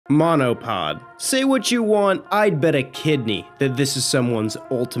Monopod. Say what you want, I'd bet a kidney that this is someone's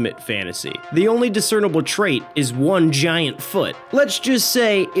ultimate fantasy. The only discernible trait is one giant foot. Let's just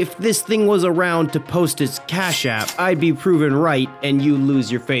say if this thing was around to post its Cash App, I'd be proven right and you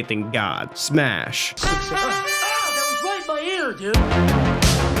lose your faith in God. Smash. That was right in my ear, dude.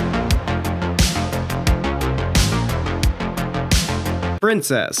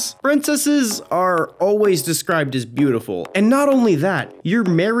 Princess. Princesses are always described as beautiful. And not only that, you're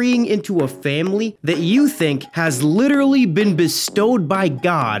marrying into a family that you think has literally been bestowed by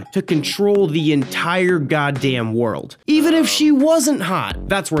God to control the entire goddamn world. Even if she wasn't hot,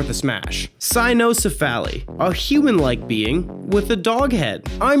 that's worth a smash. Cynocephaly, a human-like being with a dog head.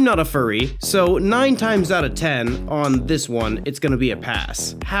 I'm not a furry, so 9 times out of 10 on this one, it's gonna be a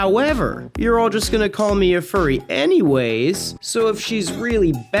pass. However, you're all just gonna call me a furry anyways, so if she's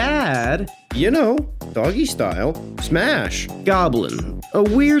really bad, you know, doggy style, smash. Goblin, a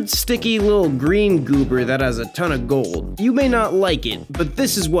weird sticky little green goober that has a ton of gold. You may not like it, but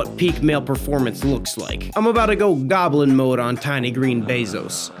this is what peak male performance looks like. I'm about to go goblin mode on tiny green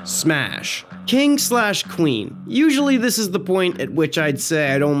Bezos. Smash. King/queen. Usually this is the point at which I'd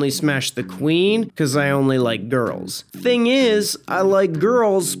say I'd only smash the queen because I only like girls. Thing is, I like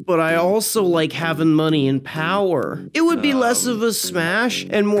girls, but I also like having money and power. It would be less of a smash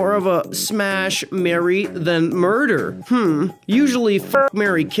and more of a smash, marry, than murder. Usually fuck,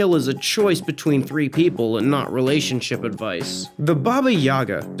 marry, kill is a choice between 3 people and not relationship advice. The Baba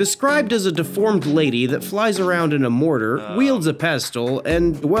Yaga, described as a deformed lady that flies around in a mortar, wields a pestle,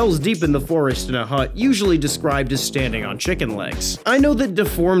 and dwells deep in the forest in a hut, usually described as standing on chicken legs. I know that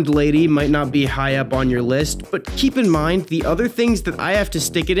deformed lady might not be high up on your list, but keep in mind the other things that I have to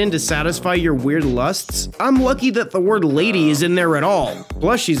stick it in to satisfy your weird lusts. I'm lucky that the word lady is in there at all.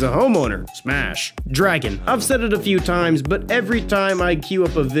 Plus she's a homeowner. Smash. Dragon. I've said it a few times, but every time I queue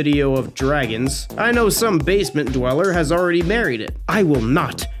up a video of dragons, I know some basement dweller has already married it. I will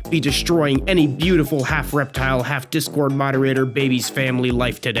not be destroying any beautiful half-reptile, half-Discord moderator baby's family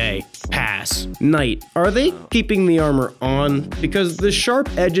life today. Pass. Knight. Are they keeping the armor on? Because the sharp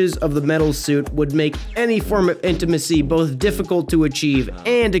edges of the metal suit would make any form of intimacy both difficult to achieve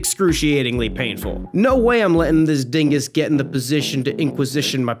and excruciatingly painful. No way I'm letting this dingus get in the position to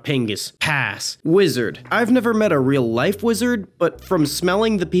inquisition my pingus. Pass. Wizard. I've never met a real-life wizard, but from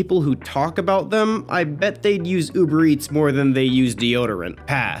smelling the people who talk about them, I bet they'd use Uber Eats more than they use deodorant.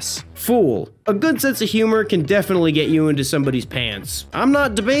 Pass. Fool. A good sense of humor can definitely get you into somebody's pants. I'm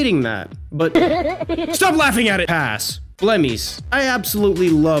not debating that, but stop laughing at it. Pass. Blemmies. I absolutely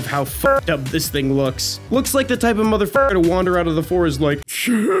love how fucked up this thing looks. Looks like the type of motherfucker to wander out of the forest like,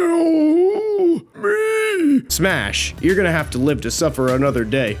 kill me. Smash. You're gonna have to live to suffer another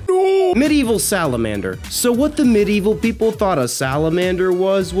day. No. Medieval salamander. So what the medieval people thought a salamander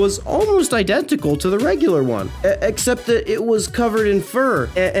was almost identical to the regular one, except that it was covered in fur,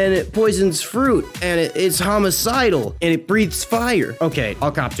 and it poisons fruit, and it's homicidal, and it breathes fire. Okay,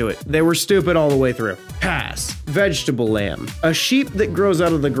 I'll cop to it. They were stupid all the way through. Pass. Vegetable lamb. A sheep that grows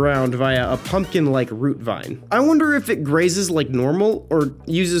out of the ground via a pumpkin-like root vine. I wonder if it grazes like normal or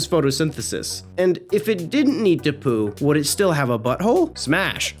uses photosynthesis. And if it didn't need to poo, would it still have a butthole?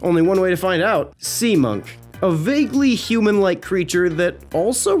 Smash. Only one way to find out. Sea monk. A vaguely human-like creature that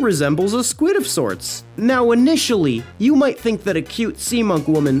also resembles a squid of sorts. Now initially, you might think that a cute sea monk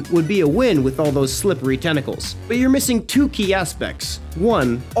woman would be a win with all those slippery tentacles, but you're missing 2 key aspects.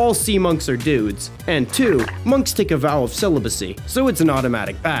 1, all sea monks are dudes, and 2, monks take a vow of celibacy, so it's an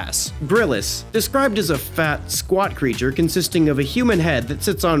automatic pass. Grillis, described as a fat, squat creature consisting of a human head that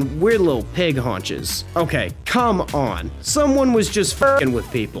sits on weird little pig haunches. Okay, come on. Someone was just f***ing with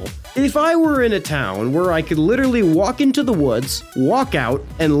people. If I were in a town where I could literally walk into the woods, walk out,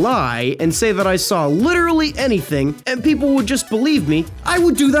 and lie, and say that I saw literally anything, and people would just believe me, I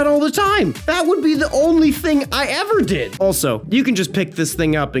would do that all the time. That would be the only thing I ever did. Also, you can just pick this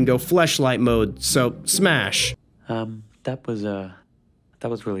thing up and go fleshlight mode, so smash. That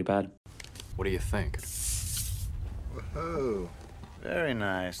was really bad. What do you think? Whoa, very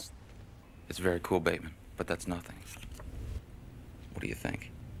nice. It's very cool, Bateman, but that's nothing. What do you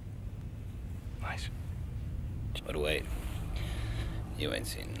think? Nice. But wait, you ain't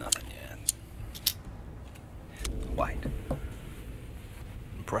seen nothing yet. White.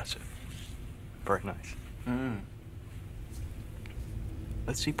 Impressive. Very nice.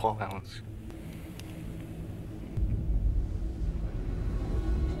 Let's see Paul Allen's.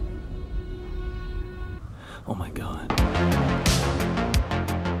 Oh my God.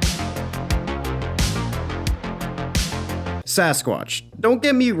 Sasquatch. Don't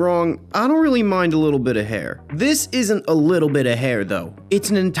get me wrong, I don't really mind a little bit of hair. This isn't a little bit of hair though. It's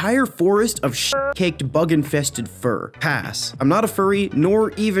an entire forest of shit-caked bug-infested fur. Pass. I'm not a furry,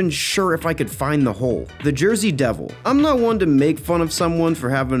 nor even sure if I could find the hole. The Jersey Devil. I'm not one to make fun of someone for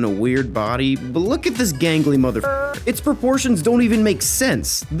having a weird body, but look at this gangly motherfucker. Its proportions don't even make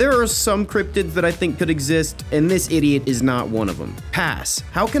sense. There are some cryptids that I think could exist, and this idiot is not one of them. Pass.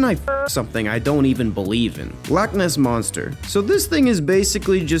 How can I something I don't even believe in? Loch Ness Monster. So this thing is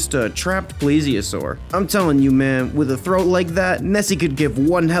basically just a trapped plesiosaur. I'm telling you, man, with a throat like that, Nessie could give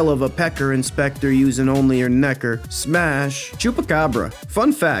one hell of a pecker inspector using only her necker. Smash. Chupacabra.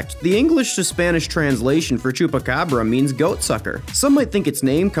 Fun fact, the English to Spanish translation for chupacabra means goat sucker. Some might think its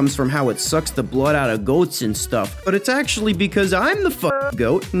name comes from how it sucks the blood out of goats and stuff, but it's actually because I'm the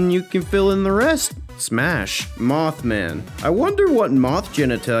goat and you can fill in the rest. Smash. Mothman. I wonder what moth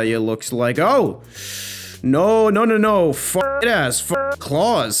genitalia looks like. Oh! No. Fuck it ass. Fuck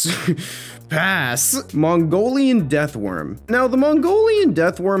claws. Pass. Mongolian deathworm. Now, the Mongolian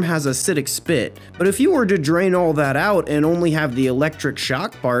deathworm has acidic spit, but if you were to drain all that out and only have the electric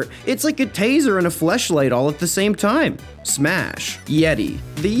shock part, it's like a taser and a fleshlight all at the same time. Smash. Yeti.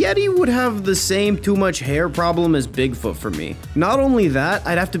 The Yeti would have the same too much hair problem as Bigfoot for me. Not only that,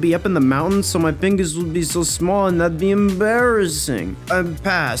 I'd have to be up in the mountains so my fingers would be so small and that'd be embarrassing.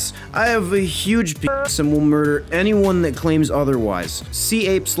 Pass. I have a huge penis and will murder anyone that claims otherwise. Sea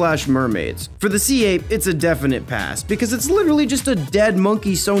ape/mermaids. For the sea ape, it's a definite pass because it's literally just a dead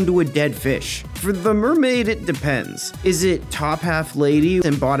monkey sewn to a dead fish. For the mermaid, it depends. Is it top half lady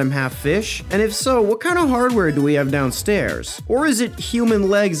and bottom half fish? And if so, what kind of hardware do we have downstairs? Or is it human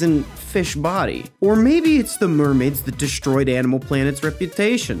legs and fish body? Or maybe it's the mermaids that destroyed Animal Planet's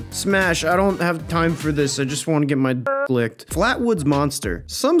reputation. Smash, I don't have time for this, I just want to get my licked. Flatwoods Monster.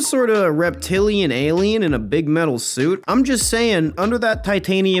 Some sort of reptilian alien in a big metal suit. I'm just saying, under that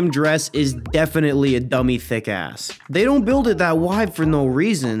titanium dress is definitely a dummy thick ass. They don't build it that wide for no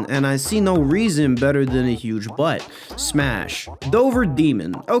reason, and I see no reason better than a huge butt. Smash. Dover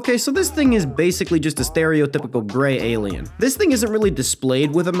Demon. Okay, so this thing is basically just a stereotypical gray alien. This thing isn't really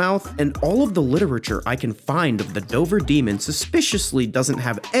displayed with a mouth, and all of the literature I can find of the Dover Demon suspiciously doesn't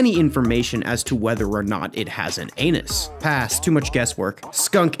have any information as to whether or not it has an anus. Pass, too much guesswork.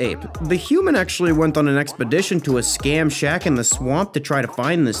 Skunk Ape. The human actually went on an expedition to a scam shack in the swamp to try to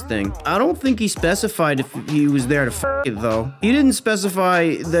find this thing. I don't think he specified if he was there to f it though. He didn't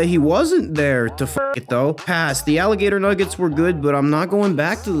specify that he wasn't there to f it though. Pass, the alligator nuggets were good, but I'm not going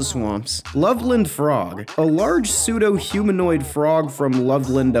back to the swamps. Loveland Frog. A large pseudo-humanoid frog from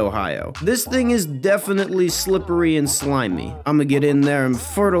Loveland, Ohio. This thing is definitely slippery and slimy. I'ma get in there and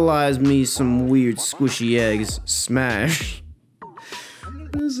fertilize me some weird squishy eggs. Smash.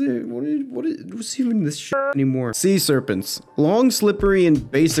 What is it? What's even this shit anymore? Sea serpents. Long, slippery, and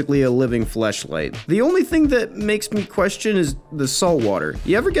basically a living fleshlight. The only thing that makes me question is the salt water.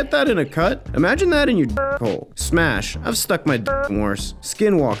 You ever get that in a cut? Imagine that in your hole. Smash. I've stuck my worse.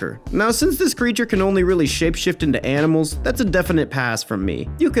 Skinwalker. Now, since this creature can only really shapeshift into animals, that's a definite pass from me.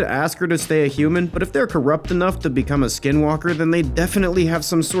 You could ask her to stay a human, but if they're corrupt enough to become a skinwalker, then they definitely have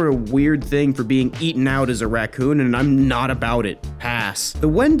some sort of weird thing for being eaten out as a raccoon, and I'm not about it. Pass. The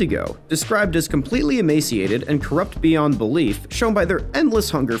Wendigo, described as completely emaciated and corrupt beyond belief, shown by their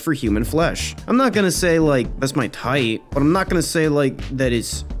endless hunger for human flesh. I'm not gonna say, like, that's my type, but I'm not gonna say, like, that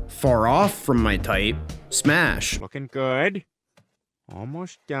it's far off from my type. Smash. Looking good.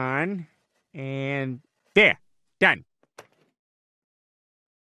 Almost done. And there. Done.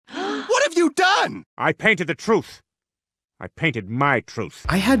 What have you done? I painted the truth. I painted my truth.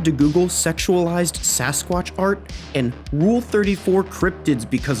 I had to Google sexualized Sasquatch art and Rule 34 cryptids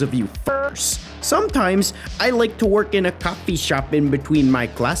because of you f***ers. Sometimes I like to work in a coffee shop in between my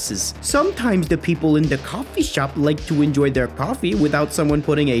classes. Sometimes the people in the coffee shop like to enjoy their coffee without someone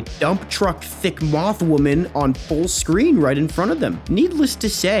putting a dump truck thick moth woman on full screen right in front of them. Needless to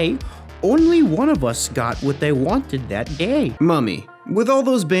say, only one of us got what they wanted that day. Mummy. With all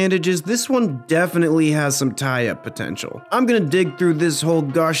those bandages, this one definitely has some tie-up potential. I'm gonna dig through this whole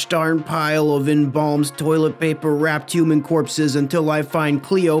gosh darn pile of embalmed toilet paper wrapped human corpses until I find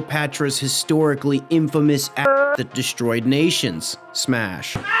Cleopatra's historically infamous act that destroyed nations.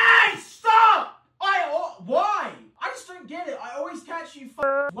 Smash. Hey, stop! Why? I just don't get it. I always catch you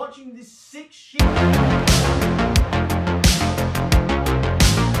watching this sick shit.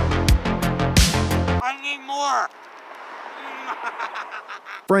 I need more.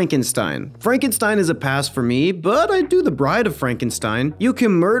 Frankenstein. Frankenstein is a pass for me, but I do the Bride of Frankenstein. You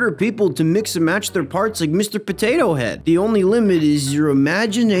can murder people to mix and match their parts like Mr. Potato Head. The only limit is your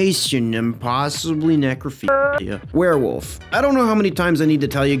imagination and possibly necrophilia. Werewolf. I don't know how many times I need to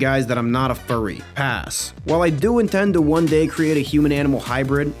tell you guys that I'm not a furry. Pass. While I do intend to one day create a human-animal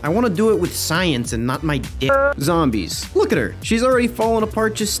hybrid, I want to do it with science and not my dick. Zombies. Look at her. She's already fallen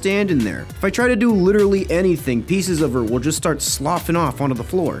apart just standing there. If I try to do literally anything, pieces of her will just start sloughing off onto the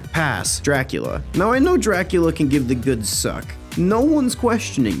floor. Pass. Dracula. Now I know Dracula can give the good suck. No one's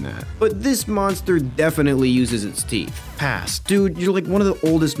questioning that. But this monster definitely uses its teeth. Pass. Dude, you're like one of the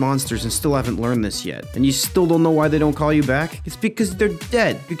oldest monsters and still haven't learned this yet. And you still don't know why they don't call you back? It's because they're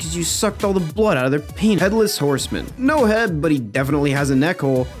dead. Because you sucked all the blood out of their penis. Headless Horseman. No head, but he definitely has a neck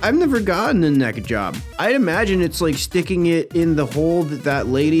hole. I've never gotten a neck job. I'd imagine it's like sticking it in the hole that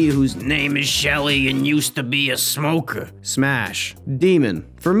lady whose name is Shelly and used to be a smoker. Smash. Demon.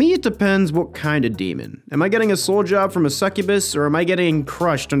 For me, it depends what kind of demon. Am I getting a soul job from a succubus, or am I getting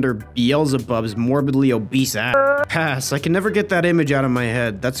crushed under Beelzebub's morbidly obese ass? Pass. I can never get that image out of my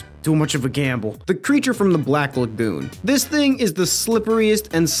head. That's too much of a gamble. The creature from the Black Lagoon. This thing is the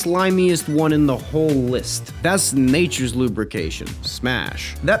slipperiest and slimiest one in the whole list. That's nature's lubrication.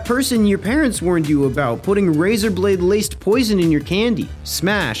 Smash. That person your parents warned you about putting razor blade laced poison in your candy.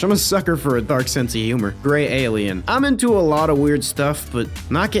 Smash. I'm a sucker for a dark sense of humor. Gray alien. I'm into a lot of weird stuff, but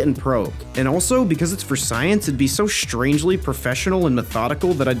not getting probed. And also, because it's for science, it'd be so strangely professional and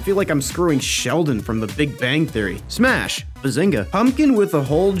methodical that I'd feel like I'm screwing Sheldon from The Big Bang Theory. Smash. Bazinga. Pumpkin with a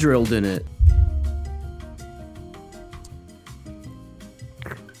hole drilled in it.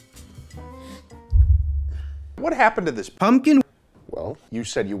 What happened to this? Pumpkin. Well, you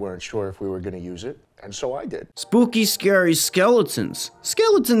said you weren't sure if we were going to use it, and so I did. Spooky, scary skeletons.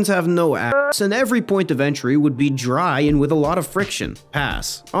 Skeletons have no ass, and every point of entry would be dry and with a lot of friction.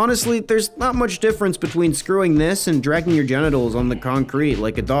 Pass. Honestly, there's not much difference between screwing this and dragging your genitals on the concrete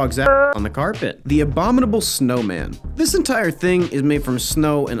like a dog's ass on the carpet. The Abominable Snowman. This entire thing is made from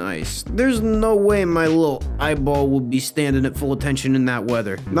snow and ice. There's no way my little eyeball will be standing at full attention in that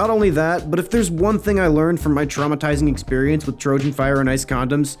weather. Not only that, but if there's one thing I learned from my traumatizing experience with Trojan Fire and Ice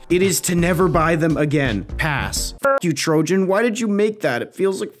condoms, it is to never buy them again. Pass. F you, Trojan. Why did you make that? It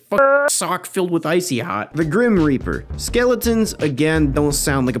feels like a sock filled with icy hot. The Grim Reaper. Skeletons, again, don't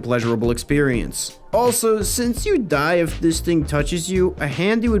sound like a pleasurable experience. Also, since you die if this thing touches you, a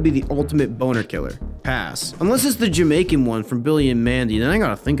handy would be the ultimate boner killer. Pass. Unless it's the Jamaican one from Billy and Mandy, then I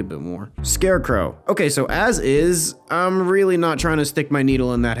gotta think a bit more. Scarecrow. Okay, so as is, I'm really not trying to stick my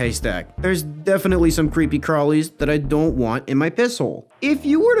needle in that haystack. There's definitely some creepy crawlies that I don't want in my piss hole. If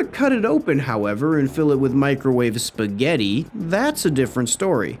you were to cut it open, however, and fill it with microwave spaghetti, that's a different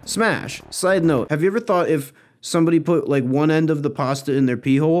story. Smash. Side note, have you ever thought if somebody put like one end of the pasta in their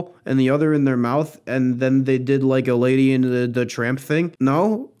pee hole and the other in their mouth, and then they did like a Lady in the Tramp thing?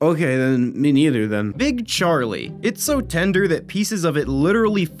 No? Okay, then me neither then. Big Charlie. It's so tender that pieces of it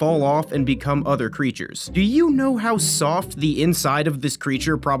literally fall off and become other creatures. Do you know how soft the inside of this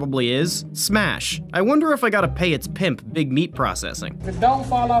creature probably is? Smash. I wonder if I gotta pay its pimp Big Meat Processing. If it don't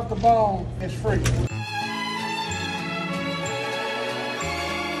fall off the bone, it's free.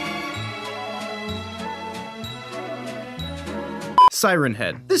 Siren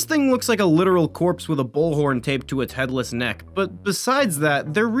Head. This thing looks like a literal corpse with a bullhorn taped to its headless neck, but besides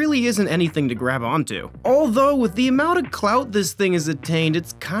that, there really isn't anything to grab onto. Although, with the amount of clout this thing has attained,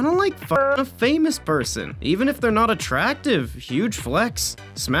 it's kinda like a famous person. Even if they're not attractive, huge flex.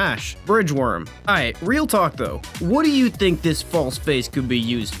 Smash. Bridgeworm. Alright, real talk though. What do you think this false face could be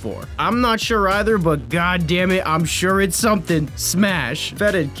used for? I'm not sure either, but god damn it, I'm sure it's something. Smash.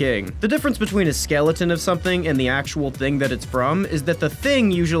 Fetid King. The difference between a skeleton of something and the actual thing that it's from is that the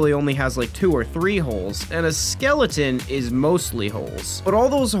thing usually only has like 2 or 3 holes, and a skeleton is mostly holes. But all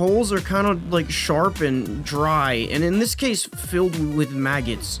those holes are kind of like sharp and dry, and in this case filled with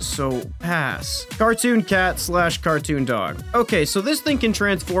maggots, so pass. Cartoon cat / cartoon dog. Okay, so this thing can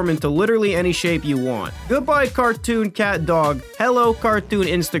transform into literally any shape you want. Goodbye cartoon cat dog, hello cartoon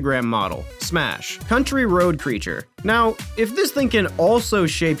Instagram model. Smash. Country road creature. Now, if this thing can also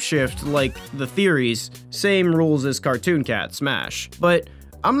shapeshift like the theories, same rules as cartoon cat, smash. But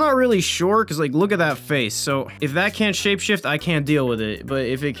I'm not really sure, because like look at that face. So if that can't shapeshift, I can't deal with it. But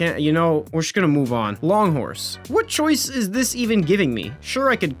if it can't, you know, we're just gonna move on. Longhorse. What choice is this even giving me?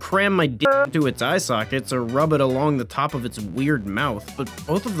 Sure, I could cram my dick into its eye sockets or rub it along the top of its weird mouth, but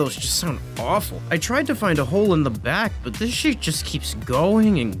both of those just sound awful. I tried to find a hole in the back, but this shit just keeps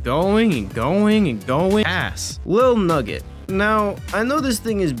going and going and going and going. Ass. Lil Nugget. Now, I know this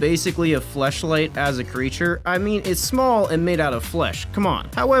thing is basically a fleshlight as a creature. I mean, it's small and made out of flesh, come on.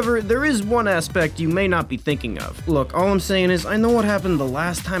 However, there is one aspect you may not be thinking of. Look, all I'm saying is, I know what happened the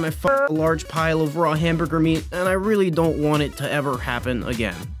last time I fucked a large pile of raw hamburger meat, and I really don't want it to ever happen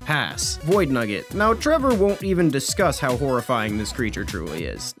again. Pass. Void Nugget. Now, Trevor won't even discuss how horrifying this creature truly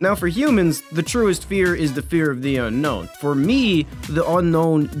is. Now, for humans, the truest fear is the fear of the unknown. For me, the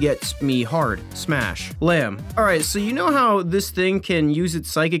unknown gets me hard. Smash. Lamb. Alright, so you know how this thing can use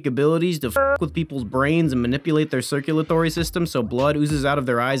its psychic abilities to fuck with people's brains and manipulate their circulatory system so blood oozes out of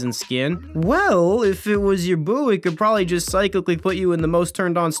their eyes and skin? Well, if it was your boo, it could probably just psychically put you in the most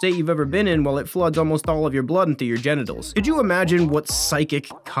turned on state you've ever been in while it floods almost all of your blood into your genitals. Could you imagine what psychic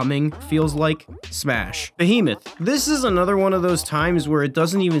coming feels like? Smash. Behemoth. This is another one of those times where it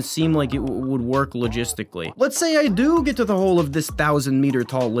doesn't even seem like it would work logistically. Let's say I do get to the hole of this 1,000-meter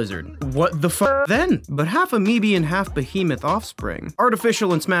tall lizard. What the fuck then? But half amoeba and half behemoth offspring.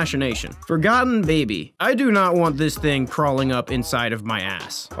 Artificial and smashination. Forgotten baby. I do not want this thing crawling up inside of my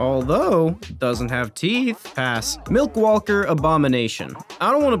ass. Although, it doesn't have teeth. Pass. Milk Walker abomination.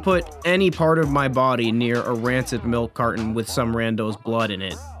 I don't want to put any part of my body near a rancid milk carton with some rando's blood in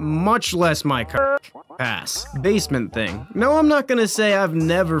it. Much less my cock. Pass. Basement thing. No, I'm not gonna say I've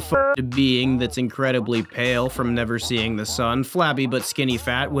never fucked a being that's incredibly pale from never seeing the sun, flabby but skinny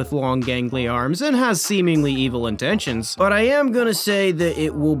fat with long gangly arms, and has seemingly evil intentions, but I am gonna say that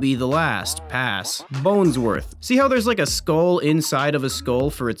it will be the last. Pass. Bonesworth. See how there's like a skull inside of a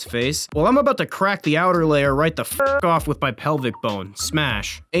skull for its face? Well, I'm about to crack the outer layer right the fuck off with my pelvic bone.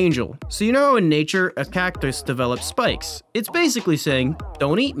 Smash. Angel. So you know how in nature, a cactus develops spikes? It's basically saying,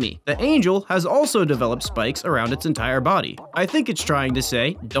 don't eat me. The angel has also developed spikes around its entire body. I think it's trying to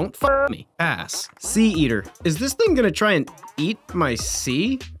say, don't fuck me. Pass. Sea Eater. Is this thing gonna try and eat my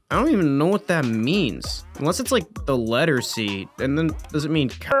sea? I don't even know what that means. Unless it's like the letter C, and then does it mean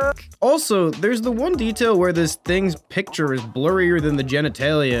cock? Also, there's the one detail where this thing's picture is blurrier than the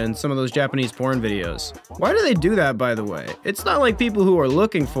genitalia in some of those Japanese porn videos. Why do they do that, by the way? It's not like people who are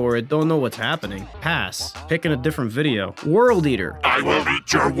looking for it don't know what's happening. Pass. Picking a different video. World Eater. I will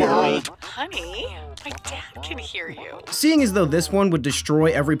eat your world. Honey, my dad can hear you. Seeing as though this one would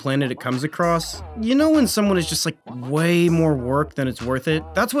destroy every planet it comes across, you know when someone is just like way more work than it's worth it?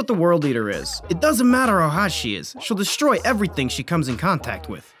 That's what the World Eater is. It doesn't matter how hot she is, she'll destroy everything she comes in contact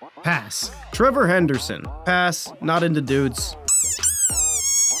with. Pass. Trevor Henderson. Pass. Not into dudes.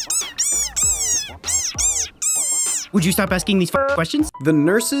 Would you stop asking these questions? The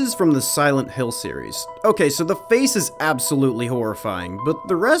nurses from the Silent Hill series. Okay, so the face is absolutely horrifying, but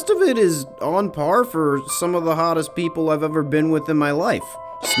the rest of it is on par for some of the hottest people I've ever been with in my life.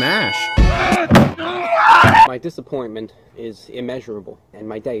 Smash. My disappointment is immeasurable, and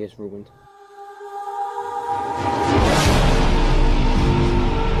my day is ruined.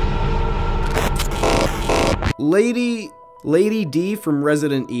 Lady D from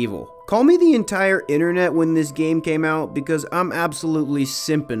Resident Evil. Call me the entire internet when this game came out because I'm absolutely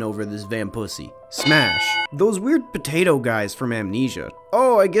simping over this vampussy. Smash. Those weird potato guys from Amnesia.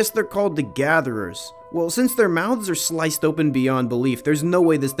 Oh, I guess they're called the Gatherers. Well, since their mouths are sliced open beyond belief, there's no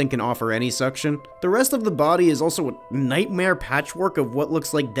way this thing can offer any suction. The rest of the body is also a nightmare patchwork of what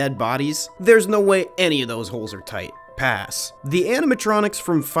looks like dead bodies. There's no way any of those holes are tight. Pass. The animatronics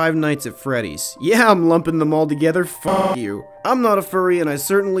from Five Nights at Freddy's. Yeah, I'm lumping them all together, fuck you. I'm not a furry and I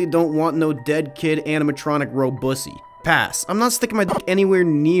certainly don't want no dead kid animatronic robussy. Pass. I'm not sticking my dick anywhere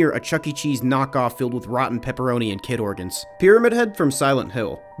near a Chuck E. Cheese knockoff filled with rotten pepperoni and kid organs. Pyramid Head from Silent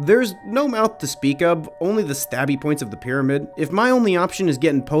Hill. There's no mouth to speak of, only the stabby points of the pyramid. If my only option is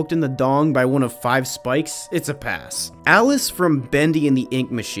getting poked in the dong by one of 5 spikes, it's a pass. Alice from Bendy and the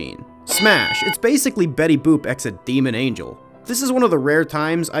Ink Machine. Smash. It's basically Betty Boop x a demon angel. This is one of the rare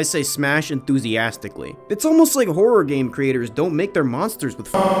times I say smash enthusiastically. It's almost like horror game creators don't make their monsters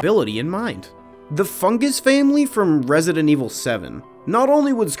with ability in mind. The Fungus family from Resident Evil 7. Not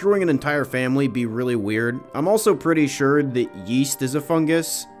only would screwing an entire family be really weird, I'm also pretty sure that yeast is a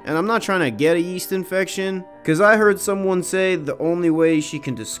fungus, and I'm not trying to get a yeast infection, cause I heard someone say the only way she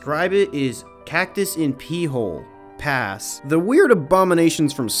can describe it is cactus in pee hole. Pass. The weird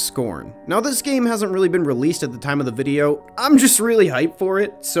abominations from Scorn. Now this game hasn't really been released at the time of the video, I'm just really hyped for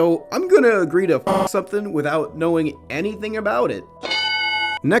it, so I'm gonna agree to f something without knowing anything about it.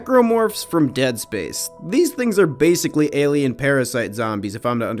 Necromorphs from Dead Space. These things are basically alien parasite zombies if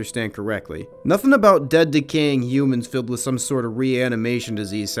I'm to understand correctly. Nothing about dead decaying humans filled with some sort of reanimation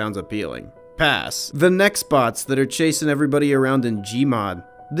disease sounds appealing. Pass. The Nextbots that are chasing everybody around in Gmod.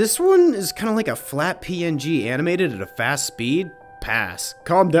 This one is kind of like a flat PNG animated at a fast speed. Pass.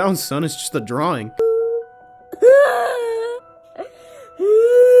 Calm down, son, it's just a drawing.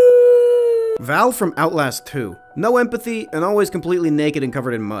 Val from Outlast 2. No empathy and always completely naked and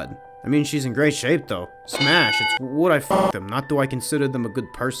covered in mud. I mean, she's in great shape though. Smash, it's would I fuck them, not do I consider them a good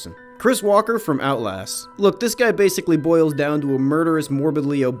person. Chris Walker from Outlast. Look, this guy basically boils down to a murderous,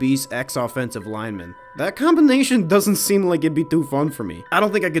 morbidly obese ex-offensive lineman. That combination doesn't seem like it'd be too fun for me. I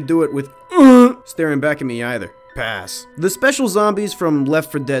don't think I could do it with staring back at me either. Pass. The special zombies from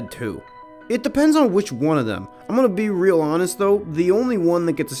Left 4 Dead 2. It depends on which one of them. I'm gonna be real honest though, the only one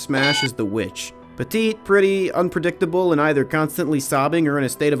that gets a smash is the witch. Petite, pretty, unpredictable, and either constantly sobbing or in a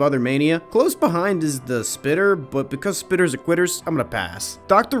state of other mania. Close behind is the Spitter, but because Spitters are quitters, I'm gonna pass.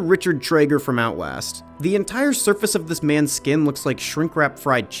 Dr. Richard Traeger from Outlast. The entire surface of this man's skin looks like shrink-wrapped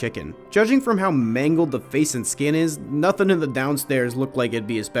fried chicken. Judging from how mangled the face and skin is, nothing in the downstairs looked like it'd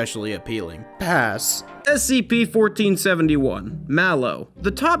be especially appealing. Pass. SCP-1471, Mallow. The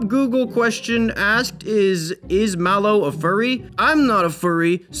top Google question asked is Mallow a furry? I'm not a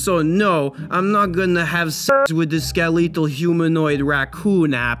furry, so no, I'm not gonna have sex with the skeletal humanoid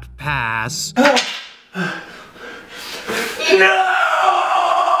raccoon app. Pass. No!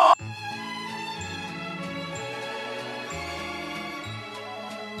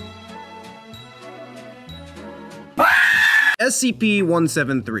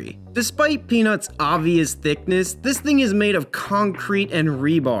 SCP-173. Despite Peanut's obvious thickness, this thing is made of concrete and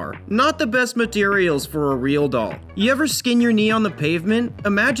rebar. Not the best materials for a real doll. You ever skin your knee on the pavement?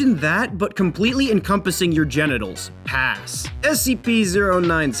 Imagine that, but completely encompassing your genitals. Pass.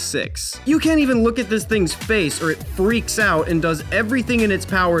 SCP-096. You can't even look at this thing's face or it freaks out and does everything in its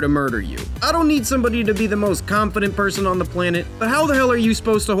power to murder you. I don't need somebody to be the most confident person on the planet, but how the hell are you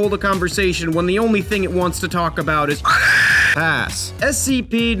supposed to hold a conversation when the only thing it wants to talk about is Pass.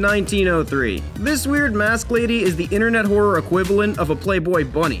 SCP-1903. This weird mask lady is the internet horror equivalent of a Playboy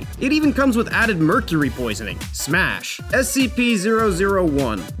bunny. It even comes with added mercury poisoning. Smash.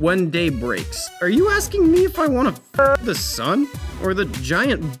 SCP-001. When Day Breaks. Are you asking me if I want to f the sun? Or the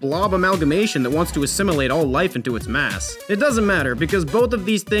giant blob amalgamation that wants to assimilate all life into its mass? It doesn't matter, because both of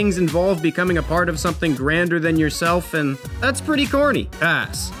these things involve becoming a part of something grander than yourself, and that's pretty corny.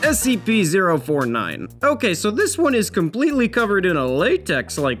 Pass. SCP-049. Okay, so this one is completely covered in a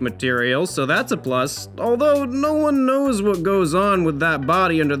latex-like material, so that's a plus. Although, no one knows what goes on with that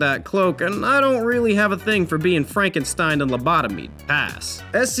body under that cloak, and I don't really have a thing for being Frankenstein and lobotomied. Pass.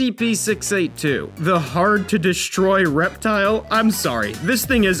 SCP-682. The hard-to-destroy reptile? I'm sorry, this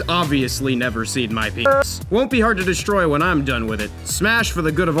thing has obviously never seen my penis. Won't be hard to destroy when I'm done with it. Smash for the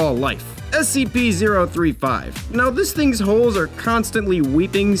good of all life. SCP-035. Now this thing's holes are constantly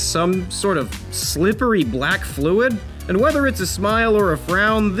weeping some sort of slippery black fluid. And whether it's a smile or a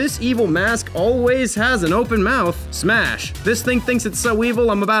frown, this evil mask always has an open mouth. Smash. This thing thinks it's so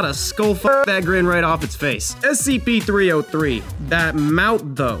evil, I'm about to skull fuck that grin right off its face. SCP-303. That mouth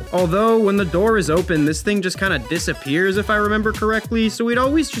though. Although, when the door is open, this thing just kind of disappears if I remember correctly, so we'd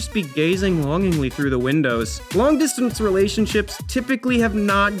always just be gazing longingly through the windows. Long-distance relationships typically have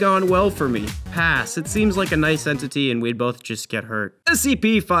not gone well for me. Pass. It seems like a nice entity and we'd both just get hurt.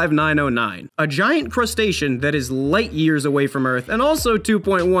 SCP-5909. A giant crustacean that is light years away from Earth and also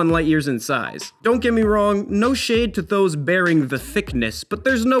 2.1 light years in size. Don't get me wrong, no shade to those bearing the thickness, but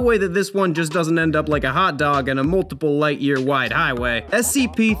there's no way that this one just doesn't end up like a hot dog on a multiple light year wide highway.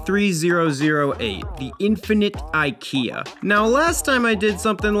 SCP-3008. The Infinite IKEA. Now last time I did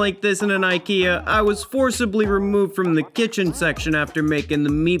something like this in an IKEA, I was forcibly removed from the kitchen section after making the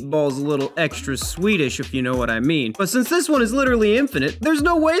meatballs a little extra Swedish, if you know what I mean. But since this one is literally infinite, there's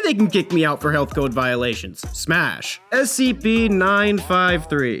no way they can kick me out for health code violations. Smash.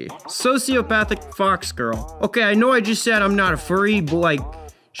 SCP-953. Sociopathic Fox Girl. Okay, I know I just said I'm not a furry, but like,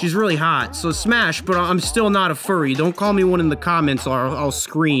 she's really hot, so smash, but I'm still not a furry. Don't call me one in the comments or I'll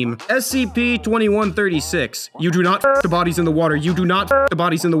scream. SCP-2136. You do not f the bodies in the water. You do not f the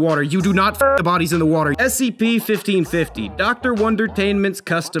bodies in the water. You do not f the bodies in the water. SCP-1550. Dr. Wondertainment's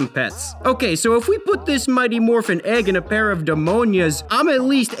Custom Pets. Okay, so if we put this Mighty Morphin egg in a pair of demonias, I'm at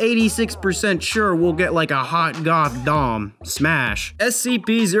least 86% sure we'll get like a hot goth dom. Smash.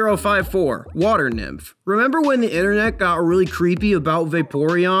 SCP-054. Water Nymph. Remember when the internet got really creepy about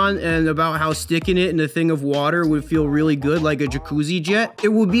Vaporeon and about how sticking it in a thing of water would feel really good like a jacuzzi jet? It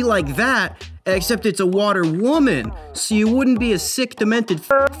would be like that, except it's a water woman, so you wouldn't be a sick, demented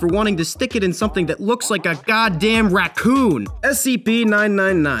f for wanting to stick it in something that looks like a goddamn raccoon.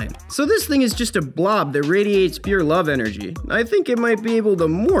 SCP-999. So this thing is just a blob that radiates pure love energy. I think it might be able to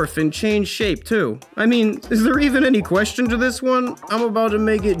morph and change shape too. I mean, is there even any question to this one? I'm about to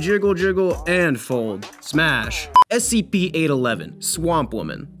make it jiggle jiggle and fold. Smash. SCP-811, Swamp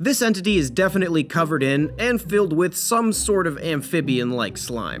Woman. This entity is definitely covered in and filled with some sort of amphibian-like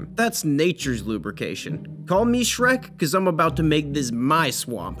slime. That's nature's lubrication. Call me Shrek, cause I'm about to make this my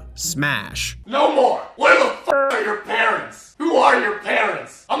swamp. Smash. No more! Where the f are your parents? Who are your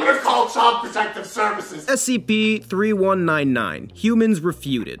parents? I'm gonna call Child Protective Services. SCP-3199, Humans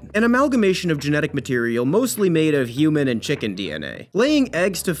Refuted. An amalgamation of genetic material mostly made of human and chicken DNA. Laying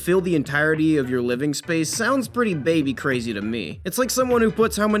eggs to fill the entirety of your living space sounds pretty baby crazy to me. It's like someone who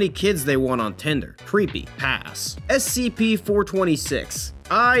puts how many kids they want on Tinder. Creepy. Pass. SCP-426.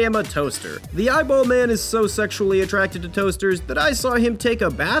 I am a toaster. The eyeball man is so sexually attracted to toasters that I saw him take a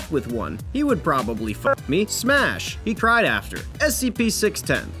bath with one. He would probably fuck me. Smash. He cried after.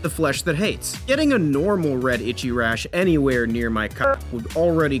 SCP-610, the flesh that hates. Getting a normal red itchy rash anywhere near my cock would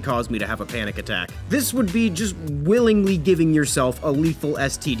already cause me to have a panic attack. This would be just willingly giving yourself a lethal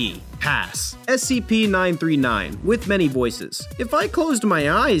STD. Pass. SCP-939, with many voices. If I closed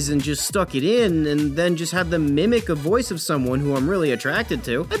my eyes and just stuck it in and then just had them mimic a voice of someone who I'm really attracted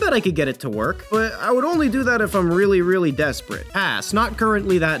to, I bet I could get it to work. But I would only do that if I'm really desperate. Pass. Not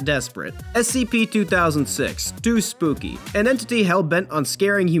currently that desperate. SCP-2006, Too Spooky. An entity hell-bent on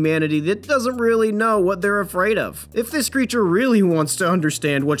scaring humanity that doesn't really know what they're afraid of. If this creature really wants to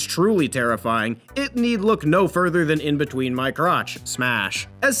understand what's truly terrifying, it need look no further than in between my crotch. Smash.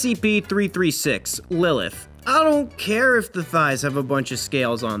 SCP-336, Lilith. I don't care if the thighs have a bunch of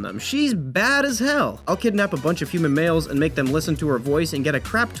scales on them. She's bad as hell. I'll kidnap a bunch of human males and make them listen to her voice and get a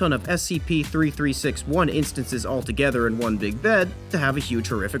crap ton of SCP-3361 instances all together in one big bed to have a huge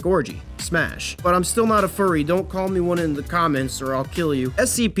horrific orgy. Smash. But I'm still not a furry. Don't call me one in the comments or I'll kill you.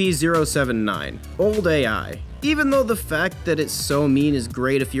 SCP-079, Old AI. Even though the fact that it's so mean is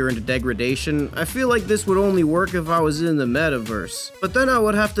great if you're into degradation, I feel like this would only work if I was in the metaverse. But then I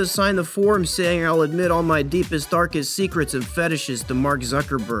would have to sign the form saying I'll admit all my deepest, darkest secrets and fetishes to Mark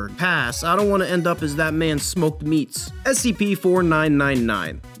Zuckerberg. Pass. I don't want to end up as that man's smoked meats.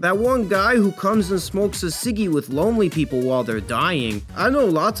 SCP-4999. That one guy who comes and smokes a ciggy with lonely people while they're dying. I know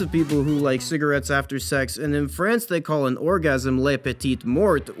lots of people who like cigarettes after sex, and in France they call an orgasm le petit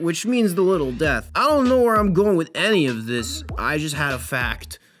mort, which means the little death. I don't know where I'm going with any of this. I just had a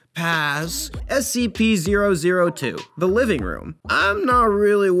fact. Pass. SCP-002, the living room. I'm not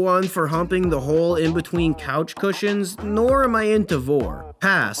really one for humping the hole in between couch cushions, nor am I into vor.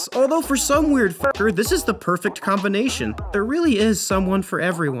 Pass. Although for some weird fucker, this is the perfect combination. There really is someone for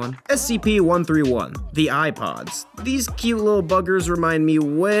everyone. SCP-131, the iPods. These cute little buggers remind me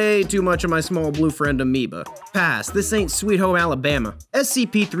way too much of my small blue friend Amoeba. Pass. This ain't Sweet Home Alabama.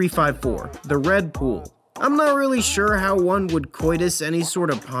 SCP-354, the red pool. I'm not really sure how one would coitus any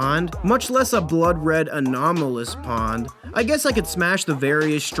sort of pond, much less a blood-red anomalous pond. I guess I could smash the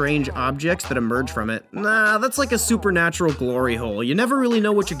various strange objects that emerge from it. Nah, that's like a supernatural glory hole. You never really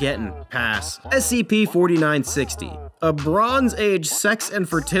know what you're getting. Pass. SCP-4960, a Bronze Age sex and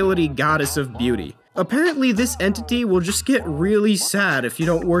fertility goddess of beauty. Apparently this entity will just get really sad if you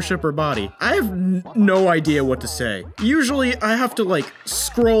don't worship her body. I have no idea what to say. Usually I have to like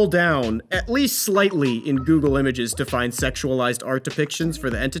scroll down at least slightly in Google Images to find sexualized art depictions for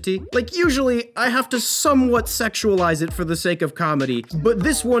the entity. Like usually I have to somewhat sexualize it for the sake of comedy, but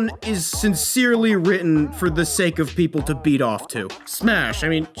this one is sincerely written for the sake of people to beat off to. Smash. I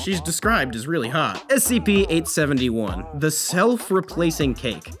mean, she's described as really hot. SCP-871, the self-replacing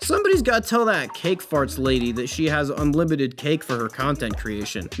cake. Somebody's gotta tell that cake farts lady that she has unlimited cake for her content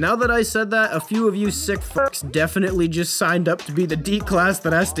creation. Now that I said that, a few of you sick fucks definitely just signed up to be the D class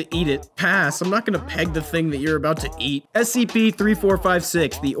that has to eat it. Pass. I'm not gonna peg the thing that you're about to eat.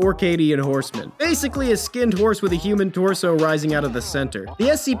 SCP-3456, the Orcadian Horseman. Basically a skinned horse with a human torso rising out of the center. The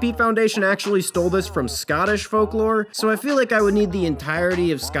SCP Foundation actually stole this from Scottish folklore, so I feel like I would need the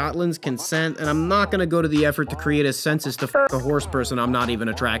entirety of Scotland's consent, and I'm not gonna go to the effort to create a census to fuck a horse person I'm not even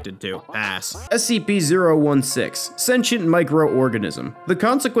attracted to. Pass. SCP-016, Sentient Microorganism. The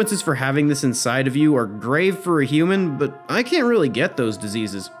consequences for having this inside of you are grave for a human, but I can't really get those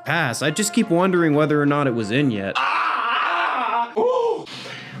diseases. Pass. I just keep wondering whether or not it was in yet. Ooh.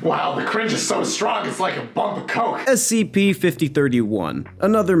 Wow, the cringe is so strong, it's like a bump of coke. SCP-5031,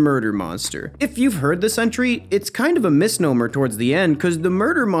 another murder monster. If you've heard this entry, it's kind of a misnomer towards the end because the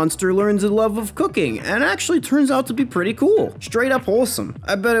murder monster learns a love of cooking and actually turns out to be pretty cool. Straight up wholesome.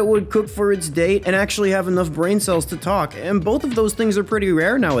 I bet it would cook for its date and actually have enough brain cells to talk, and both of those things are pretty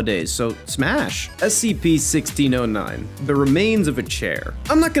rare nowadays, so smash. SCP-1609, the remains of a chair.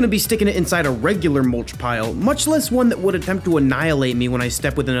 I'm not gonna be sticking it inside a regular mulch pile, much less one that would attempt to annihilate me when I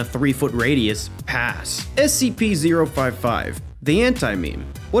step within a 3-foot radius. Pass. SCP-055, the anti-meme.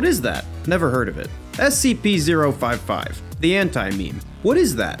 What is that? Never heard of it. SCP-055, the anti-meme. What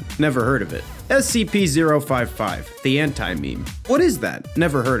is that? Never heard of it. SCP-055, the anti-meme. What is that?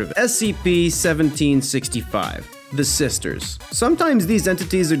 Never heard of it. SCP-1765. The Sisters. Sometimes these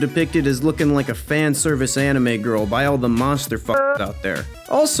entities are depicted as looking like a fan service anime girl by all the monster f***s out there.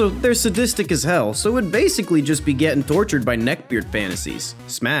 Also, they're sadistic as hell, so it'd basically just be getting tortured by neckbeard fantasies.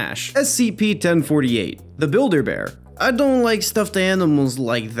 Smash. SCP-1048. The Builder Bear. I don't like stuffed animals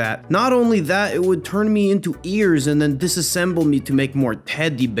like that. Not only that, it would turn me into ears and then disassemble me to make more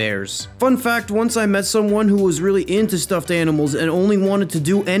teddy bears. Fun fact, once I met someone who was really into stuffed animals and only wanted to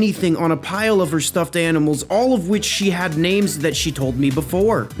do anything on a pile of her stuffed animals, all of which she had names that she told me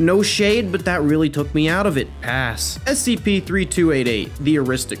before. No shade, but that really took me out of it. Pass. SCP-3288, the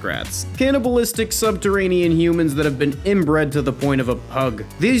Aristocrats. Cannibalistic subterranean humans that have been inbred to the point of a pug.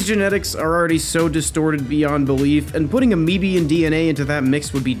 These genetics are already so distorted beyond belief, and putting amoebian DNA into that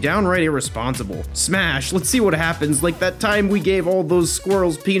mix would be downright irresponsible. Smash, let's see what happens, like that time we gave all those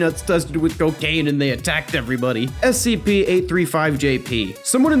squirrels peanuts dusted with cocaine and they attacked everybody. SCP-835-JP.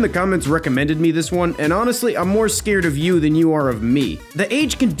 Someone in the comments recommended me this one, and honestly, I'm more scared of you than you are of me. The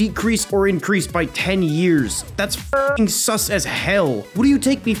age can decrease or increase by 10 years. That's f***ing sus as hell. What do you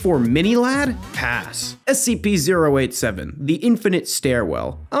take me for, mini lad? Pass. SCP-087, the Infinite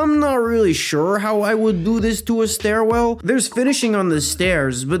Stairwell. I'm not really sure how I would do this to a stairwell. There's finishing on the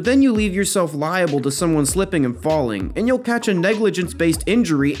stairs, but then you leave yourself liable to someone slipping and falling, and you'll catch a negligence-based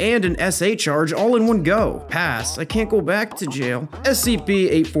injury and an SA charge all in one go. Pass. I can't go back to jail.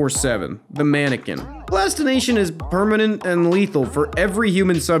 SCP-847, the Mannequin. Plastination is permanent and lethal for every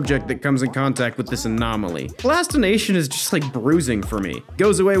human subject that comes in contact with this anomaly. Plastination is just like bruising for me.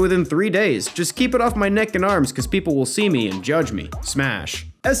 Goes away within 3 days. Just keep it off my neck and arms because people will see me and judge me. Smash.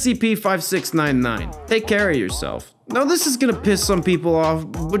 SCP-5699. Take care of yourself. Now this is gonna piss some people off,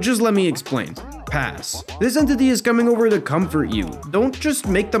 but just let me explain. Pass. This entity is coming over to comfort you. Don't just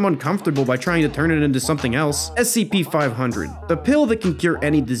make them uncomfortable by trying to turn it into something else. SCP-500. The pill that can cure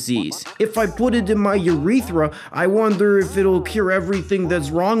any disease. If I put it in my urethra, I wonder if it'll cure everything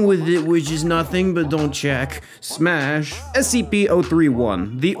that's wrong with it, which is nothing, but don't check. Smash.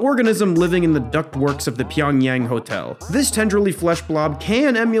 SCP-031. The organism living in the ductworks of the Pyongyang Hotel. This tenderly flesh blob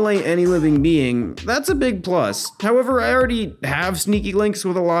can emulate any living being. That's a big plus. However, I already have sneaky links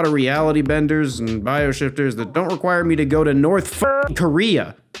with a lot of reality benders and bioshifters that don't require me to go to North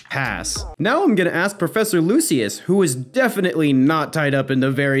Korea. Pass. Now I'm gonna ask Professor Lucius, who is definitely not tied up in the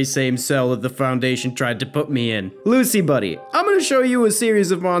very same cell that the Foundation tried to put me in. Lucy buddy, I'm gonna show you a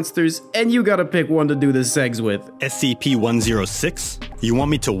series of monsters, and you gotta pick one to do the segs with. SCP-106? You want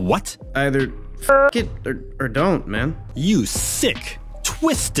me to what? Either f*** it or don't, man. You sick,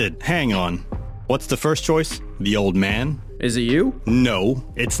 twisted, hang on. What's the first choice? The old man? Is it you? No,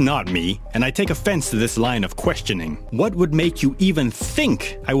 it's not me, and I take offense to this line of questioning. What would make you even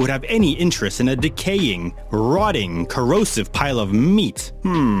think I would have any interest in a decaying, rotting, corrosive pile of meat?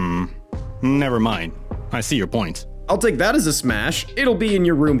 Never mind. I see your point. I'll take that as a smash. It'll be in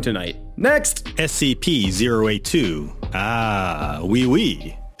your room tonight. Next! SCP-082. Ah,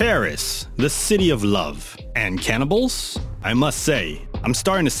 oui. Paris, the city of love. And cannibals? I must say, I'm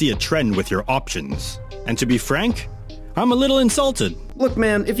starting to see a trend with your options. And to be frank, I'm a little insulted. Look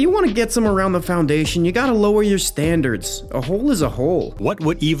man, if you want to get some around the Foundation, you gotta lower your standards. A hole is a hole. What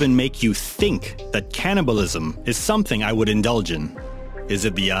would even make you think that cannibalism is something I would indulge in? Is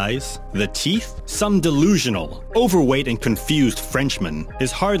it the eyes? The teeth? Some delusional, overweight and confused Frenchman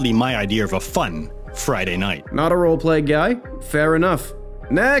is hardly my idea of a fun Friday night. Not a roleplay guy? Fair enough.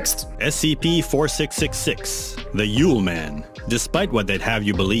 Next! SCP-4666, the Yule Man. Despite what they'd have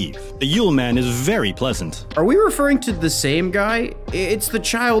you believe, the Yule Man is very pleasant. Are we referring to the same guy? It's the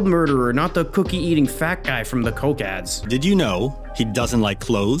child murderer, not the cookie-eating fat guy from the Coke ads. Did you know he doesn't like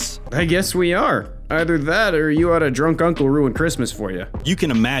clothes? I guess we are. Either that or you had a drunk uncle ruin Christmas for you. You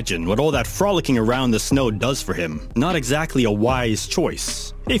can imagine what all that frolicking around the snow does for him. Not exactly a wise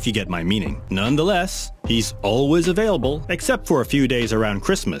choice, if you get my meaning. Nonetheless, he's always available, except for a few days around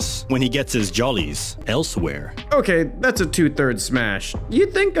Christmas, when he gets his jollies elsewhere. Okay, that's a 2/3 smash.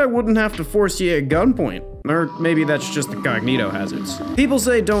 You'd think I wouldn't have to force you at gunpoint. Or maybe that's just the cognito hazards. People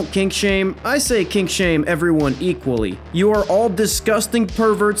say don't kink shame. I say kink shame everyone equally. You are all disgusting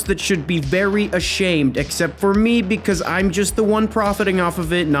perverts that should be very ashamed, except for me because I'm just the one profiting off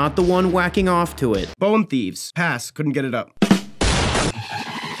of it, not the one whacking off to it. Bone thieves. Pass. Couldn't get it up.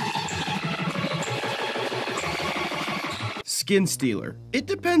 skin stealer. It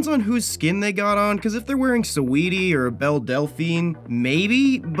depends on whose skin they got on, because if they're wearing Saweetie or a Belle Delphine,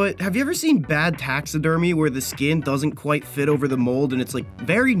 maybe, but have you ever seen bad taxidermy where the skin doesn't quite fit over the mold and it's like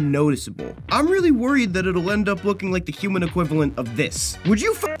very noticeable? I'm really worried that it'll end up looking like the human equivalent of this. Would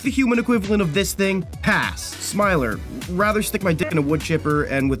you fuck the human equivalent of this thing? Pass. Smiler. Rather stick my dick in a wood chipper,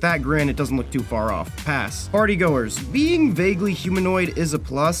 and with that grin, it doesn't look too far off. Pass. Partygoers. Being vaguely humanoid is a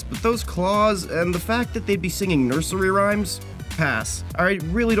plus, but those claws and the fact that they'd be singing nursery rhymes? Pass. I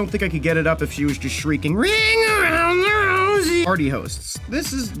really don't think I could get it up if she was just shrieking, "Ring around the rosy." Party hosts.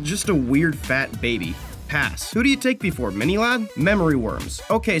 This is just a weird fat baby. Pass. Who do you take me for, mini lad? Memory worms.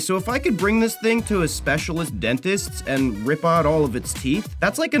 Okay, so if I could bring this thing to a specialist dentist and rip out all of its teeth,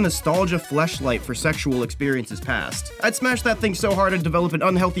 that's like a nostalgia fleshlight for sexual experiences past. I'd smash that thing so hard I'd develop an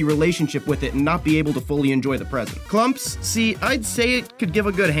unhealthy relationship with it and not be able to fully enjoy the present. Clumps? See, I'd say it could give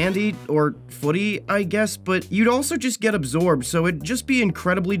a good handy, or footy, I guess, but you'd also just get absorbed, so it'd just be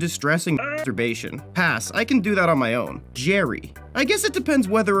incredibly distressing masturbation. Pass. I can do that on my own. Jerry. I guess it depends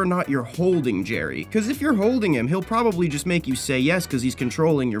whether or not you're holding Jerry, because if you're holding him, he'll probably just make you say yes because he's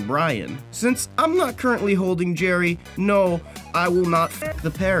controlling your Brian. Since I'm not currently holding Jerry, no, I will not f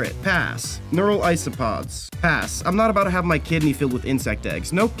the parrot. Pass. Neural isopods. Pass. I'm not about to have my kidney filled with insect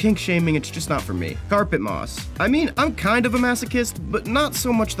eggs. No kink shaming, it's just not for me. Carpet moss. I mean, I'm kind of a masochist, but not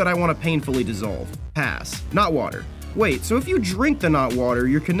so much that I want to painfully dissolve. Pass. Not water. Wait, so if you drink the not water,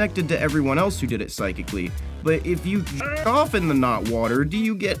 you're connected to everyone else who did it psychically. But if you jerk off in the not water, do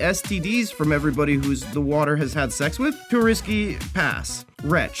you get STDs from everybody who's the water has had sex with? Too risky. Pass.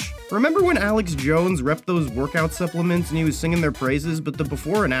 Wretch. Remember when Alex Jones repped those workout supplements and he was singing their praises, but the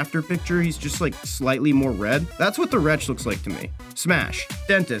before and after picture, he's just like slightly more red? That's what the wretch looks like to me. Smash.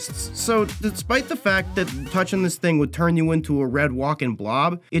 Dentists. So despite the fact that touching this thing would turn you into a red walking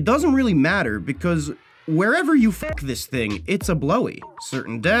blob, it doesn't really matter because wherever you fuck this thing, it's a blowy.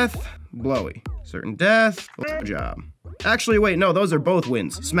 Certain death, blowy. Certain death, job. Actually, wait, no, those are both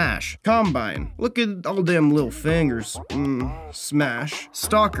wins. Smash. Combine. Look at all them little fingers. Smash.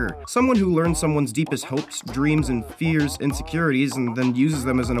 Stalker. Someone who learns someone's deepest hopes, dreams, and fears, insecurities, and then uses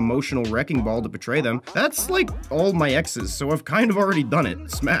them as an emotional wrecking ball to betray them. That's like all my exes, so I've kind of already done it.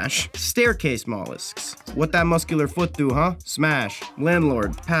 Smash. Staircase mollusks. What that muscular foot do, huh? Smash.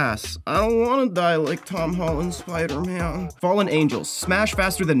 Landlord. Pass. I don't want to die like Tom Holland's Spider-Man. Fallen angels. Smash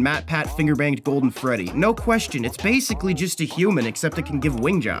faster than Matt Pat finger-banged Golden Freddy. No question, it's basically just a human, except it can give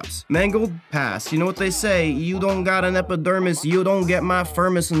wing jobs. Mangled? Pass. You know what they say, you don't got an epidermis, you don't get my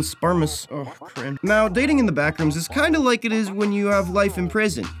firmus and spermus. Oh, cringe. Now, dating in the backrooms is kind of like it is when you have life in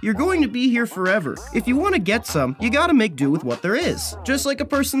prison. You're going to be here forever. If you want to get some, you gotta make do with what there is. Just like a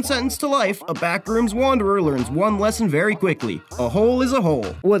person sentenced to life, a backrooms wanderer learns one lesson very quickly. A hole is a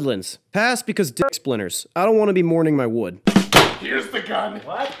hole. Woodlands. Pass because dick splinters. I don't want to be mourning my wood. Here's the gun.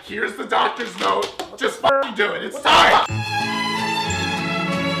 What? Here's the doctor's note. Just fucking do it. It's time.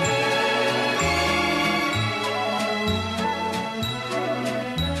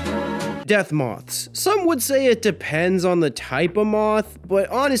 Death moths. Some would say it depends on the type of moth, but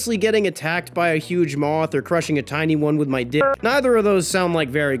honestly getting attacked by a huge moth or crushing a tiny one with my dick, neither of those sound like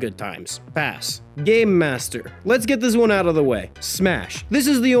very good times. Pass. Game Master. Let's get this one out of the way. Smash. This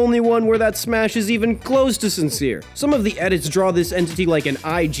is the only one where that smash is even close to sincere. Some of the edits draw this entity like an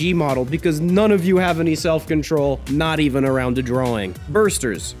IG model because none of you have any self-control, not even around a drawing.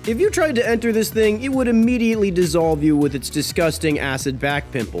 Bursters. If you tried to enter this thing, it would immediately dissolve you with its disgusting acid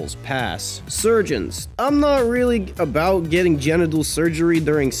back pimples. Pass. Surgeons. I'm not really about getting genital surgery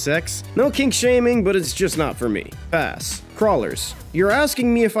during sex. No kink shaming, but it's just not for me. Pass. Crawlers. You're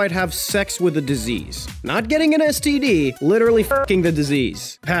asking me if I'd have sex with a disease. Not getting an STD, literally fucking the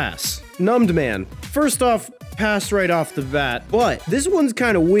disease. Pass. Numbed man. First off, pass right off the bat, but this one's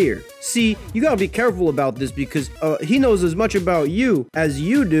kind of weird. See, you gotta be careful about this because he knows as much about you as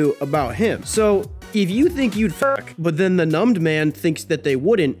you do about him. So if you think you'd fuck, but then the numbed man thinks that they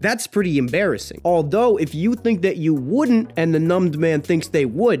wouldn't, that's pretty embarrassing. Although, if you think that you wouldn't and the numbed man thinks they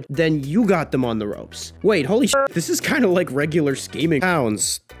would, then you got them on the ropes. Wait, holy shit, this is kind of like regular scheming.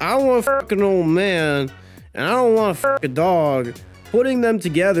 Hounds. I don't want to fuck an old man, and I don't want to fuck a dog. Putting them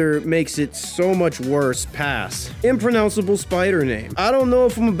together makes it so much worse. Pass. Impronounceable spider name. I don't know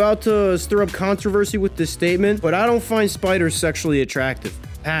if I'm about to stir up controversy with this statement, but I don't find spiders sexually attractive.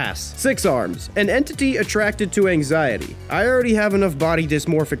 Pass. 6 arms. An entity attracted to anxiety. I already have enough body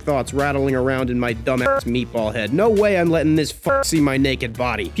dysmorphic thoughts rattling around in my dumbass meatball head. No way I'm letting this fuck see my naked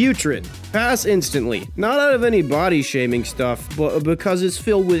body. Putrid. Pass instantly. Not out of any body shaming stuff, but because it's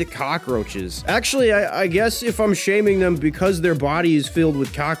filled with cockroaches. Actually, I guess if I'm shaming them because their body is filled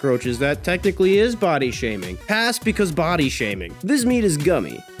with cockroaches, that technically is body shaming. Pass because body shaming. This meat is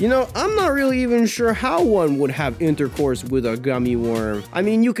gummy. You know, I'm not really even sure how one would have intercourse with a gummy worm. I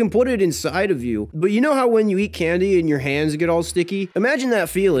mean, you can put it inside of you, but you know how when you eat candy and your hands get all sticky? Imagine that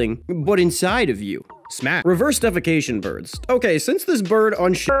feeling, but inside of you. Smack. Reverse defecation birds. Okay, since this bird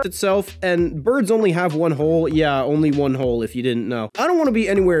unshits itself, and birds only have one hole, yeah, only one hole if you didn't know. I don't want to be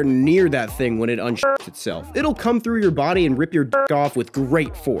anywhere near that thing when it unshits itself. It'll come through your body and rip your dick off with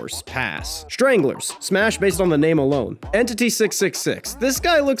great force. Pass. Stranglers. Smash based on the name alone. Entity 666. This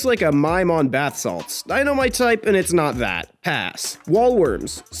guy looks like a mime on bath salts. I know my type and it's not that. Pass. Wall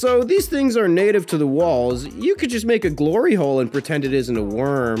worms. So these things are native to the walls. You could just make a glory hole and pretend it isn't a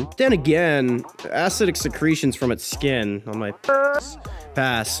worm. Then again, acidic secretions from its skin on my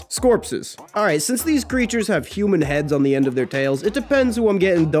pass. Scorpses. Alright, since these creatures have human heads on the end of their tails, it depends who I'm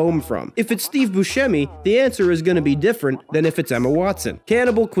getting dome from. If it's Steve Buscemi, the answer is gonna be different than if it's Emma Watson.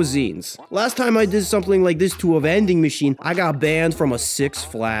 Cannibal cuisines. Last time I did something like this to a vending machine, I got banned from a Six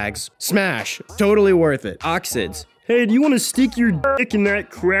Flags. Smash. Totally worth it. Oxids. Hey, do you want to stick your dick in that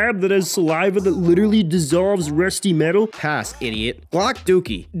crab that has saliva that literally dissolves rusty metal? Pass, idiot. Glock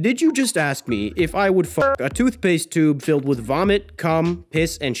Dookie. Did you just ask me if I would fuck a toothpaste tube filled with vomit, cum,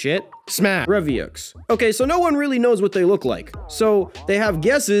 piss, and shit? Smash. Reviux. Okay, so no one really knows what they look like. So they have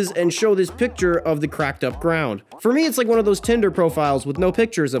guesses and show this picture of the cracked up ground. For me, it's like one of those Tinder profiles with no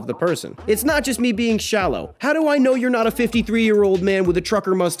pictures of the person. It's not just me being shallow. How do I know you're not a 53-year-old man with a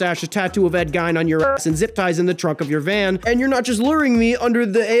trucker mustache, a tattoo of Ed Gein on your ass, and zip ties in the trunk of your van, and you're not just luring me under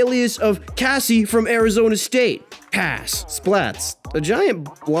the alias of Cassie from Arizona State? Pass. Splats. A giant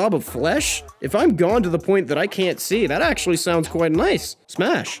blob of flesh? If I'm gone to the point that I can't see, that actually sounds quite nice.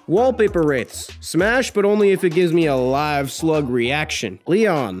 Smash. Wallpaper wraiths. Smash, but only if it gives me a live slug reaction.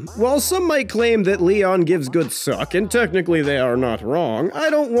 Leon. While some might claim that Leon gives good suck, and technically they are not wrong, I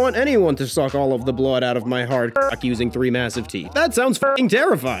don't want anyone to suck all of the blood out of my hard cock using 3 massive teeth. That sounds fucking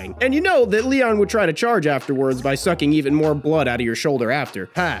terrifying. And you know that Leon would try to charge afterwards by sucking even more blood out of your shoulder after.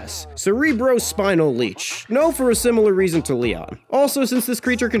 Pass. Cerebrospinal leech. No, for a similar reason to Leon. Also, since this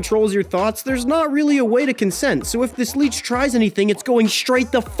creature controls your thoughts, there's not really a way to consent, so if this leech tries anything, it's going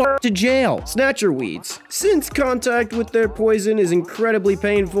straight the fuck to jail. Snatcher weeds. Since contact with their poison is incredibly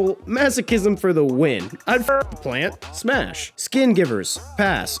painful, masochism for the win. I'd fuck the plant. Smash. Skin givers.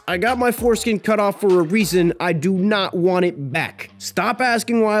 Pass. I got my foreskin cut off for a reason. I do not want it back. Stop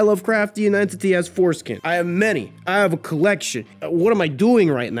asking why a Lovecraftian entity has foreskin. I have many. I have a collection. What am I doing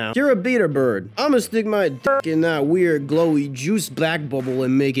right now? You're a beater bird. I'ma stick my dick in that weird glowy juice black bubble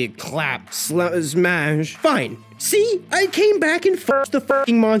and make it clap. Smash. Fine. See? I came back and fucked the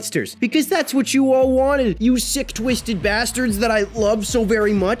fucking monsters, because that's what you all wanted, you sick, twisted bastards that I love so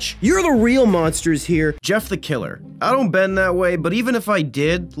very much. You're the real monsters here. Jeff the Killer. I don't bend that way, but even if I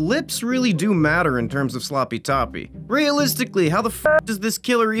did, lips really do matter in terms of sloppy toppy. Realistically, how the fuck does this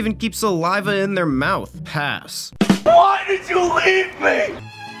killer even keep saliva in their mouth? Pass. Why did you leave me?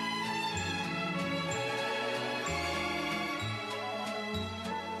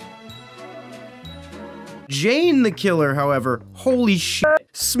 Jane the Killer, however, holy shit,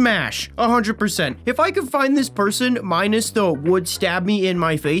 smash, 100%. If I could find this person minus the would stab me in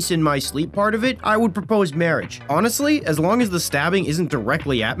my face in my sleep part of it, I would propose marriage. Honestly, as long as the stabbing isn't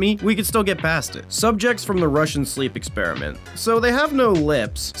directly at me, we could still get past it. Subjects from the Russian sleep experiment. So they have no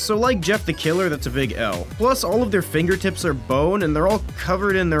lips, so like Jeff the Killer, that's a big L. Plus, all of their fingertips are bone, and they're all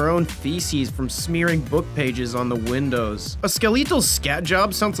covered in their own feces from smearing book pages on the windows. A skeletal scat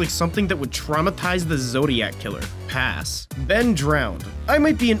job sounds like something that would traumatize the Zodiac Killer. Pass. Ben drowned. I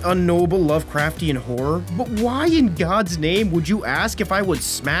might be an unknowable Lovecraftian horror, but why in God's name would you ask if I would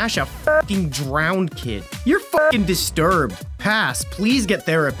smash a fucking drowned kid? You're fucking disturbed. Pass. Please get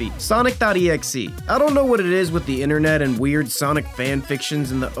therapy. Sonic.exe. I don't know what it is with the internet and weird Sonic fan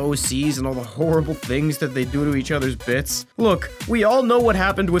fictions and the OCs and all the horrible things that they do to each other's bits. Look, we all know what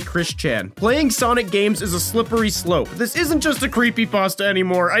happened with Chris Chan. Playing Sonic games is a slippery slope. This isn't just a creepypasta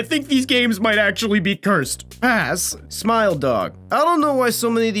anymore. I think these games might actually be cursed. Pass. Smile Dog. I don't know why so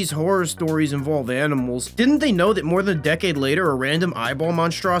many of these horror stories involve animals. Didn't they know that more than a decade later, a random eyeball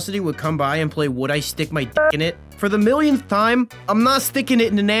monstrosity would come by and play Would I Stick My Dick in It? For the millionth time, I'm not sticking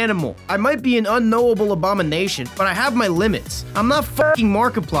it in an animal. I might be an unknowable abomination, but I have my limits. I'm not fucking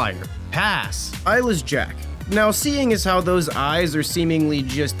Markiplier. Pass. Eyeless Jack. Now, seeing as how those eyes are seemingly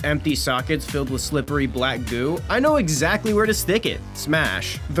just empty sockets filled with slippery black goo, I know exactly where to stick it.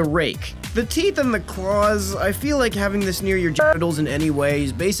 Smash. The Rake. The teeth and the claws, I feel like having this near your genitals in any way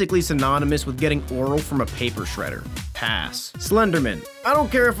is basically synonymous with getting oral from a paper shredder. Pass. Slenderman. I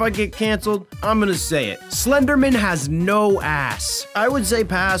don't care if I get canceled, I'm gonna say it. Slenderman has no ass. I would say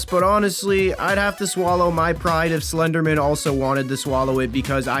pass, but honestly, I'd have to swallow my pride if Slenderman also wanted to swallow it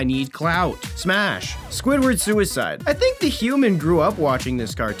because I need clout. Smash. Squidward suicide. I think the human grew up watching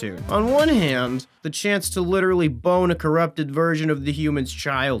this cartoon. On one hand, the chance to literally bone a corrupted version of the human's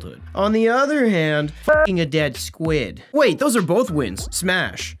childhood. On the other hand, fucking a dead squid. Wait, those are both wins.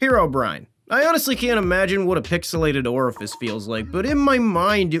 Smash. Herobrine. I honestly can't imagine what a pixelated orifice feels like, but in my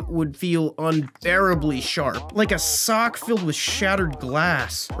mind it would feel unbearably sharp. Like a sock filled with shattered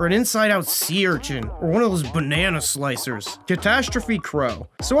glass, or an inside-out sea urchin, or one of those banana slicers. Catastrophe Crow.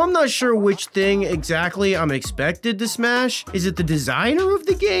 So I'm not sure which thing exactly I'm expected to smash. Is it the designer of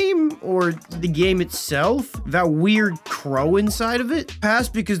the game, or the game itself? That weird crow inside of it? Pass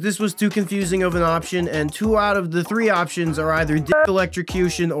because this was too confusing of an option, and 2 out of the 3 options are either dick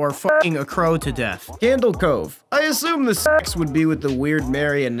electrocution or fucking a crow to death. Candle Cove. I assume the sex would be with the weird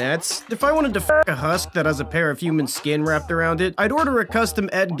marionettes. If I wanted to fuck a husk that has a pair of human skin wrapped around it, I'd order a custom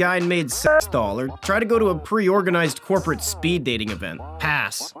Ed Gein made sex doll or try to go to a pre-organized corporate speed dating event.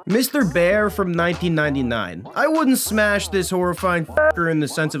 Pass. Mr. Bear from 1999. I wouldn't smash this horrifying fucker in the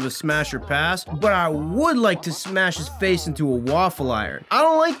sense of a smash or pass, but I would like to smash his face into a waffle iron. I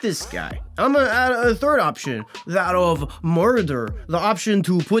don't like this guy. I'm gonna add a third option, that of murder. The option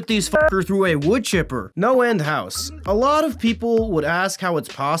to put this fucker through a wood chipper. No end house. A lot of people would ask how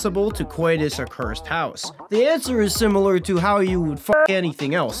it's possible to coitus a cursed house. The answer is similar to how you would fuck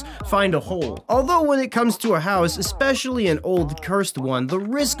anything else, find a hole. Although when it comes to a house, especially an old cursed one, the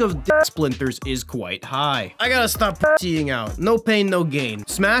risk of dick splinters is quite high. I gotta stop pussying out. No pain, no gain.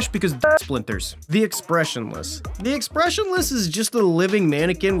 Smash because dick splinters. The Expressionless. The Expressionless is just a living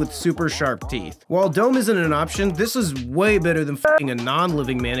mannequin with super sharp teeth. While dome isn't an option, this is way better than f***ing a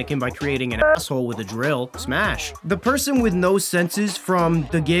non-living mannequin by creating an asshole with a drill. Smash. The person with no senses from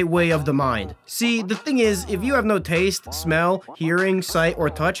the gateway of the mind. See, the thing is, if you have no taste, smell, hearing, sight, or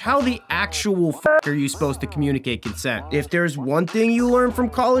touch, how the actual f*** are you supposed to communicate consent? If there's one thing you learn from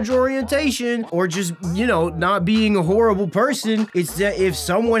college orientation, or just, you know, not being a horrible person, it's that if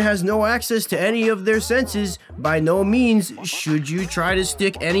someone has no access to any of their senses, by no means should you try to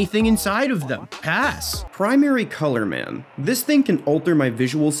stick anything inside of them. Pass. Primary Color Man. This thing can alter my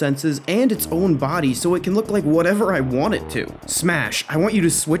visual senses and its own body so it can look like whatever I want it to. Smash. I want you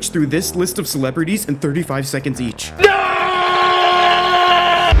to switch through this list of celebrities in 35 seconds each.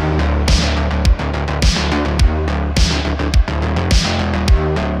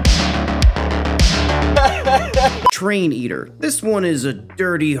 Train Eater. This one is a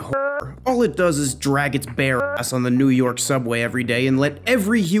dirty whore. All it does is drag its bare ass on the New York subway every day and let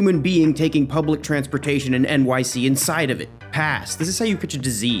every human being taking public transportation in NYC inside of it. Pass. This is how you catch a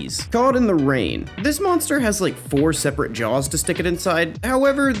disease. Caught in the Rain. This monster has like 4 separate jaws to stick it inside.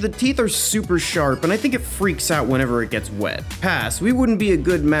 However, the teeth are super sharp and I think it freaks out whenever it gets wet. Pass. We wouldn't be a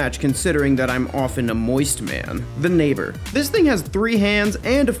good match considering that I'm often a moist man. The Neighbor. This thing has 3 hands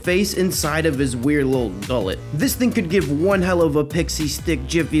and a face inside of his weird little gullet. This thing could give one hell of a pixie stick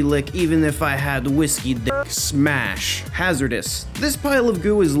jiffy lick even if I had whiskey dick. Smash. Hazardous. This pile of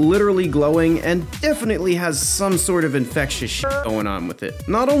goo is literally glowing and definitely has some sort of infectious shit going on with it.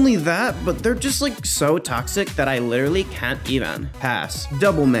 Not only that, but they're just like so toxic that I literally can't even. Pass.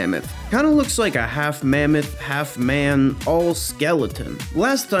 Double Mammoth. Kinda looks like a half mammoth, half man, all skeleton.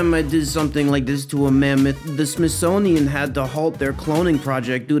 Last time I did something like this to a mammoth, the Smithsonian had to halt their cloning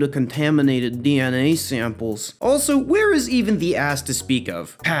project due to contaminated DNA samples. Also, where is even the ass to speak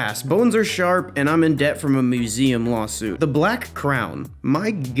of? Pass. Bones are sharp and I'm in debt from a museum lawsuit. The Black Crown.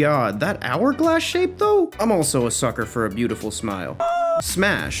 My god, that hourglass shape though? I'm also a sucker for a beautiful smile.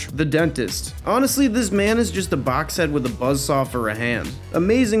 Smash. The Dentist. Honestly, this man is just a box head with a buzzsaw for a hand.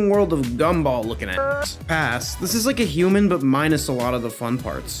 Amazing World of Gumball looking ass. Pass. This is like a human but minus a lot of the fun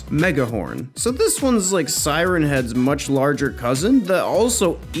parts. Megahorn. So this one's like Siren Head's much larger cousin that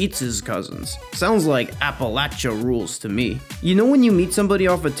also eats his cousins. Sounds like Appalachia rules to me. You know when you meet somebody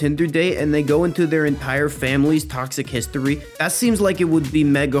off a Tinder date and they go into their entire family's toxic history? That seems like it would be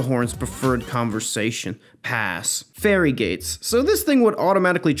Megahorn's preferred conversation. Pass. Fairy gates. So this thing would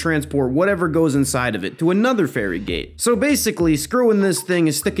automatically transport whatever goes inside of it to another fairy gate. So basically, screwing this thing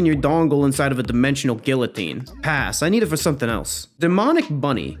is sticking your dongle inside of a dimensional guillotine. Pass. I need it for something else. Demonic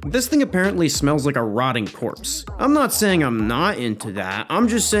bunny. This thing apparently smells like a rotting corpse. I'm not saying I'm not into that. I'm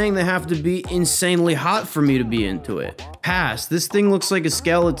just saying they have to be insanely hot for me to be into it. Pass. This thing looks like a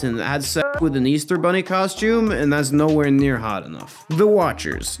skeleton that had sex with an Easter bunny costume, and that's nowhere near hot enough. The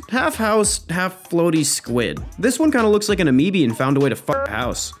Watchers. Half house, half floaty squid. This one kind of looks like an amoebian found a way to fuck a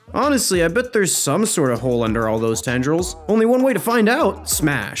house. Honestly, I bet there's some sort of hole under all those tendrils. Only one way to find out.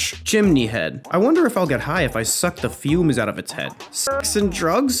 Smash. Chimney head. I wonder if I'll get high if I suck the fumes out of its head. Sex and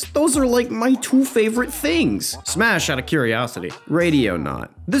drugs? Those are like my two favorite things. Smash out of curiosity. Radio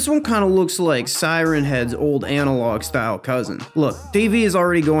knot. This one kind of looks like Siren Head's old analog style cousin. Look, TV is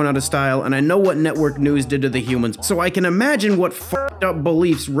already going out of style, and I know what network news did to the humans, so I can imagine what fucked up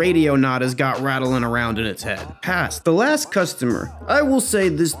beliefs Radio knot has got rattling around in its head. Pass. The last customer. I will say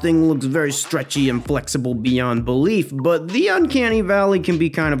this thing looks very stretchy and flexible beyond belief, but the uncanny valley can be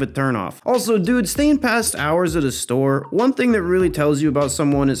kind of a turnoff. Also, dude, staying past hours at a store, one thing that really tells you about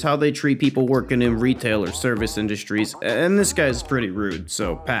someone is how they treat people working in retail or service industries, and this guy's pretty rude,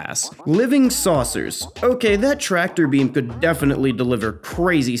 so pass. Living saucers. Okay, that tractor beam could definitely deliver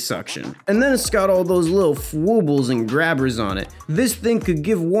crazy suction. And then it's got all those little fwoobles and grabbers on it. This thing could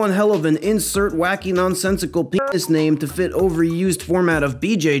give one hell of an insert wacky nonsensical penis name to fit overused format of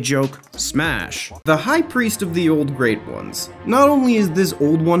BJ joke. Smash. The High Priest of the Old Great Ones. Not only is this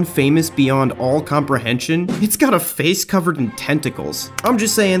old one famous beyond all comprehension, it's got a face covered in tentacles. I'm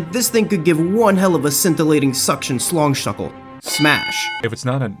just saying, this thing could give one hell of a scintillating suction slongshuckle. Smash. If it's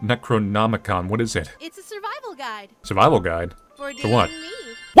not a Necronomicon, what is it? It's a survival guide. Survival guide? For what? Me.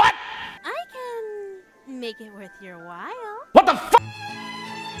 What? I can make it worth your while. What the f?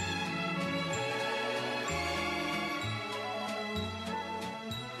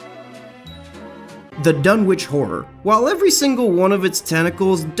 The Dunwich Horror. While every single one of its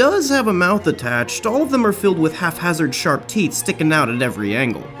tentacles does have a mouth attached, all of them are filled with haphazard sharp teeth sticking out at every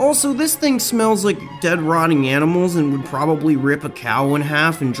angle. Also, this thing smells like dead rotting animals and would probably rip a cow in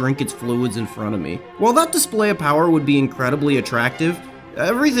half and drink its fluids in front of me. While that display of power would be incredibly attractive,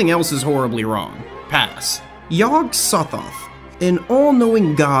 everything else is horribly wrong. Pass. Yog Sothoth. An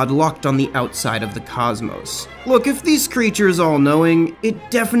all-knowing god locked on the outside of the cosmos. Look, if these creatures all-knowing,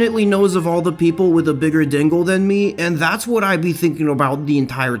 it definitely knows of all the people with a bigger dingle than me, and that's what I'd be thinking about the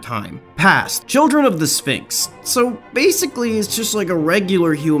entire time. Past. Children of the Sphinx. So basically it's just like a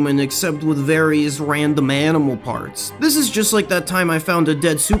regular human except with various random animal parts. This is just like that time I found a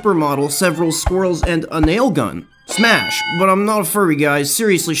dead supermodel, several squirrels, and a nail gun. Smash. But I'm not a furry, guys.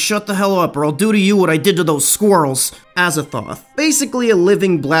 Seriously, shut the hell up or I'll do to you what I did to those squirrels. Azathoth. Basically a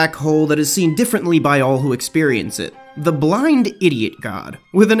living black hole that is seen differently by all who experience it. The Blind Idiot God.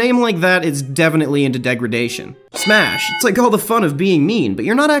 With a name like that, it's definitely into degradation. Smash. It's like all the fun of being mean, but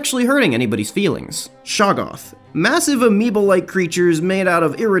you're not actually hurting anybody's feelings. Shoggoth. Massive amoeba-like creatures made out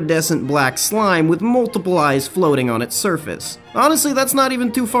of iridescent black slime with multiple eyes floating on its surface. Honestly, that's not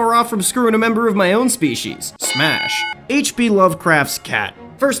even too far off from screwing a member of my own species. Smash. H.P. Lovecraft's cat.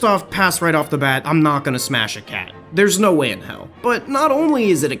 First off, pass right off the bat, I'm not gonna smash a cat. There's no way in hell. But not only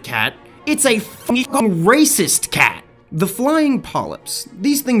is it a cat, it's a fucking racist cat. The Flying Polyps.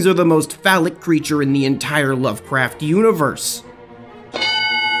 These things are the most phallic creature in the entire Lovecraft universe.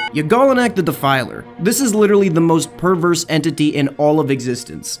 Yagalanak the Defiler. This is literally the most perverse entity in all of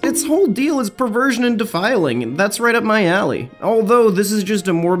existence. Its whole deal is perversion and defiling, and that's right up my alley. Although this is just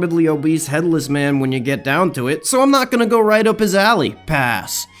a morbidly obese headless man when you get down to it, so I'm not gonna go right up his alley.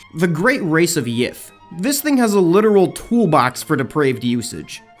 Pass. The Great Race of Yith. This thing has a literal toolbox for depraved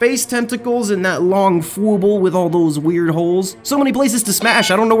usage. Face tentacles and that long fwooble with all those weird holes. So many places to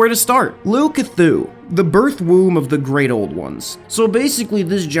smash, I don't know where to start. Lil Cthulhu, the birth womb of the Great Old Ones. So basically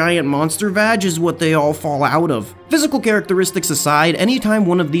this giant monster vag is what they all fall out of. Physical characteristics aside, anytime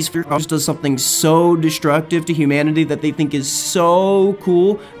one of these fears does something so destructive to humanity that they think is so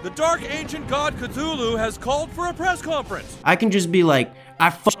cool, the dark ancient god Cthulhu has called for a press conference. I can just be like, I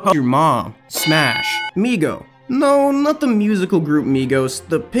fucked your mom. Smash. Migo. No, not the musical group Migos,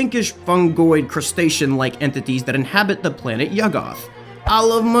 the pinkish fungoid crustacean-like entities that inhabit the planet Yuggoth. I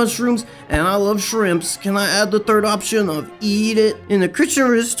love mushrooms, and I love shrimps. Can I add the third option of eat it? In the kitchen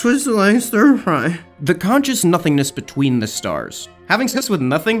wrist twisted like stir fry. The conscious nothingness between the stars. Having sex with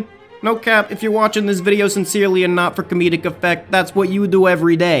nothing? No cap, if you're watching this video sincerely and not for comedic effect, that's what you do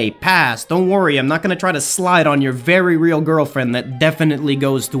every day. Pass. Don't worry, I'm not gonna try to slide on your very real girlfriend that definitely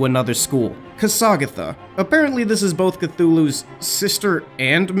goes to another school. Kasagatha. Apparently this is both Cthulhu's sister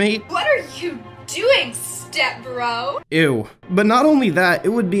and mate. What are you doing, step bro. Ew. But not only that, it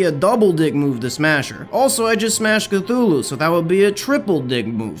would be a double dig move to smash her. Also, I just smashed Cthulhu, so that would be a triple dig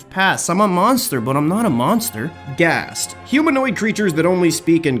move. Pass. I'm a monster, but I'm not a monster. Gassed. Humanoid creatures that only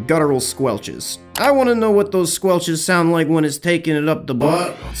speak in guttural squelches. I want to know what those squelches sound like when it's taking it up the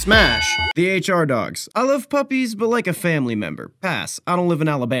butt. Smash. The HR dogs. I love puppies, but like a family member. Pass. I don't live in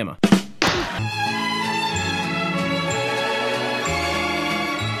Alabama.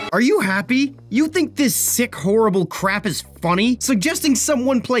 Are you happy? You think this sick, horrible crap is funny? Suggesting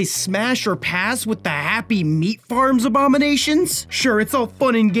someone play Smash or Pass with the Happy Meat Farms abominations? Sure, it's all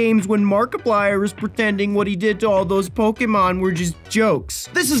fun and games when Markiplier is pretending what he did to all those Pokemon were just jokes.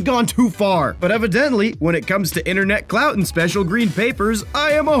 This has gone too far. But evidently, when it comes to internet clout and special green papers,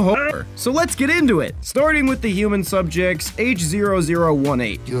 I am a whore. So let's get into it. Starting with the human subjects,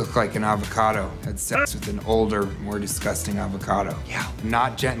 H0018. You look like an avocado. Had sex with an older, more disgusting avocado. Yeah,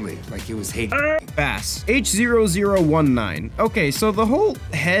 not gently. Like he was hating. Bass. H0019. Okay, so the whole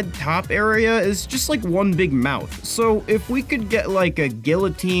head top area is just like one big mouth. So if we could get like a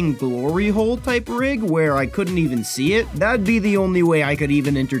guillotine glory hole type rig where I couldn't even see it, that'd be the only way I could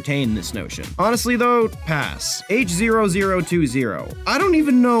even entertain this notion. Honestly though, pass. H0020. I don't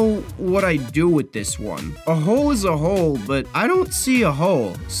even know what I do with this one. A hole is a hole, but I don't see a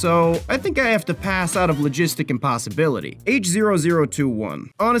hole. So I think I have to pass out of logistic impossibility. H0021.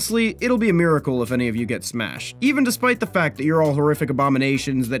 Honestly, it'll be a miracle if any of you get smashed. Even despite the fact that you're all horrific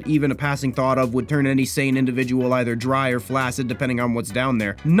abominations that even a passing thought of would turn any sane individual either dry or flaccid depending on what's down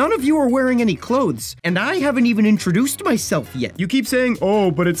there. None of you are wearing any clothes, and I haven't even introduced myself yet. You keep saying,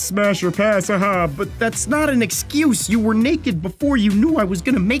 oh, but it's smash or pass, haha, but that's not an excuse. You were naked before you knew I was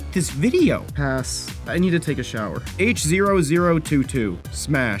gonna make this video. Pass. I need to take a shower. H0022.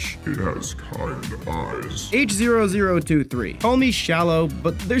 Smash. He has kind eyes. H0023. Call me shallow,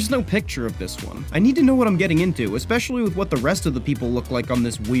 but there's no picture of this one. I need to know what I'm getting into, especially with what the rest of the people look like on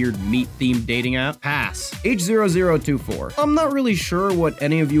this weird meat-themed dating app. Pass. H0024. I'm not really sure what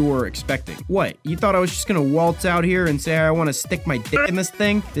any of you were expecting. What? You thought I was just gonna waltz out here and say I want to stick my dick in this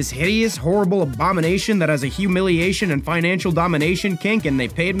thing? This hideous, horrible abomination that has a humiliation and financial domination kink, and they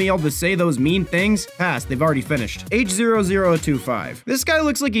paid me all to say those mean things? Pass. They've already finished. H0025. This guy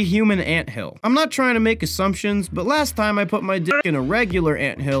looks like a human anthill. I'm not trying to make assumptions, but last time I put my dick in a regular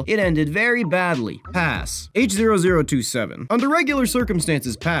anthill, it ended very badly. Pass. H0027. Under regular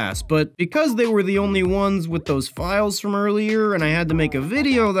circumstances, pass, but because they were the only ones with those files from earlier and I had to make a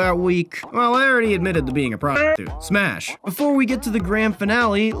video that week, well, I already admitted to being a prostitute. Smash. Before we get to the grand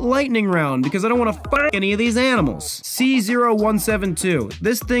finale, lightning round, because I don't want to fuck any of these animals. C0172.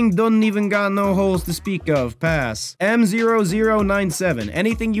 This thing doesn't even got no holes to speak of. Pass. M0097.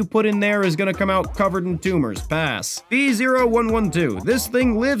 Anything you put in there is gonna come out covered in tumors. Pass. B0112. This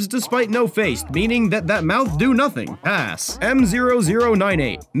thing lives despite no face, meaning that mouth do nothing. Pass.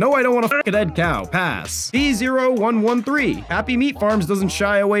 M0098. No, I don't want to fuck a dead cow. Pass. B0113. Happy Meat Farms doesn't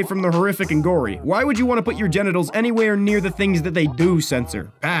shy away from the horrific and gory. Why would you want to put your genitals anywhere near the things that they do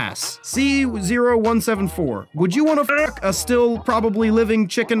censor? Pass. C0174. Would you want to fuck a still probably living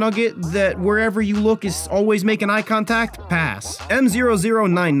chicken nugget that wherever you look is always making eye contact? Pass.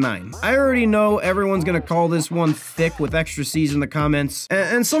 M0099. I already know everyone's gonna call this one thick with extra C's in the comments,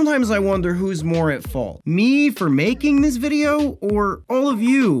 and sometimes I wonder who's more at fault. Me for making this video, or all of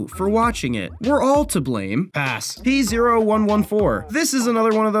you for watching it? We're all to blame. Pass. P0114. This is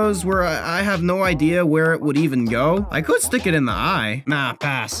another one of those where I have no idea where it would even go. I could stick it in the eye. Nah,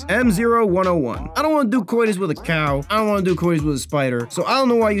 pass. M0101. I don't want to do coitus with a cow. I don't want to do coitus with a spider, so I don't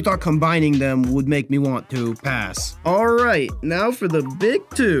know why you thought combining them would make me want to. Pass. Alright, now for the big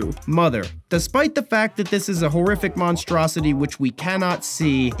two. Mother. Despite the fact that this is a horrific monstrosity which we cannot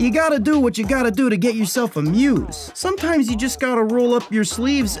see, you gotta do what you gotta do to get yourself a muse. Sometimes you just gotta roll up your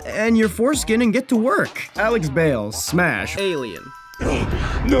sleeves and your foreskin and get to work. Alex Bales, smash. Alien.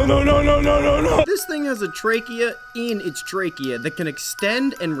 No. This thing has a trachea in its trachea that can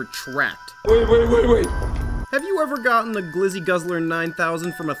extend and retract. Wait. Have you ever gotten the Glizzy Guzzler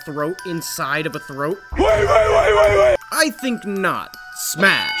 9000 from a throat inside of a throat? Wait. I think not.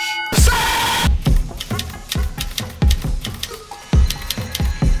 Smash.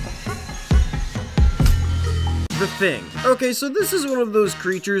 The Thing. Okay, so this is one of those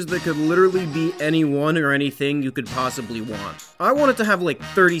creatures that could literally be anyone or anything you could possibly want. I want it to have like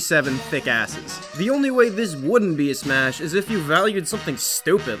 37 thick asses. The only way this wouldn't be a smash is if you valued something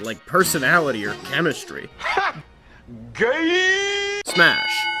stupid like personality or chemistry. Ha! Gay!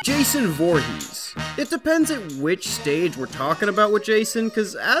 Smash. Jason Voorhees. It depends at which stage we're talking about with Jason,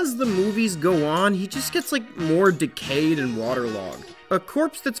 because as the movies go on, he just gets like more decayed and waterlogged. A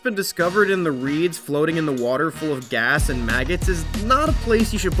corpse that's been discovered in the reeds floating in the water full of gas and maggots is not a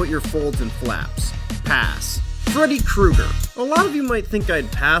place you should put your folds and flaps. Pass. Freddy Krueger. A lot of you might think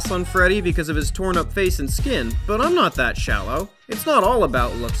I'd pass on Freddy because of his torn up face and skin, but I'm not that shallow. It's not all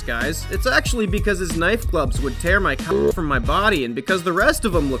about looks, guys. It's actually because his knife clubs would tear my cock from my body and because the rest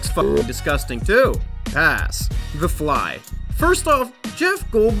of him looks fucking disgusting too. Pass. The Fly. First off, Jeff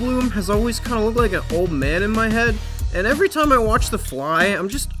Goldblum has always kind of looked like an old man in my head, and every time I watch The Fly, I'm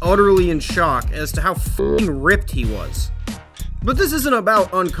just utterly in shock as to how f***ing ripped he was. But this isn't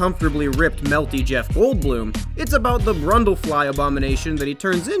about uncomfortably ripped, melty Jeff Goldblum. It's about the Brundlefly abomination that he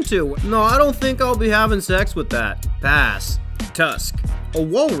turns into. No, I don't think I'll be having sex with that. Pass. Tusk. A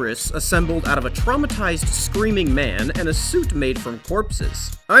walrus assembled out of a traumatized screaming man and a suit made from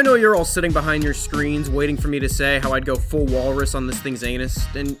corpses. I know you're all sitting behind your screens waiting for me to say how I'd go full walrus on this thing's anus,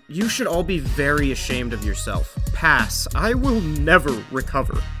 and you should all be very ashamed of yourself. Pass. I will never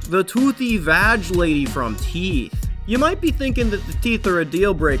recover. The toothy vag lady from Teeth. You might be thinking that the teeth are a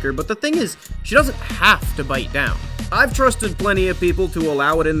deal breaker, but the thing is, she doesn't have to bite down. I've trusted plenty of people to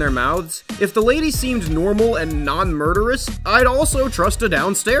allow it in their mouths. If the lady seemed normal and non-murderous, I'd also trust a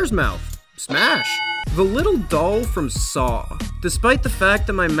downstairs mouth. Smash. The little doll from Saw. Despite the fact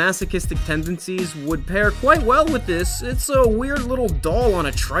that my masochistic tendencies would pair quite well with this, it's a weird little doll on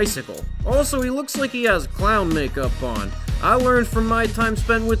a tricycle. Also, he looks like he has clown makeup on. I learned from my time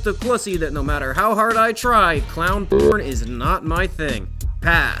spent with the Clussy that no matter how hard I try, clown porn is not my thing.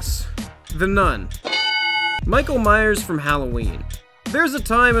 Pass. The Nun. Michael Myers from Halloween. There's a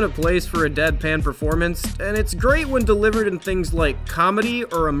time and a place for a deadpan performance, and it's great when delivered in things like comedy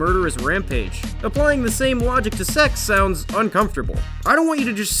or a murderous rampage. Applying the same logic to sex sounds uncomfortable. I don't want you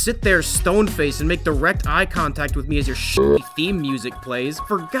to just sit there stone-faced and make direct eye contact with me as your shitty theme music plays.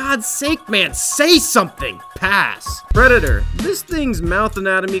 For God's sake, man, say something! Pass. Predator. This thing's mouth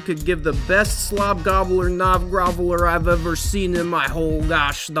anatomy could give the best slob gobbler knob groveler I've ever seen in my whole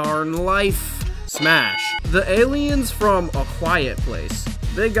gosh darn life. Smash. The aliens from A Quiet Place.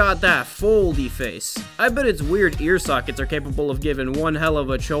 They got that foldy face. I bet its weird ear sockets are capable of giving one hell of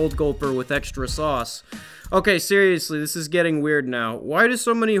a chold gulper with extra sauce. Okay, seriously, this is getting weird now. Why do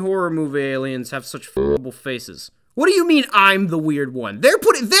so many horror movie aliens have such f***able faces? What do you mean I'm the weird one? They're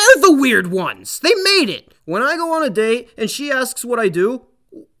the weird ones! They made it! When I go on a date and she asks what I do,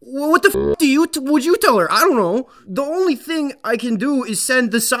 what the f*** would you tell her? I don't know. The only thing I can do is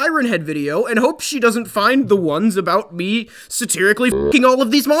send the Siren Head video and hope she doesn't find the ones about me satirically f***ing all of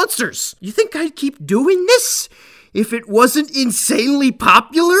these monsters. You think I'd keep doing this if it wasn't insanely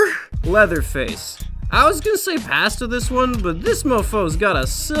popular? Leatherface. I was gonna say pass to this one, but this mofo's got a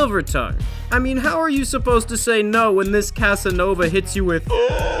silver tongue. I mean, how are you supposed to say no when this Casanova hits you with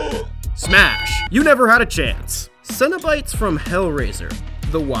smash? You never had a chance. Cenobites from Hellraiser.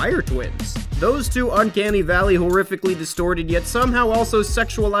 The Wire Twins. Those two uncanny valley horrifically distorted yet somehow also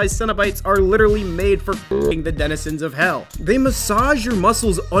sexualized Cenobites are literally made for f***ing the denizens of hell. They massage your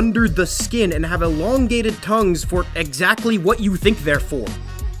muscles under the skin and have elongated tongues for exactly what you think they're for.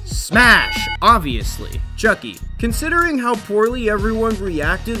 Smash! Obviously. Chucky. Considering how poorly everyone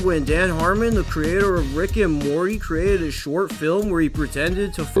reacted when Dan Harmon, the creator of Rick and Morty, created a short film where he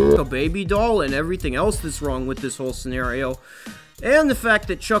pretended to f*** a baby doll and everything else that's wrong with this whole scenario, and the fact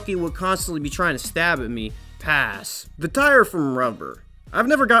that Chucky would constantly be trying to stab at me, pass. The Tire from Rubber. I've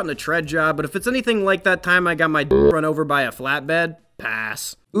never gotten a tread job, but if it's anything like that time I got my run over by a flatbed,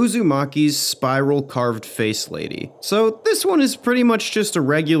 pass. Uzumaki's spiral carved face lady. So this one is pretty much just a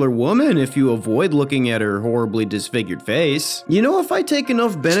regular woman if you avoid looking at her horribly disfigured face. You know, if I take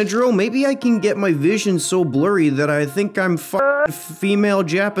enough Benadryl, maybe I can get my vision so blurry that I think I'm female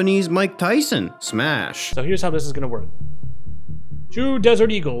Japanese Mike Tyson. Smash. So here's how this is gonna work. 2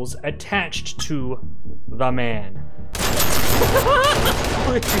 desert eagles attached to the man.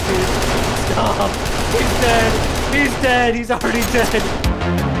 Please, stop. He's dead. He's dead. He's already dead.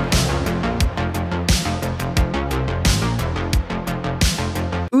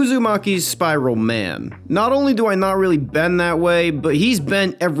 Uzumaki's spiral man. Not only do I not really bend that way, but he's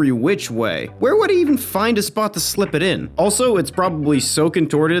bent every which way. Where would I even find a spot to slip it in? Also, it's probably so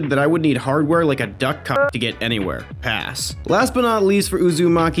contorted that I would need hardware like a duck cock to get anywhere. Pass. Last but not least for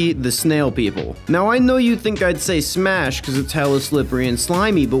Uzumaki, the snail people. Now I know you think I'd say smash because it's hella slippery and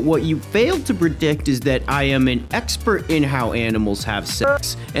slimy, but what you failed to predict is that I am an expert in how animals have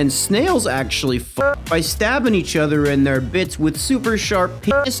sex, and snails actually f*** by stabbing each other in their bits with super sharp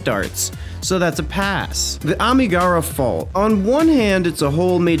penis darts. so that's a pass. The Amigara fault. On one hand, it's a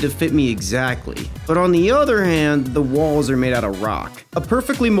hole made to fit me exactly, but on the other hand, the walls are made out of rock. A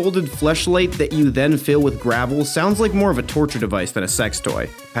perfectly molded fleshlight that you then fill with gravel sounds like more of a torture device than a sex toy.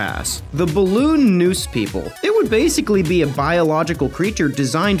 Pass. The balloon noose people. It would basically be a biological creature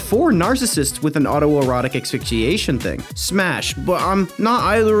designed for narcissists with an autoerotic asphyxiation thing. Smash, but I'm not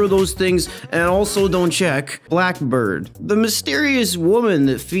either of those things and also don't check. Blackbird. The mysterious woman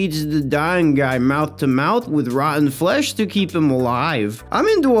that feeds the dying guy mouth to mouth with rotten flesh to keep him alive. I'm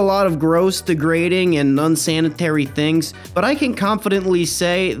into a lot of gross, degrading, and unsanitary things, but I can confidently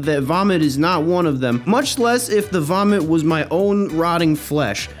say that vomit is not one of them, much less if the vomit was my own rotting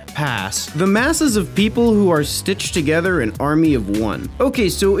flesh. Pass. The masses of people who are stitched together an army of one. Okay,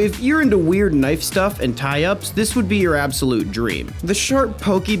 so if you're into weird knife stuff and tie-ups, this would be your absolute dream. The sharp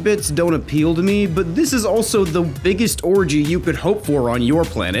pokey bits don't appeal to me, but this is also the biggest orgy you could hope for on your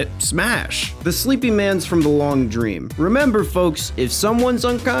planet. Smash. The sleepy man's from the long dream. Remember folks, if someone's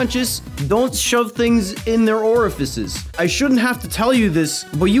unconscious, don't shove things in their orifices. I shouldn't have to tell you this,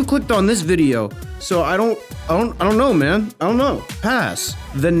 but you clicked on this video, so I don't know, man. I don't know. Pass.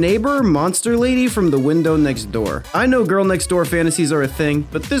 The neighbor monster lady from the window next door. I know girl next door fantasies are a thing,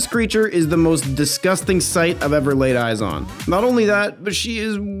 but this creature is the most disgusting sight I've ever laid eyes on. Not only that, but she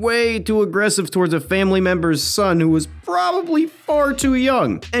is way too aggressive towards a family member's son who was probably far too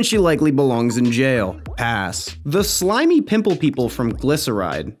young, and she likely belongs in jail. Pass. The slimy pimple people from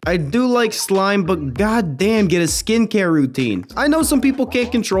Glyceride. I do like slime, but goddamn, get a skincare routine. I know some people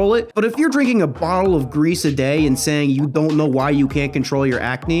can't control it, but if you're drinking a bottle of grease a day and saying you don't know why you can't control your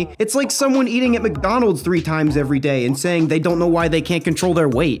acne, it's like someone eating at McDonald's 3 times every day and saying they don't know why they can't control their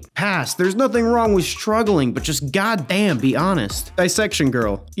weight. Pass. There's nothing wrong with struggling, but just goddamn, be honest. Dissection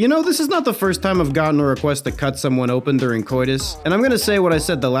girl. You know, this is not the first time I've gotten a request to cut someone open during coitus, and I'm gonna say what I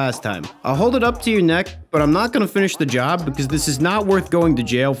said the last time. I'll hold it up to your neck, but I'm not gonna finish the job because this is not worth going to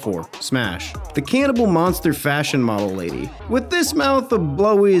jail for. Smash. The cannibal monster fashion model lady. With this mouth, a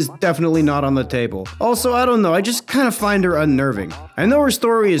blowy is definitely not on the table. Also, I don't know, I just kind of find her unnerving. I know her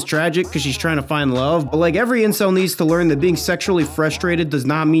story is tragic because she's trying to find love, but like every incel needs to learn that being sexually frustrated does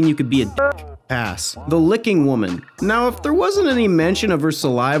not mean you could be a dick. Pass. The licking woman. Now, if there wasn't any mention of her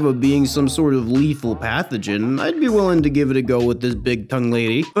saliva being some sort of lethal pathogen, I'd be willing to give it a go with this big tongue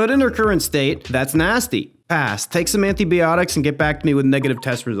lady. But in her current state, that's nasty. Pass. Take some antibiotics and get back to me with negative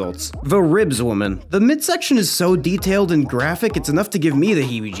test results. The ribs woman. The midsection is so detailed and graphic, it's enough to give me the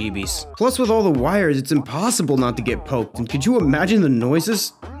heebie-jeebies. Plus, with all the wires, it's impossible not to get poked, and could you imagine the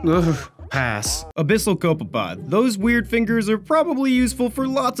noises? Ugh. Pass. Abyssal copepod. Those weird fingers are probably useful for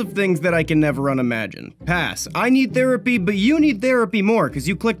lots of things that I can never unimagine. Pass. I need therapy, but you need therapy more because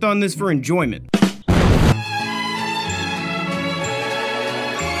you clicked on this for enjoyment.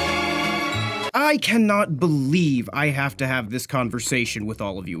 I cannot believe I have to have this conversation with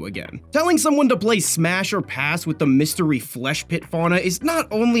all of you again. Telling someone to play Smash or Pass with the mystery flesh pit fauna is not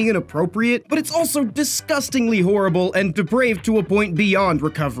only inappropriate, but it's also disgustingly horrible and depraved to a point beyond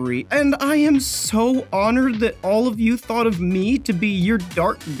recovery. And I am so honored that all of you thought of me to be your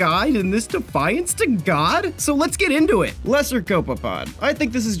dark guide in this defiance to God. So let's get into it. Lesser copepod. I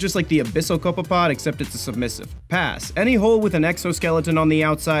think this is just like the abyssal copepod, except it's a submissive. Pass. Any hole with an exoskeleton on the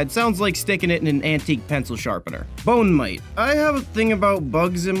outside sounds like sticking it in an antique pencil sharpener. Bone mite. I have a thing about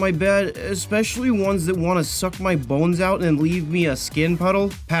bugs in my bed, especially ones that want to suck my bones out and leave me a skin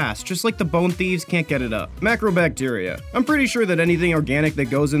puddle. Pass. Just like the bone thieves can't get it up. Macrobacteria. I'm pretty sure that anything organic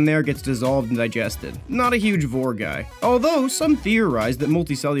that goes in there gets dissolved and digested. Not a huge vor guy. Although some theorize that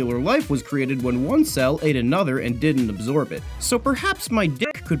multicellular life was created when one cell ate another and didn't absorb it. So perhaps my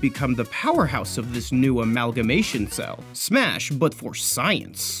dick could become the powerhouse of this new amalgamation cell. Smash, but for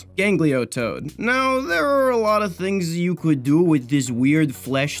science. Gangliotoad. Now, there are a lot of things you could do with this weird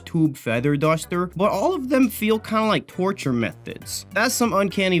flesh tube feather duster, but all of them feel kind of like torture methods. That's some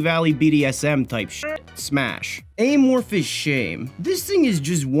Uncanny Valley BDSM type shit. Smash. Amorphous shame. This thing is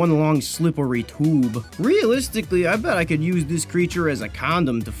just one long slippery tube. Realistically, I bet I could use this creature as a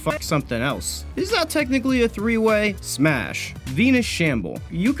condom to fuck something else. Is that technically a 3-way? Smash. Venus Shamble.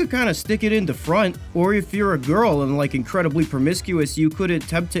 You could kind of stick it in the front, or if you're a girl and like incredibly promiscuous, you could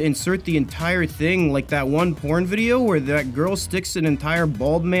attempt to insert the entire thing like that one porn video where that girl sticks an entire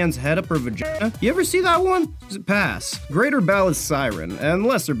bald man's head up her vagina. You ever see that one? Pass. Greater Ballast Siren and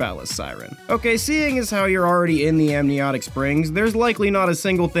Lesser Ballast Siren. Okay, seeing seeing as how you're already in the amniotic springs, there's likely not a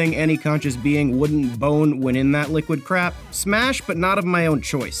single thing any conscious being wouldn't bone when in that liquid crap. Smash, but not of my own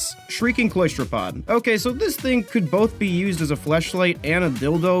choice. Shrieking cloistropod. Okay, so this thing could both be used as a fleshlight and a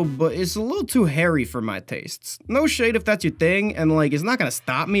dildo, but it's a little too hairy for my tastes. No shade if that's your thing, and like, it's not gonna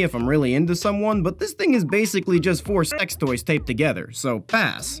stop me if I'm really into someone, but this thing is basically just 4 sex toys taped together, so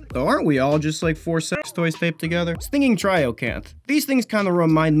pass. Though aren't we all just like 4 sex toys taped together? Stinging triocanth. These things kinda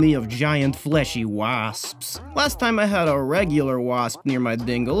remind me of giant fleshy wasps. Last time I had a regular wasp near my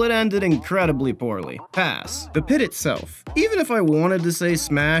dingle, it ended incredibly poorly. Pass. The pit itself. Even if I wanted to say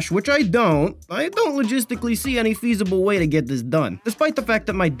smash, which I don't logistically see any feasible way to get this done. Despite the fact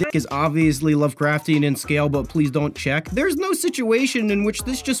that my dick is obviously Lovecraftian in scale, but please don't check, there's no situation in which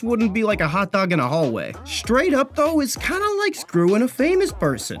this just wouldn't be like a hot dog in a hallway. Straight up though, it's kinda like screwing a famous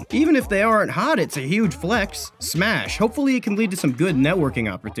person. Even if they aren't hot, it's a huge flex. Smash. Hopefully it can lead to some good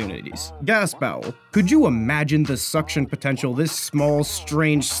networking opportunities. Gas bowel. Could you imagine the suction potential this small,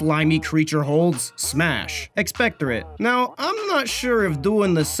 strange, slimy creature holds? Smash. Expectorate. Now, I'm not sure if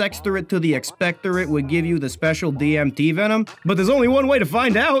doing the sextorate to the expectorate would give you the special DMT venom, but there's only one way to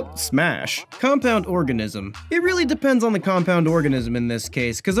find out. Smash. Compound organism. It really depends on the compound organism in this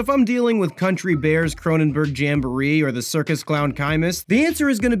case, because if I'm dealing with country bears, Cronenberg Jamboree, or the circus clown Chimus, the answer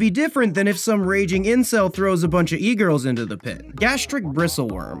is going to be different than if some raging incel throws a bunch of e-girls into the pit. Gastric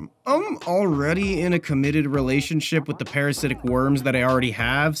bristleworm. I'm already in a committed relationship with the parasitic worms that I already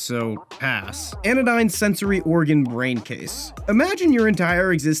have, so pass. Anodyne sensory organ brain case. Imagine your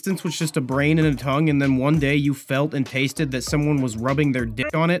entire existence was just a brain and a tongue, and then one day you felt and tasted that someone was rubbing their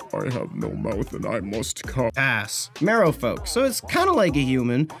dick on it. I have no mouth and I must come. Pass. Marrowfolk. So it's kind of like a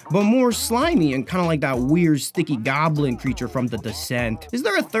human, but more slimy and kind of like that weird sticky goblin creature from The Descent. Is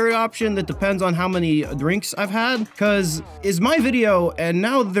there a third option that depends on how many drinks I've had? Cause it's my video, and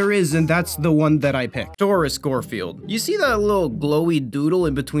now there is, and that's the one that I picked. Taurus Gorefield. You see that little glowy doodle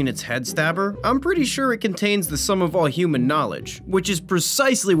in between its head stabber? I'm pretty sure it contains the sum of all human knowledge, which is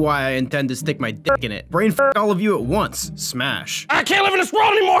precisely why I intend to stick my dick in it. Brain f all of you at once. Smash. I can't live in this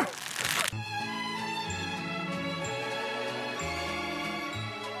world anymore!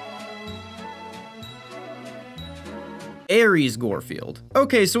 Ares Gorefield.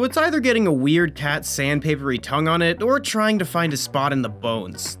 Okay, so it's either getting a weird cat sandpapery tongue on it, or trying to find a spot in the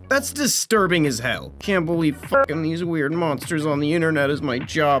bones. That's disturbing as hell. Can't believe fucking these weird monsters on the internet is my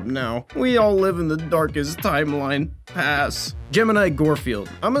job now. We all live in the darkest timeline. Pass. Gemini Gorefield.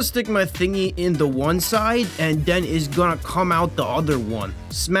 I'ma stick my thingy in the one side, and then it's gonna come out the other one.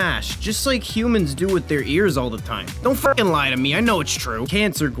 Smash. Just like humans do with their ears all the time. Don't fucking lie to me, I know it's true.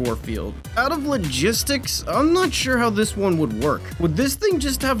 Cancer Gorefield. Out of logistics, I'm not sure how this one would work. Would this thing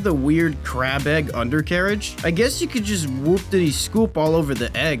just have the weird crab egg undercarriage? I guess you could just whoop-diddy scoop all over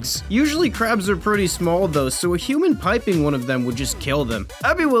the eggs. Usually crabs are pretty small though, so a human piping one of them would just kill them.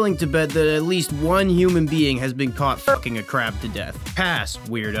 I'd be willing to bet that at least one human being has been caught fucking a crab to death. Pass,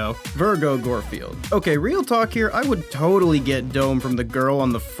 weirdo. Virgo Gorefield. Okay, real talk here, I would totally get dome from the girl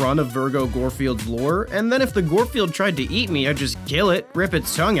on the front of Virgo Gorefield's lore, and then if the Gorefield tried to eat me, I'd just kill it, rip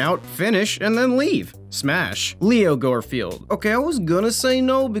its tongue out, finish, and then leave. Smash. Leo Gorefield. Okay, I was gonna say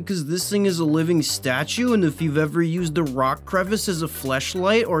no because this thing is a living statue, and if you've ever used a rock crevice as a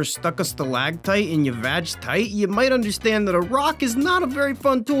fleshlight or stuck a stalactite in your vag tight, you might understand that a rock is not a very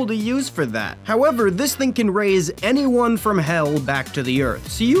fun tool to use for that. However, this thing can raise anyone from hell back to the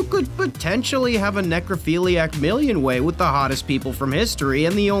earth, so you could potentially have a necrophiliac million way with the hottest people from history,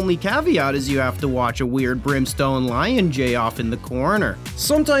 and the only caveat is you have to watch a weird brimstone lion jay off in the corner.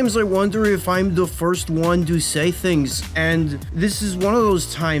 Sometimes I wonder if I'm the first one to say things, and this is one of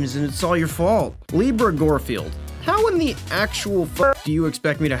those times, and it's all your fault. Libra Gorefield. How in the actual fuck do you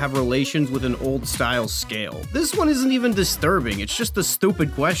expect me to have relations with an old-style scale? This one isn't even disturbing, it's just a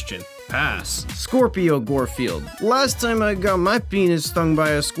stupid question. Pass. Scorpio Gorefield. Last time I got my penis stung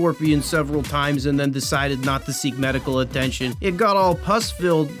by a scorpion several times and then decided not to seek medical attention. It got all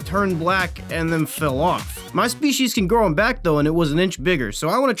pus-filled, turned black, and then fell off. My species can grow them back though, and it was an inch bigger, so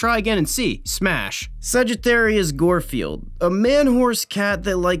I want to try again and see. Smash. Sagittarius Gorefield. A man-horse cat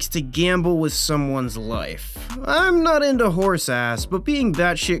that likes to gamble with someone's life. I'm not into horse ass, but being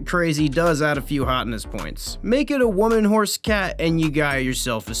batshit crazy does add a few hotness points. Make it a woman-horse cat and you got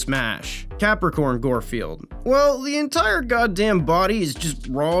yourself a smash. Capricorn Gorefield. Well, the entire goddamn body is just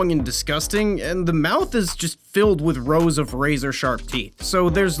wrong and disgusting, and the mouth is just filled with rows of razor-sharp teeth. So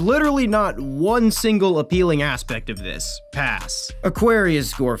there's literally not one single appealing aspect of this. Pass.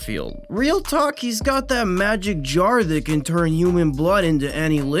 Aquarius Gorefield. Real talk, he's got that magic jar that can turn human blood into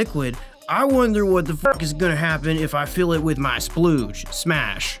any liquid. I wonder what the fuck is gonna happen if I fill it with my splooge.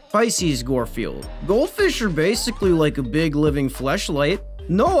 Smash. Pisces Gorefield. Goldfish are basically like a big living fleshlight.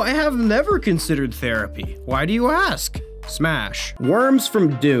 No, I have never considered therapy. Why do you ask? Smash. Worms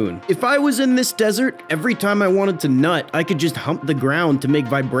from Dune. If I was in this desert, every time I wanted to nut, I could just hump the ground to make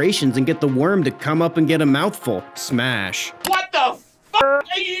vibrations and get the worm to come up and get a mouthful. Smash. What the fuck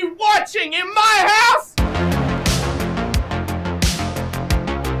are you watching in my house?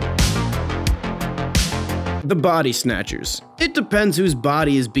 The Body Snatchers. It depends whose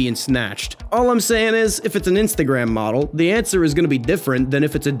body is being snatched. All I'm saying is, if it's an Instagram model, the answer is gonna be different than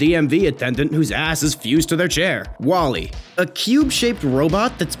if it's a DMV attendant whose ass is fused to their chair. Wally. A cube-shaped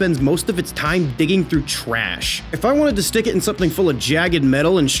robot that spends most of its time digging through trash. If I wanted to stick it in something full of jagged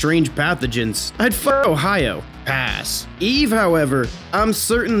metal and strange pathogens, I'd fuck Ohio. Pass. Eve, however, I'm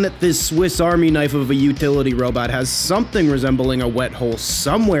certain that this Swiss Army knife of a utility robot has something resembling a wet hole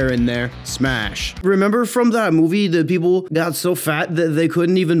somewhere in there. Smash. Remember from that movie that people got so fat that they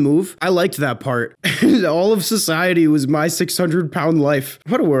couldn't even move? I liked that part. All of society was my 600-pound life.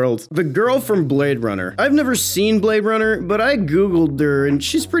 What a world. The girl from Blade Runner. I've never seen Blade Runner, but I googled her and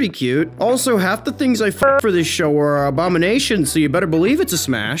she's pretty cute. Also, half the things I f for this show are abominations, so you better believe it's a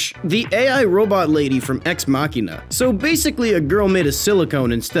smash. The AI robot lady from Ex Machina. So basically a girl made of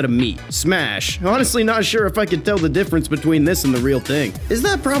silicone instead of meat. Smash. Honestly not sure if I could tell the difference between this and the real thing. Is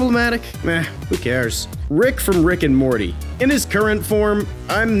that problematic? Meh, who cares? Rick from Rick and Morty. In his current form,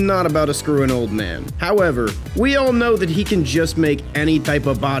 I'm not about to screw an old man. However, we all know that he can just make any type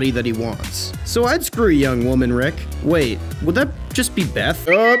of body that he wants. So I'd screw a young woman, Rick. Wait, would that just be Beth?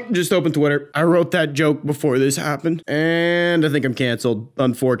 Oh, just open Twitter. I wrote that joke before this happened. And I think I'm canceled,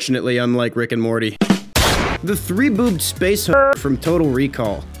 unfortunately, unlike Rick and Morty. The three-boobed space from Total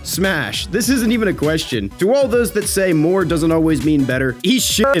Recall. Smash. This isn't even a question. To all those that say more doesn't always mean better, eat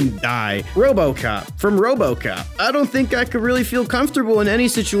shit and die. RoboCop. From RoboCop. I don't think I could really feel comfortable in any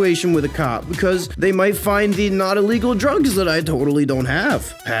situation with a cop because they might find the not illegal drugs that I totally don't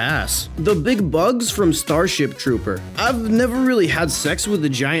have. Pass. The big bugs from Starship Trooper. I've never really had sex with a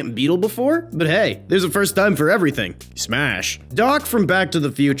giant beetle before, but hey, there's a first time for everything. Smash. Doc from Back to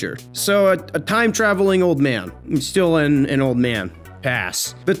the Future. So a time-traveling old man. Still an old man.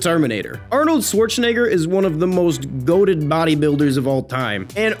 Pass. The Terminator. Arnold Schwarzenegger is one of the most goated bodybuilders of all time,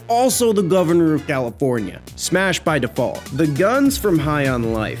 and also the governor of California. Smash by default. The Guns from High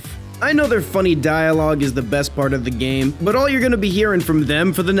on Life. I know their funny dialogue is the best part of the game, but all you're gonna be hearing from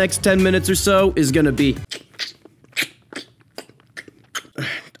them for the next 10 minutes or so is gonna be...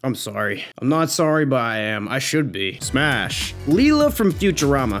 I'm sorry. I'm not sorry, but I am. I should be. Smash. Leela from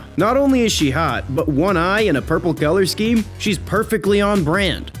Futurama. Not only is she hot, but one eye and a purple color scheme, she's perfectly on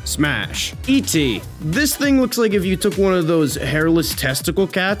brand. Smash. E.T. This thing looks like if you took one of those hairless testicle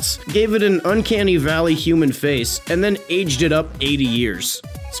cats, gave it an uncanny valley human face, and then aged it up 80 years.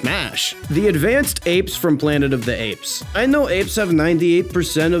 Smash. The advanced apes from Planet of the Apes. I know apes have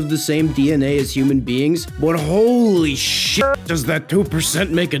 98% of the same DNA as human beings, but holy shit, does that 2%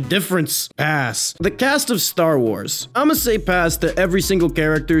 make a difference? Pass. The cast of Star Wars. I'ma say pass to every single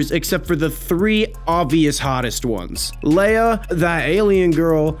characters except for the three obvious hottest ones. Leia, that alien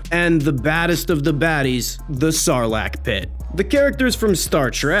girl, and the baddest of the baddies, the Sarlacc pit. The characters from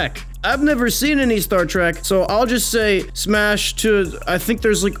Star Trek. I've never seen any Star Trek, so I'll just say smash to, I think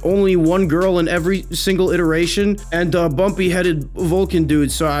there's like only one girl in every single iteration, and a bumpy-headed Vulcan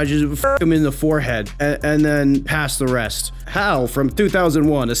dude, so I just f him in the forehead, and then pass the rest. Hal from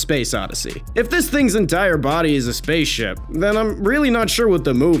 2001, A Space Odyssey. If this thing's entire body is a spaceship, then I'm really not sure what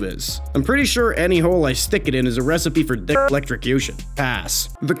the move is. I'm pretty sure any hole I stick it in is a recipe for dick electrocution.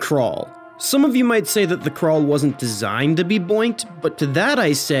 Pass. The Crawl. Some of you might say that the crawl wasn't designed to be boinked, but to that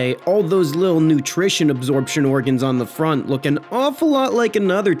I say, all those little nutrition absorption organs on the front look an awful lot like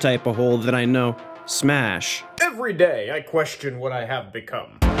another type of hole that I know. Smash. Every day I question what I have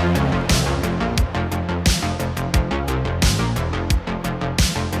become.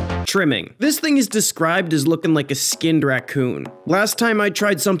 Trimming. This thing is described as looking like a skinned raccoon. Last time I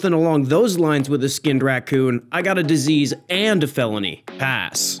tried something along those lines with a skinned raccoon, I got a disease and a felony.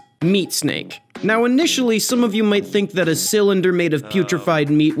 Pass. Meat snake. Now initially, some of you might think that a cylinder made of putrefied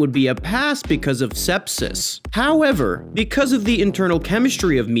meat would be a pass because of sepsis. However, because of the internal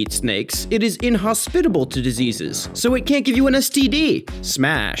chemistry of meat snakes, it is inhospitable to diseases, so it can't give you an STD.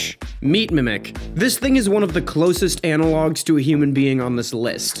 Smash. Meat mimic. This thing is one of the closest analogs to a human being on this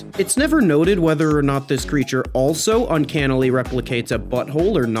list. It's never noted whether or not this creature also uncannily replicates a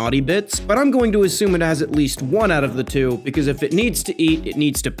butthole or naughty bits, but I'm going to assume it has at least one out of the two, because if it needs to eat, it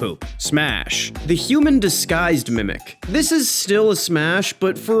needs to poop. Smash. Smash. The human disguised mimic. This is still a smash,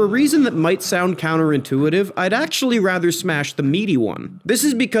 but for a reason that might sound counterintuitive, I'd actually rather smash the meaty one. This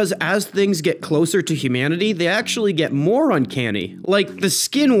is because as things get closer to humanity, they actually get more uncanny. Like, the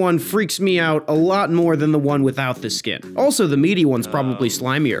skin one freaks me out a lot more than the one without the skin. Also, the meaty one's probably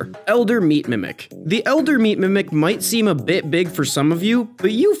slimier. Elder meat mimic. The elder meat mimic might seem a bit big for some of you,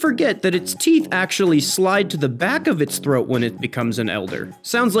 but you forget that its teeth actually slide to the back of its throat when it becomes an elder.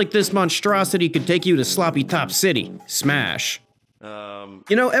 Sounds like this monstrosity could take you to Sloppy Top City. Smash.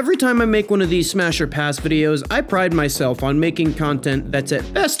 You know, every time I make one of these smash or pass videos, I pride myself on making content that's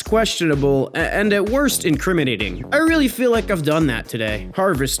at best questionable and at worst incriminating. I really feel like I've done that today.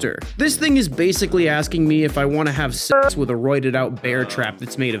 Harvester. This thing is basically asking me if I want to have sex with a roided out bear trap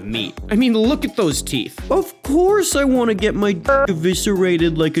that's made of meat. I mean, look at those teeth. Of course I want to get my dick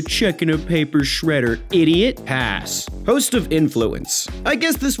eviscerated like a check in a paper shredder, idiot. Pass. Host of influence. I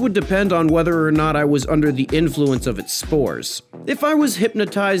guess this would depend on whether or not I was under the influence of its spores. If I was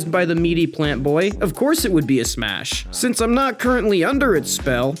hypnotized by the meaty plant boy, of course it would be a smash. Since I'm not currently under its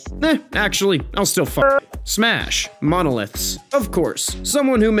spell, actually, I'll still fuck it. Smash. Monoliths. Of course,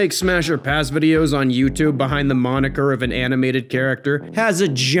 someone who makes smash or pass videos on YouTube behind the moniker of an animated character has a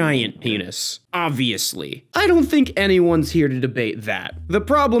giant penis. Obviously. I don't think anyone's here to debate that. The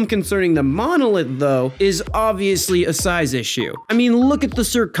problem concerning the monolith, though, is obviously a size issue. I mean, look at the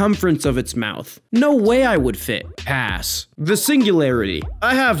circumference of its mouth. No way I would fit. Pass. The singularity.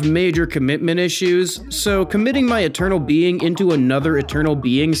 I have major commitment issues, so committing my eternal being into another eternal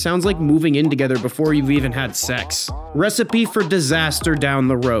being sounds like moving in together before you've even had sex. Recipe for disaster down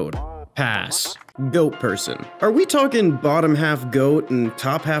the road. Pass. Goat person. Are we talking bottom half goat and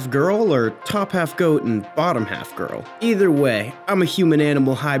top half girl, or top half goat and bottom half girl? Either way, I'm a human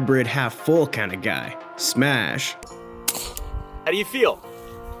animal hybrid half full kind of guy. Smash. How do you feel?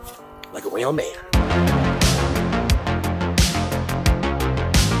 Like a real man.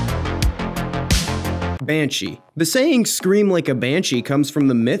 Banshee. The saying "scream like a banshee" comes from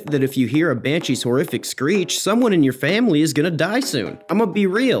the myth that if you hear a banshee's horrific screech, someone in your family is gonna die soon. I'ma be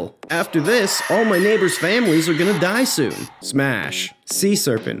real. After this, all my neighbors' families are gonna die soon. Smash. Sea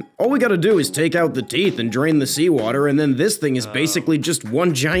serpent. All we gotta do is take out the teeth and drain the seawater, and then this thing is basically just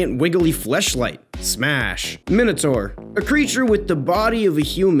one giant wiggly fleshlight. Smash. Minotaur. A creature with the body of a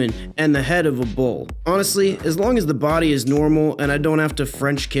human and the head of a bull. Honestly, as long as the body is normal and I don't have to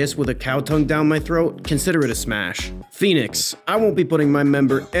French kiss with a cow tongue down my throat, consider it a smash. Phoenix. I won't be putting my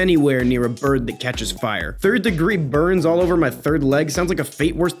member anywhere near a bird that catches fire. 3rd degree burns all over my 3rd leg sounds like a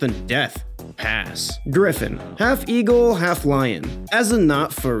fate worse than death. Pass. Griffin. Half eagle, half lion. As a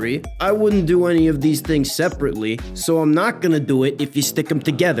not furry, I wouldn't do any of these things separately, so I'm not gonna do it if you stick them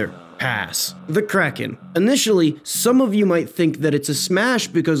together. Pass. The Kraken. Initially, some of you might think that it's a smash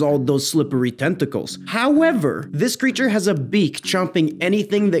because all those slippery tentacles. However, this creature has a beak chomping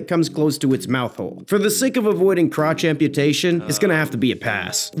anything that comes close to its mouth hole. For the sake of avoiding crotch amputation, it's gonna have to be a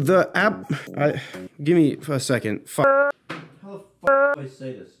pass. Give me a second. How the fuck do I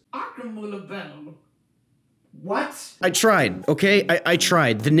say this? What? I tried, okay? I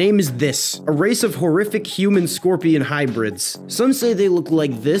tried. The name is this. A race of horrific human-scorpion hybrids. Some say they look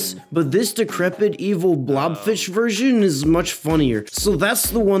like this, but this decrepit, evil blobfish version is much funnier. So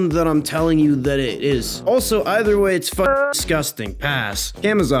that's the one that I'm telling you that it is. Also, either way, it's disgusting. Pass.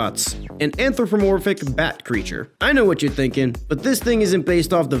 Camazotz. An anthropomorphic bat creature. I know what you're thinking, but this thing isn't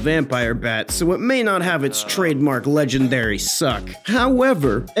based off the vampire bat, so it may not have its trademark legendary suck.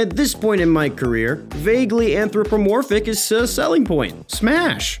 However, at this point in my career, vaguely anthropomorphic is a selling point.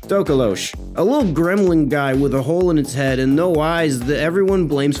 Smash. Tokalosh. A little gremlin guy with a hole in its head and no eyes that everyone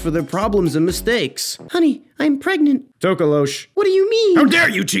blames for their problems and mistakes. Honey, I'm pregnant. Tokalosh. What do you mean? How dare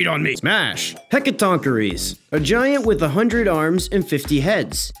you cheat on me? Smash. Hecatoncheires. A giant with 100 arms and 50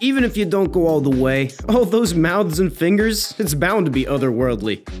 heads. Even if you don't go all the way, all those mouths and fingers, it's bound to be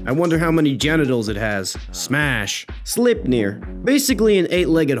otherworldly. I wonder how many genitals it has. Smash. Sleipnir. Basically an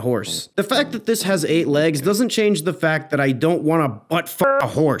 8-legged horse. The fact that this has 8 legs doesn't change the fact that I don't want to butt-fuck a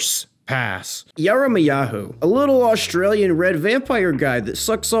horse. Pass. Yaramayahu, a little Australian red vampire guy that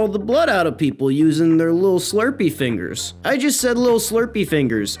sucks all the blood out of people using their little slurpy fingers. I just said little slurpy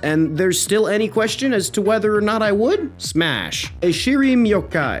fingers, and there's still any question as to whether or not I would? Smash. A Shirim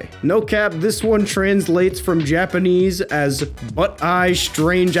Yokai. No cap, this one translates from Japanese as butt-eye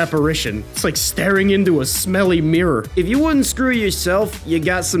strange apparition. It's like staring into a smelly mirror. If you wouldn't screw yourself, you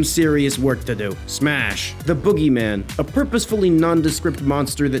got some serious work to do. Smash. The Boogeyman, a purposefully nondescript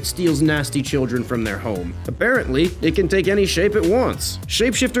monster that steals expels nasty children from their home. Apparently, it can take any shape it wants.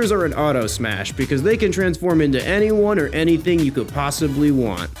 Shapeshifters are an auto smash because they can transform into anyone or anything you could possibly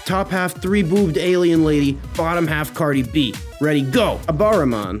want. Top half 3-boobed alien lady, bottom half Cardi B. Ready, go!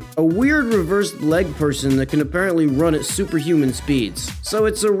 Abaraman, a weird reversed leg person that can apparently run at superhuman speeds. So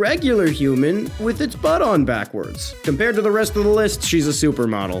it's a regular human with its butt on backwards. Compared to the rest of the list, she's a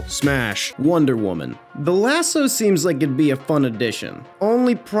supermodel. Smash. Wonder Woman. The lasso seems like it'd be a fun addition.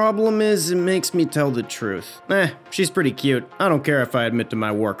 Only problem is it makes me tell the truth. She's pretty cute. I don't care if I admit to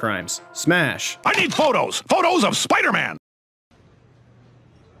my war crimes. Smash. I need photos! Photos of Spider-Man!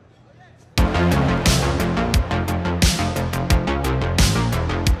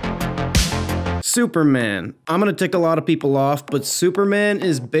 Superman. I'm gonna tick a lot of people off, but Superman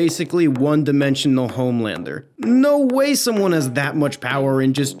is basically one-dimensional Homelander. No way someone has that much power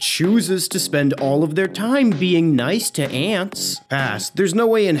and just chooses to spend all of their time being nice to ants. Pass. There's no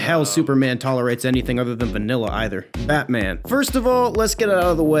way in hell Superman tolerates anything other than vanilla either. Batman. First of all, let's get it out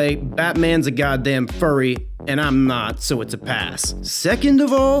of the way. Batman's a goddamn furry, and I'm not, so it's a pass. Second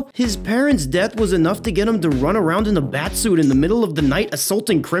of all, his parents' death was enough to get him to run around in a batsuit in the middle of the night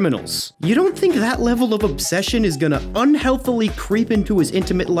assaulting criminals. You don't think that level of obsession is gonna unhealthily creep into his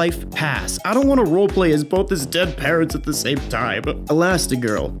intimate life? Pass. I don't want to roleplay as both his dead parents at the same time.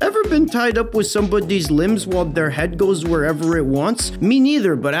 Elastigirl. Ever been tied up with somebody's limbs while their head goes wherever it wants? Me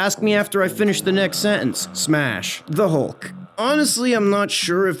neither, but ask me after I finish the next sentence. Smash. The Hulk. Honestly, I'm not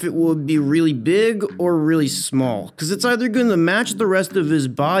sure if it would be really big or really small, because it's either going to match the rest of his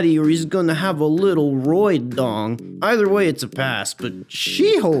body or he's going to have a little roid dong. Either way, it's a pass, but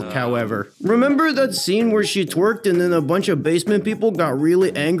She-Hulk, however. Remember that scene where she twerked and then a bunch of basement people got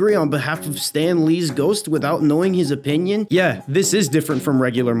really angry on behalf of Stan Lee's ghost without knowing his opinion? Yeah, this is different from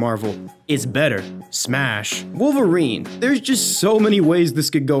regular Marvel. It's better. Smash. Wolverine. There's just so many ways this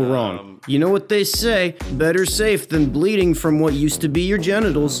could go wrong. You know what they say, better safe than bleeding from what used to be your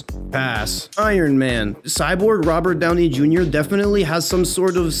genitals. Pass. Iron Man. Cyborg Robert Downey Jr. definitely has some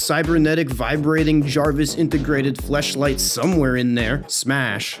sort of cybernetic vibrating Jarvis integrated fleshlight somewhere in there.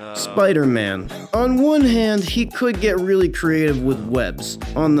 Smash. Spider-Man. On one hand, he could get really creative with webs.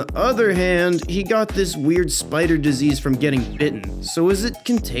 On the other hand, he got this weird spider disease from getting bitten. So is it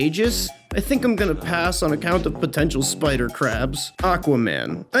contagious? I think I'm gonna pass on account of potential spider crabs.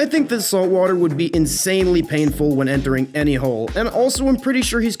 Aquaman. I think that saltwater would be insanely painful when entering any hole, and also I'm pretty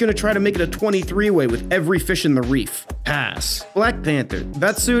sure he's gonna try to make it a 23-way with every fish in the reef. Pass. Black Panther.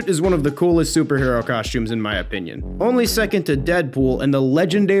 That suit is one of the coolest superhero costumes in my opinion. Only second to Deadpool and the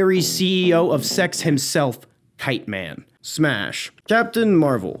legendary CEO of sex himself, Kite Man. Smash. Captain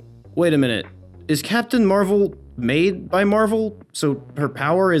Marvel. Wait a minute. Is Captain Marvel made by Marvel? So her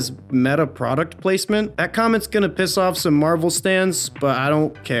power is meta product placement? That comment's gonna piss off some Marvel stans, but I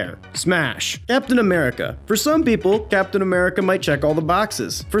don't care. Smash. Captain America. For some people, Captain America might check all the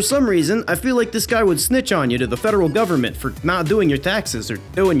boxes. For some reason, I feel like this guy would snitch on you to the federal government for not doing your taxes or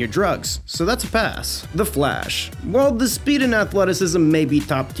doing your drugs. So that's a pass. The Flash. While the speed and athleticism may be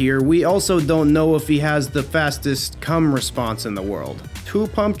top tier, we also don't know if he has the fastest cum response in the world.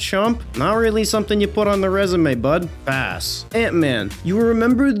 Two-pump chump? Not really something you put on the resume, bud. Pass. Ant-Man. You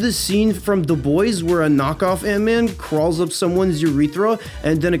remember the scene from The Boys where a knockoff Ant-Man crawls up someone's urethra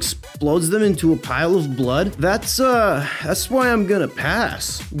and then explodes them into a pile of blood? That's why I'm gonna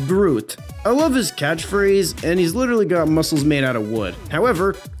pass. Groot. I love his catchphrase, and he's literally got muscles made out of wood.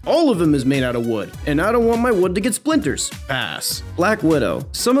 However, all of him is made out of wood, and I don't want my wood to get splinters. Pass. Black Widow.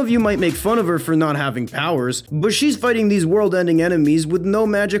 Some of you might make fun of her for not having powers, but she's fighting these world-ending enemies with no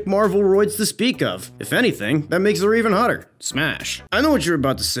magic Marvel roids to speak of. If anything, that makes her even hotter. Smash. I know what you're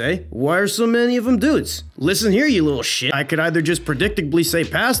about to say. Why are so many of them dudes? Listen here, you little shit. I could either just predictably say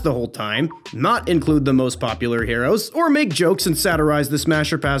pass the whole time, not include the most popular heroes, or make jokes and satirize the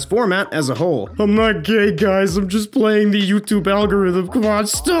smash or pass format as a whole. I'm not gay, guys. I'm just playing the YouTube algorithm. Come on,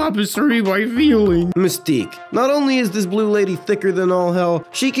 stop. It's hurting my feeling. Mystique. Not only is this blue lady thicker than all hell,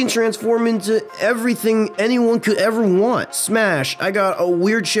 she can transform into everything anyone could ever want. Smash. I got a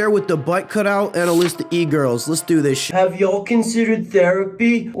weird chair with the butt cut out and a list of e-girls. Let's do this shit. Have y'all considered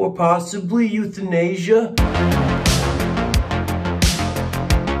therapy or possibly euthanasia?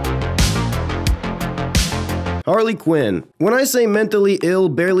 Harley Quinn. When I say mentally ill,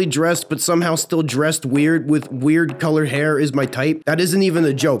 barely dressed, but somehow still dressed weird with weird colored hair is my type, that isn't even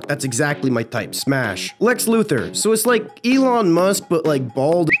a joke. That's exactly my type. Smash. Lex Luthor. So it's like Elon Musk, but like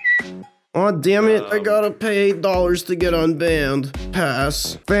bald. Aw, damn it, I gotta pay $8 to get unbanned.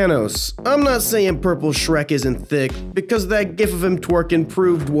 Pass. Thanos. I'm not saying Purple Shrek isn't thick, because that gif of him twerking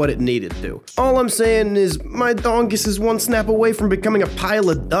proved what it needed to. All I'm saying is, my dongus is one snap away from becoming a pile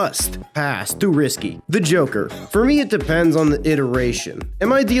of dust. Pass. Too risky. The Joker. For me, it depends on the iteration.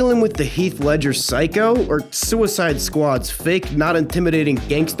 Am I dealing with the Heath Ledger Psycho, or Suicide Squad's fake, not intimidating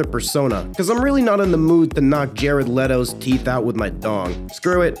gangster persona? Because I'm really not in the mood to knock Jared Leto's teeth out with my dong.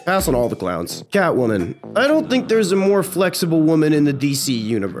 Screw it. Pass on all the clowns. Catwoman. I don't think there's a more flexible woman in the DC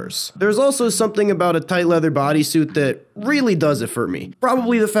universe. There's also something about a tight leather bodysuit that really does it for me.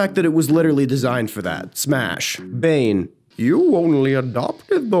 Probably the fact that it was literally designed for that. Smash. Bane. You only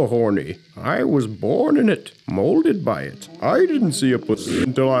adopted the horny. I was born in it, molded by it. I didn't see a pussy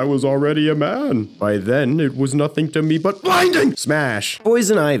until I was already a man. By then, it was nothing to me but blinding! Smash.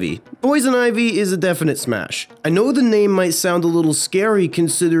 Poison Ivy. Poison Ivy is a definite smash. I know the name might sound a little scary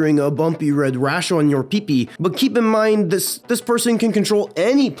considering a bumpy red rash on your peepee, but keep in mind this person can control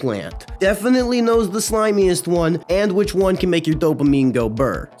any plant. Definitely knows the slimiest one, and which one can make your dopamine go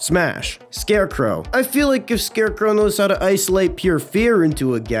burr. Smash. Scarecrow. I feel like if Scarecrow knows how to isolate pure fear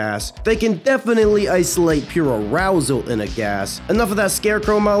into a gas, they can definitely isolate pure arousal in a gas. Enough of that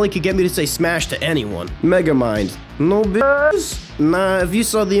Scarecrow molly could get me to say smash to anyone. Megamind. No bitches? Nah, if you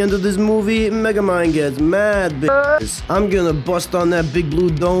saw the end of this movie, Megamind gets mad bitches. I'm gonna bust on that big blue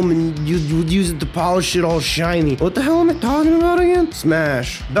dome and you would use it to polish it all shiny. What the hell am I talking about again?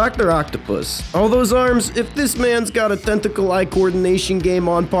 Smash. Dr. Octopus. All those arms, if this man's got a tentacle eye coordination game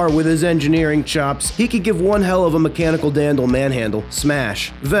on par with his engineering chops, he could give one hell of a mechanical dandle manhandle.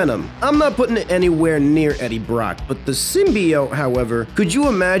 Smash. Venom. I'm not putting it anywhere near Eddie Brock, but the symbiote, however, could you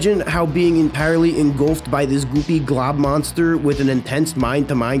imagine how being entirely engulfed by this goopy glob monster with an intense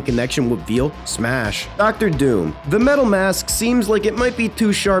mind-to-mind connection would feel? Smash. Dr. Doom. The metal mask seems like it might be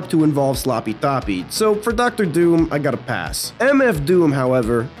too sharp to involve sloppy toppy, so for Dr. Doom, I gotta pass. MF Doom,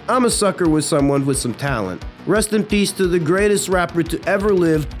 however, I'm a sucker with someone with some talent. Rest in peace to the greatest rapper to ever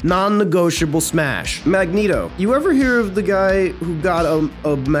live, non-negotiable smash. Magneto. You ever hear of the guy who got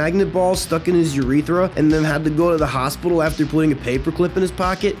a magnet ball stuck in his urethra and then had to go to the hospital after putting a paperclip in his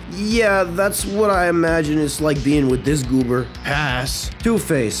pocket? Yeah, that's what I imagine it's like being with this goober. Pass.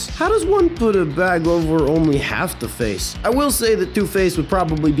 Two-Face. How does one put a bag over only half the face? I will say that Two-Face would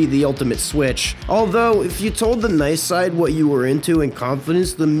probably be the ultimate switch. Although, if you told the nice side what you were into in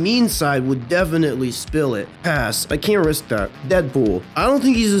confidence, the mean side would definitely spill it. Pass. I can't risk that. Deadpool. I don't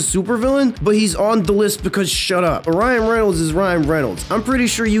think he's a supervillain, but he's on the list because shut up. Ryan Reynolds is Ryan Reynolds. I'm pretty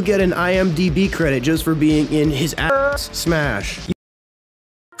sure you get an IMDb credit just for being in his ass. Smash.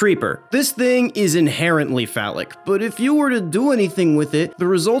 Creeper. This thing is inherently phallic, but if you were to do anything with it, the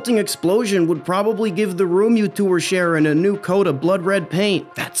resulting explosion would probably give the room you two were sharing a new coat of blood red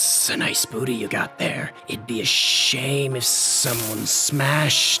paint. That's a nice booty you got there. It'd be a shame if someone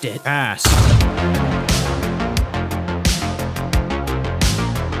smashed it. Pass.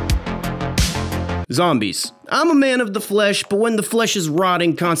 Zombies. I'm a man of the flesh, but when the flesh is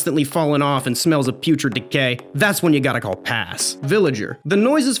rotting, constantly falling off, and smells of putrid decay, that's when you gotta call pass. Villager. The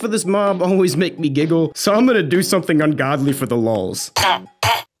noises for this mob always make me giggle, so I'm gonna do something ungodly for the lulz.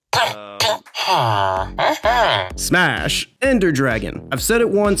 Smash. Ender Dragon. I've said it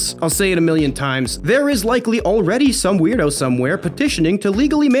once, I'll say it a million times. There is likely already some weirdo somewhere petitioning to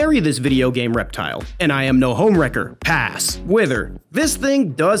legally marry this video game reptile. And I am no homewrecker. Pass. Wither. This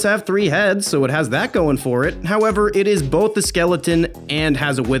thing does have 3 heads, so it has that going for it. However, it is both a skeleton and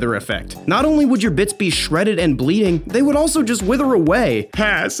has a wither effect. Not only would your bits be shredded and bleeding, they would also just wither away.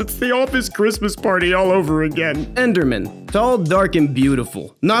 Pass. It's the office Christmas party all over again. Enderman. Tall, dark, and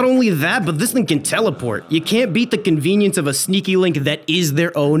beautiful. Not only that, but this thing can teleport. You can't beat the convenience of a sneaky link that is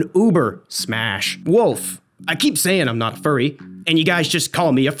their own Uber. Smash. Wolf. I keep saying I'm not a furry, and you guys just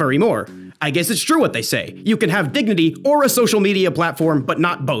call me a furry more. I guess it's true what they say. You can have dignity or a social media platform, but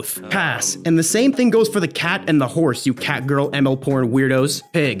not both. Pass. And the same thing goes for the cat and the horse, you cat girl ML porn weirdos.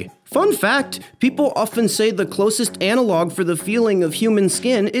 Pig. Fun fact, people often say the closest analog for the feeling of human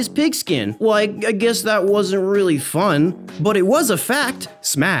skin is pig skin. Well, I guess that wasn't really fun, but it was a fact.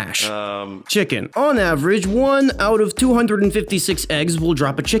 Smash. Chicken. On average, 1 out of 256 eggs will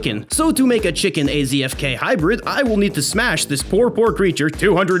drop a chicken. So to make a chicken AzFk hybrid, I will need to smash this poor creature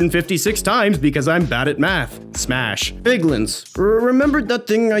 256 times because I'm bad at math. Smash. Piglins. Remember that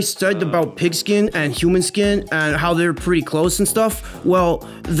thing I said about pig skin and human skin and how they're pretty close and stuff? Well,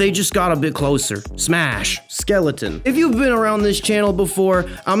 they just just got a bit closer. Smash. Skeleton. If you've been around this channel before,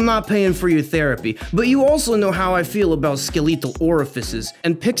 I'm not paying for your therapy, but you also know how I feel about skeletal orifices,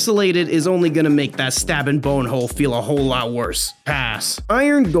 and pixelated is only gonna make that stabbing bone hole feel a whole lot worse. Pass.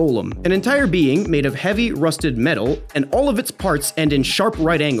 Iron Golem. An entire being made of heavy rusted metal, and all of its parts end in sharp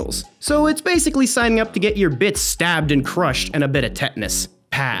right angles. So it's basically signing up to get your bits stabbed and crushed and a bit of tetanus.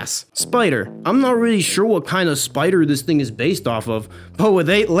 Pass. Spider. I'm not really sure what kind of spider this thing is based off of, but with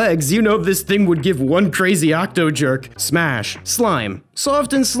 8 legs, you know this thing would give one crazy octo jerk. Smash. Slime.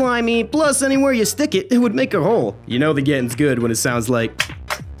 Soft and slimy, plus anywhere you stick it, it would make a hole. You know the getting's good when it sounds like...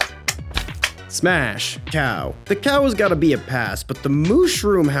 Smash. Cow. The cow has gotta be a pass, but the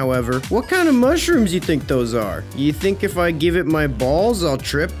mushroom, however, what kind of mushrooms you think those are? You think if I give it my balls, I'll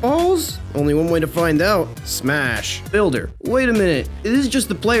trip balls? Only one way to find out. Smash. Builder. Wait a minute, it is just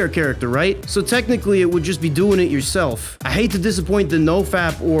the player character, right? So technically it would just be doing it yourself. I hate to disappoint the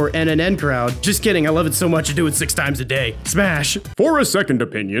NoFap or NNN crowd. Just kidding, I love it so much I do it 6 times a day. Smash. For a second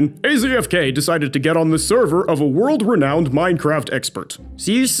opinion, AzFk decided to get on the server of a world-renowned Minecraft expert.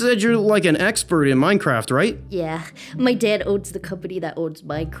 So you said you're like an expert in Minecraft, right? Yeah, my dad owns the company that owns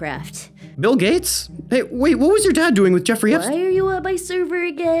Minecraft. Bill Gates? Hey, wait, what was your dad doing with Jeffrey Epstein? Why are you on my server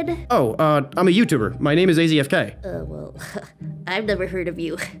again? Oh, I'm a YouTuber. My name is AzFk. Well, I've never heard of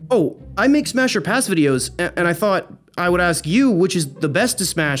you. Oh, I make Smash or Pass videos, and I thought I would ask you which is the best to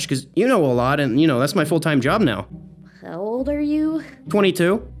Smash, because you know a lot, and you know, that's my full-time job now. How old are you?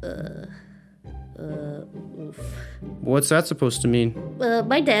 22. Oof. What's that supposed to mean?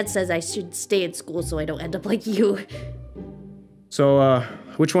 My dad says I should stay in school so I don't end up like you. So,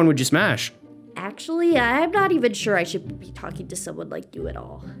 which one would you smash? Actually, I'm not even sure I should be talking to someone like you at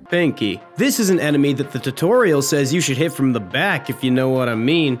all. Pinky. This is an enemy that the tutorial says you should hit from the back, if you know what I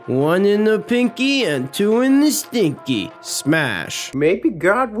mean. 1 in the pinky and 2 in the stinky. Smash. Maybe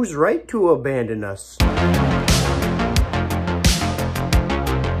God was right to abandon us.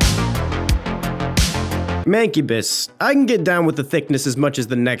 Mancubus. I can get down with the thickness as much as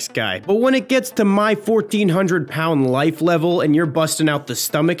the next guy, but when it gets to my 1,400 pound life level and you're busting out the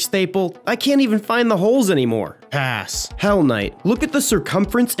stomach staple, I can't even find the holes anymore. Pass. Hell Knight. Look at the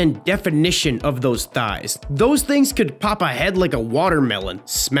circumference and definition of those thighs. Those things could pop a head like a watermelon.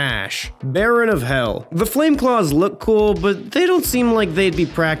 Smash. Baron of Hell. The flame claws look cool, but they don't seem like they'd be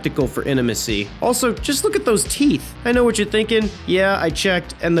practical for intimacy. Also, just look at those teeth. I know what you're thinking. Yeah, I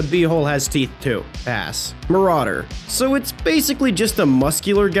checked, and the beehole has teeth too. Pass. Marauder. So it's basically just a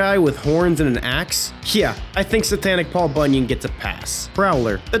muscular guy with horns and an axe? Yeah, I think Satanic Paul Bunyan gets a pass.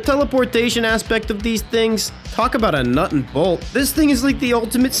 Prowler. The teleportation aspect of these things, talk about a nut and bolt. This thing is like the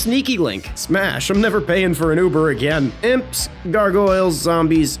ultimate sneaky link. Smash, I'm never paying for an Uber again. Imps, gargoyles,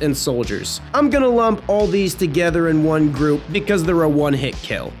 zombies, and soldiers. I'm gonna lump all these together in one group because they're a one-hit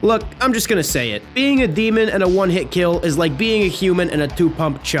kill. Look, I'm just gonna say it. Being a demon and a one-hit kill is like being a human and a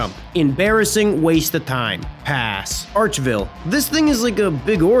 2-pump chump. Embarrassing waste of time. Pass. Archville. This thing is like a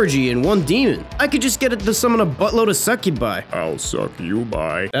big orgy in one demon. I could just get it to summon a buttload of succubi. I'll suck you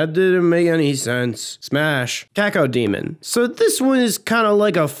by. That didn't make any sense. Smash. Cacao Demon. So this one is kind of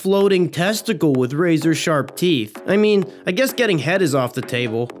like a floating testicle with razor sharp teeth. I mean, I guess getting head is off the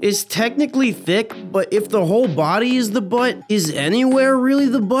table. It's technically thick, but if the whole body is the butt, is anywhere really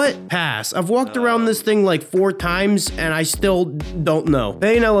the butt? Pass. I've walked around this thing like 4 times and I still don't know.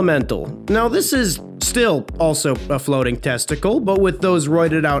 Bane Elemental. Now this is still also a floating testicle, but with those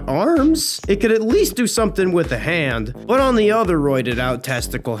roided out arms, it could at least do something with a hand. But on the other roided out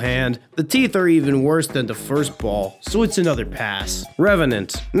testicle hand, the teeth are even worse than the first ball, so it's another pass.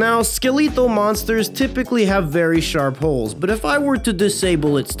 Revenant. Now, skeletal monsters typically have very sharp holes, but if I were to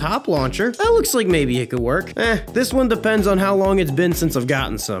disable its top launcher, that looks like maybe it could work. This one depends on how long it's been since I've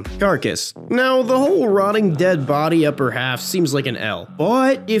gotten some. Carcass. Now, the whole rotting dead body upper half seems like an L,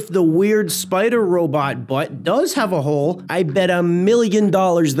 but if the weird spider robot butt does have a hole, I bet $1 million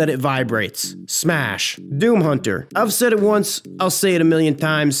that it vibrates. Smash. Doom Hunter. I've said it once, I'll say it 1,000,000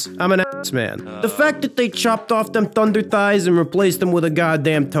 times. I'm an ass man. The fact that they chopped off them thunder thighs and replaced them with a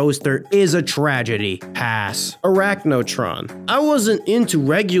goddamn toaster is a tragedy. Pass. Arachnotron. I wasn't into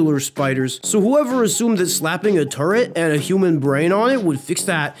regular spiders, so whoever assumed that slapping a turret and a human brain on it would fix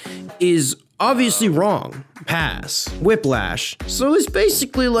that is obviously wrong. Pass. Whiplash. So it's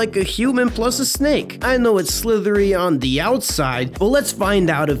basically like a human plus a snake. I know it's slithery on the outside, but let's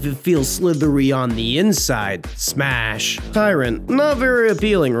find out if it feels slithery on the inside. Smash. Tyrant. Not very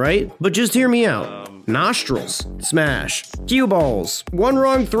appealing, right? But just hear me out. Nostrils. Smash. Cue balls. One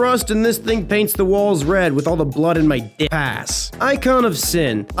wrong thrust and this thing paints the walls red with all the blood in my dick. Pass. Icon of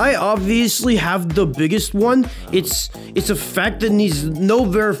sin. I obviously have the biggest one. It's a fact that needs no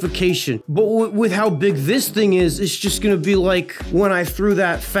verification. But with how big this thing is, it's just gonna be like when I threw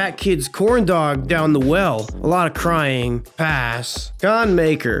that fat kid's corn dog down the well. A lot of crying. Pass. Gun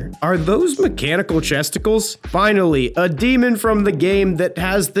maker. Are those mechanical chesticles? Finally, a demon from the game that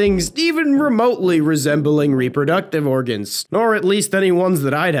has things even remotely resembling reproductive organs. Or at least any ones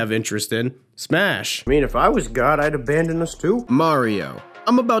that I'd have interest in. Smash. I mean, if I was God, I'd abandon us too. Mario.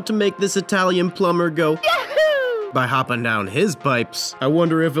 I'm about to make this Italian plumber go Yahoo! By hopping down his pipes. I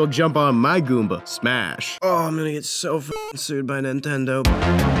wonder if he'll jump on my Goomba. Smash. Oh, I'm gonna get so f***ing sued by Nintendo.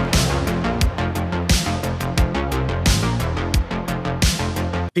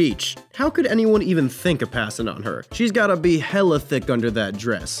 Peach. How could anyone even think of passing on her? She's gotta be hella thick under that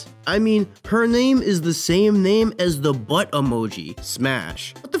dress. I mean, her name is the same name as the butt emoji.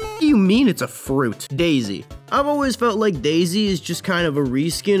 Smash. What the f do you mean it's a fruit? Daisy. I've always felt like Daisy is just kind of a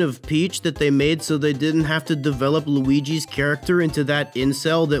reskin of Peach that they made so they didn't have to develop Luigi's character into that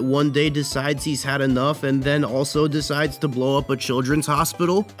incel that one day decides he's had enough and then also decides to blow up a children's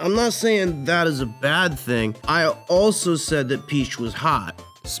hospital. I'm not saying that is a bad thing. I also said that Peach was hot.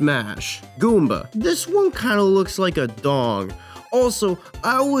 Smash. Goomba. This one kind of looks like a dong. Also,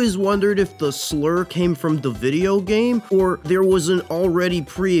 I always wondered if the slur came from the video game, or there was an already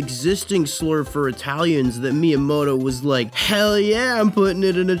pre-existing slur for Italians that Miyamoto was like, hell yeah, I'm putting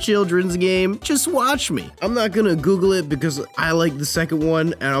it in a children's game, just watch me. I'm not gonna Google it because I like the second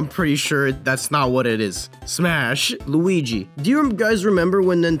one, and I'm pretty sure that's not what it is. Smash. Luigi. Do you guys remember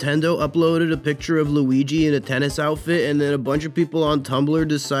when Nintendo uploaded a picture of Luigi in a tennis outfit, and then a bunch of people on Tumblr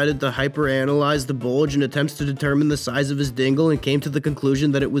decided to hyper-analyze the bulge in attempts to determine the size of his dingle and came to the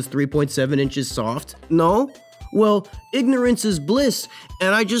conclusion that it was 3.7 inches soft? No? Well, ignorance is bliss,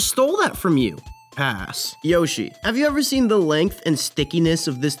 and I just stole that from you. Pass. Yoshi. Have you ever seen the length and stickiness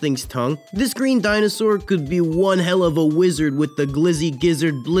of this thing's tongue? This green dinosaur could be one hell of a wizard with the glizzy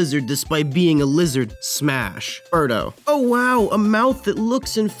gizzard blizzard despite being a lizard. Smash. Birdo. Oh wow, a mouth that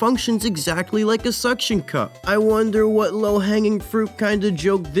looks and functions exactly like a suction cup. I wonder what low-hanging fruit kind of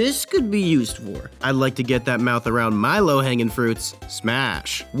joke this could be used for. I'd like to get that mouth around my low-hanging fruits.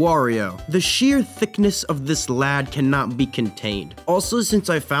 Smash. Wario. The sheer thickness of this lad cannot be contained. Also, since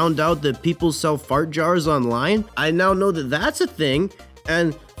I found out that people sell fart jars online, I now know that that's a thing,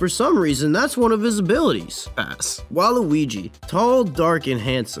 and for some reason, that's one of his abilities. Pass. Waluigi. Tall, dark, and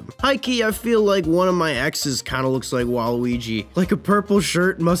handsome. High-key, I feel like one of my exes kind of looks like Waluigi. Like a purple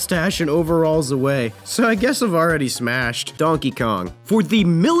shirt, mustache, and overalls away. So I guess I've already smashed. Donkey Kong. For the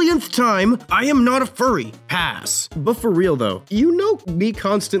millionth time, I am not a furry. Pass. But for real though, you know me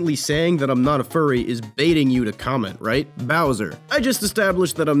constantly saying that I'm not a furry is baiting you to comment, right? Bowser. I just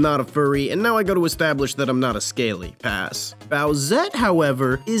established that I'm not a furry, and now I got to establish that I'm not a scaly. Pass. Bowsette,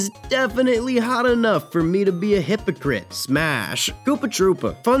 however, is definitely hot enough for me to be a hypocrite. Smash. Koopa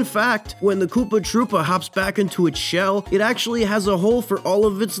Troopa. Fun fact, when the Koopa Troopa hops back into its shell, it actually has a hole for all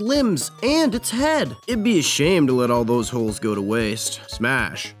of its limbs and its head. It'd be a shame to let all those holes go to waste.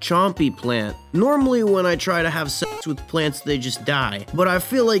 Smash. Chompy Plant. Normally when I try to have sex with plants, they just die, but I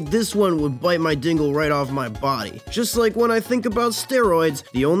feel like this one would bite my dingle right off my body. Just like when I think about steroids,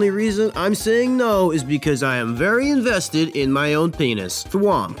 the only reason I'm saying no is because I am very invested in my own penis.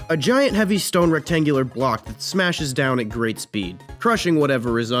 Thwomp. A giant heavy stone rectangular block that smashes down at great speed, crushing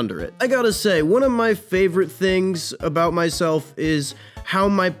whatever is under it. I gotta say, one of my favorite things about myself is how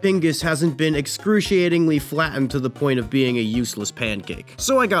my pingus hasn't been excruciatingly flattened to the point of being a useless pancake.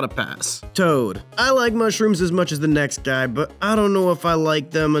 So I gotta pass. Toad. I like mushrooms as much as the next guy, but I don't know if I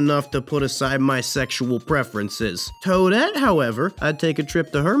like them enough to put aside my sexual preferences. Toadette, however, I'd take a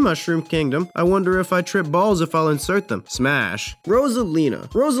trip to her mushroom kingdom. I wonder if I trip balls if I'll insert them. Smash. Rosalina.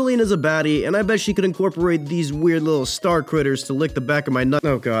 Rosalina's a baddie, and I bet she could incorporate these weird little star critters to lick the back of my nut.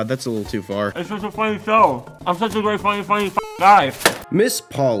 Oh god, that's a little too far. It's such a funny show. I'm such a great funny guy. Miss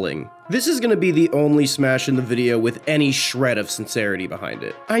Pauling. This is gonna be the only smash in the video with any shred of sincerity behind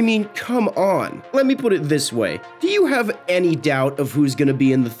it. I mean, come on. Let me put it this way. Do you have any doubt of who's gonna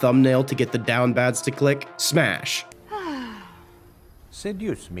be in the thumbnail to get the down bads to click? Smash.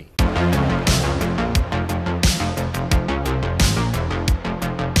 Seduce me.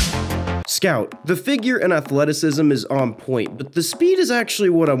 Scout. The figure and athleticism is on point, but the speed is actually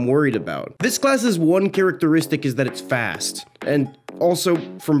what I'm worried about. This class's one characteristic is that it's fast. And also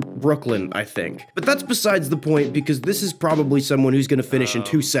from Brooklyn, I think. But that's besides the point because this is probably someone who's gonna finish in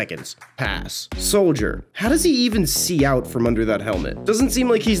 2 seconds. Pass. Soldier. How does he even see out from under that helmet? Doesn't seem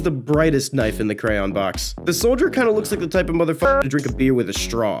like he's the brightest knife in the crayon box. The soldier kind of looks like the type of motherfucker to drink a beer with a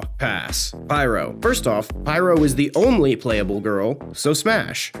straw. Pass. Pyro. First off, Pyro is the only playable girl, so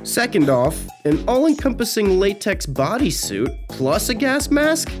smash. Second off, an all-encompassing latex bodysuit plus a gas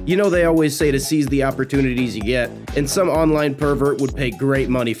mask? You know they always say to seize the opportunities you get, and some online pervert would pay great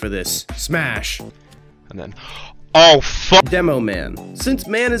money for this. Smash. And then, oh fuck. Demo man. Since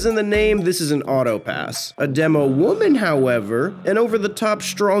man is in the name, this is an auto pass. A demo woman, however, an over-the-top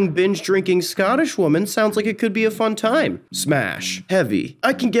strong binge-drinking Scottish woman sounds like it could be a fun time. Smash. Heavy.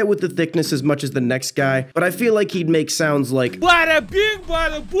 I can get with the thickness as much as the next guy, but I feel like he'd make sounds like Bada bing,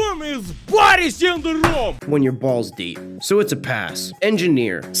 bada boom is bodies in the room when your balls deep. So it's a pass.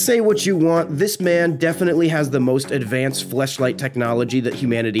 Engineer. Say what you want, this man definitely has the most advanced fleshlight technology that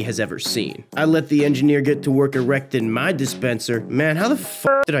humanity has ever seen. I let the engineer get to work erecting my dispenser. Man, how the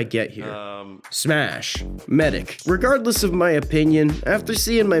fuck did I get here? Smash. Medic. Regardless of my opinion, after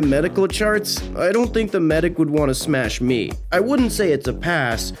seeing my medical charts, I don't think the medic would want to smash me. I wouldn't say it's a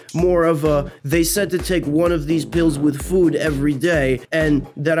pass, more of a, they said to take one of these pills with food every day, and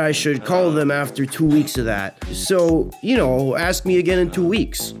that I should call them after 2 weeks of that. So, you know, ask me again in 2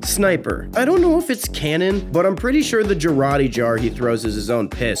 weeks. Sniper. I don't know if it's canon, but I'm pretty sure the Girardi jar he throws is his own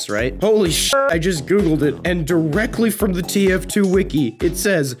piss, right? Holy shit, I just googled it, and directly from the TF2 wiki, it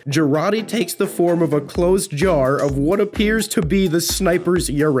says, Girardi takes the form of a closed jar of what appears to be the sniper's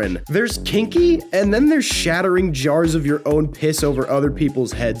urine. There's kinky, and then there's shattering jars of your own piss over other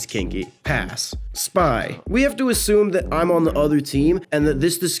people's heads kinky. Pass. Spy. We have to assume that I'm on the other team and that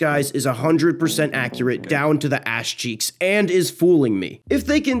this disguise is 100% accurate down to the ass cheeks and is fooling me. If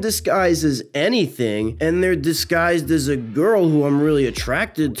they can disguise as anything and they're disguised as a girl who I'm really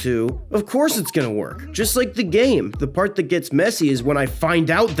attracted to, of course it's gonna work. Just like the game, the part that gets messy is when I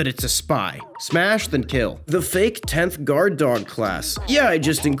find out that it's a spy. Smash, then kill. The fake 10th guard dog class. Yeah, I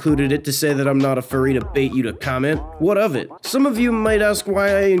just included it to say that I'm not a furry to bait you to comment. What of it? Some of you might ask why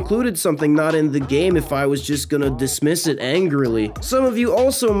I included something not in the game if I was just gonna dismiss it angrily. Some of you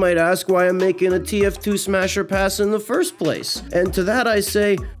also might ask why I'm making a TF2 smasher pass in the first place. And to that I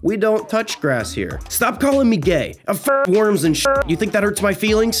say, we don't touch grass here. Stop calling me gay. I f worms and shit. You think that hurts my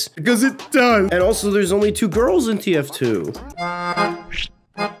feelings? Because it does. And also there's only 2 girls in TF2.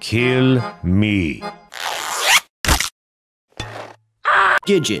 Kill me.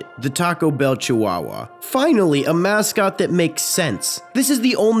 Gidget, the Taco Bell Chihuahua. Finally, a mascot that makes sense. This is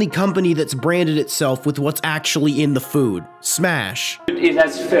the only company that's branded itself with what's actually in the food. Smash. It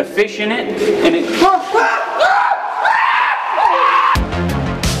has fish in it, and it...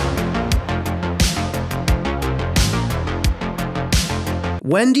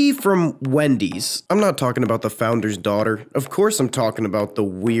 Wendy from Wendy's. I'm not talking about the founder's daughter. Of course I'm talking about the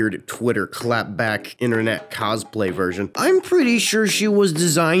weird Twitter clapback internet cosplay version. I'm pretty sure she was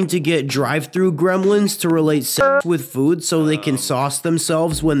designed to get drive-through gremlins to relate sex with food so they can sauce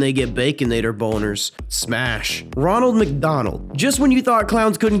themselves when they get Baconator boners. Smash. Ronald McDonald. Just when you thought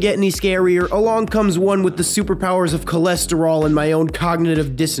clowns couldn't get any scarier, along comes one with the superpowers of cholesterol and my own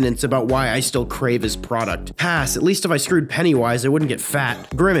cognitive dissonance about why I still crave his product. Pass. At least if I screwed Pennywise, I wouldn't get fat.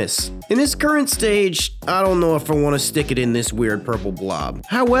 Grimace. In his current stage, I don't know if I want to stick it in this weird purple blob.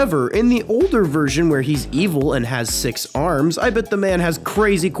 However, in the older version where he's evil and has 6 arms, I bet the man has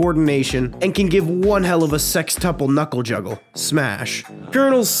crazy coordination and can give one hell of a sextuple knuckle juggle. Smash.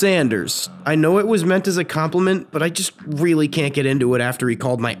 Colonel Sanders. I know it was meant as a compliment, but I just really can't get into it after he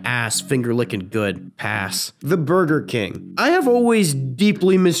called my ass finger-licking good. Pass. The Burger King. I have always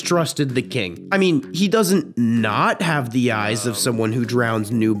deeply mistrusted the king. I mean, he doesn't not have the eyes of someone who drowns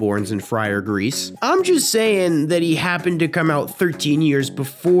newborns in fryer grease. I'm just saying that he happened to come out 13 years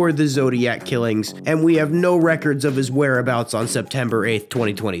before the Zodiac killings, and we have no records of his whereabouts on September 8th,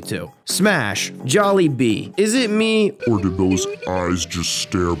 2022. Smash. Jolly B. Is it me? Or did those eyes just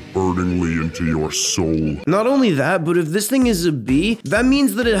stare burningly into your soul? Not only that, but if this thing is a bee, that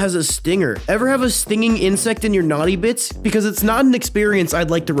means that it has a stinger. Ever have a stinging insect in your naughty bits? Because it's not an experience I'd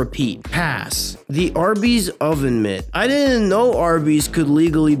like to repeat. Pass. The Arby's oven mitt. I didn't know Arby's could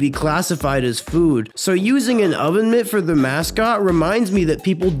legally be classified as food, so using an oven mitt for the mascot reminds me that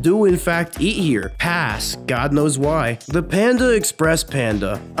people do in fact eat here. Pass, God knows why. The Panda Express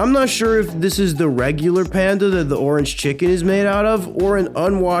Panda. I'm not sure if this is the regular panda that the orange chicken is made out of, or an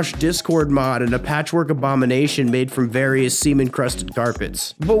unwashed Discord mod and a patchwork abomination made from various semen-crusted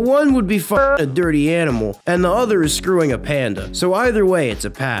carpets. But one would be a dirty animal, and the other is screwing a panda. So either way, it's a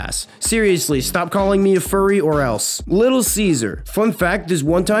pass. Seriously, stop calling me a furry or else. Little Caesar. Fun fact is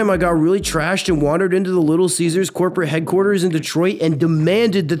one time I got really trashed and wandered into the Little Caesars corporate headquarters in Detroit and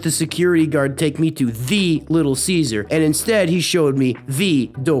demanded that the security guard take me to the Little Caesar, and instead he showed me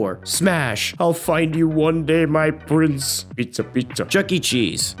the door. Smash. I'll find you one day, my prince. Pizza, pizza. Chuck E.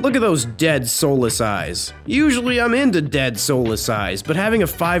 Cheese. Look at those dead, soulless eyes. Usually I'm into dead, soulless eyes, but having a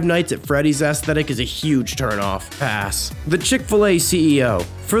Five Nights at Freddy's aesthetic is a huge turnoff. Pass. The Chick-fil-A CEO.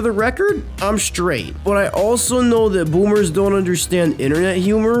 For the record, I'm straight, but I also know that boomers don't understand internet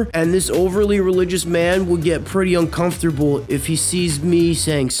humor, and this overly religious man would get pretty uncomfortable if he sees me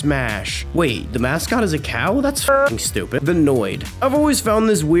saying smash. Wait, the mascot is a cow? That's f***ing stupid. The Noid. I've always found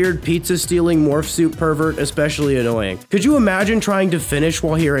this weird pizza-stealing morph suit pervert especially annoying. Could you imagine trying to finish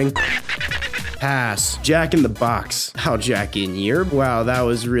while hearing pass? Jack in the Box. How Jack in here? Wow, that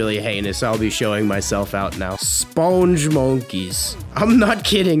was really heinous. I'll be showing myself out now. Sponge monkeys. I'm not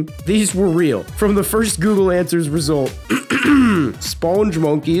kidding. These were real. From the first Google Answers result. Sponge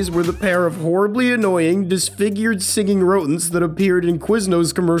monkeys were the pair of horribly annoying, disfigured singing rodents that appeared in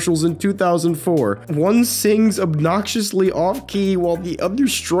Quiznos commercials in 2004. One sings obnoxiously off-key while the other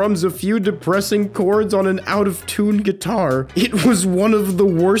strums a few depressing chords on an out-of-tune guitar. It was one of the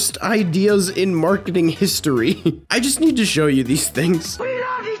worst ideas in marketing history. I just need to show you these things. We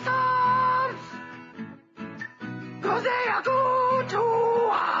love these songs, 'cause they are good to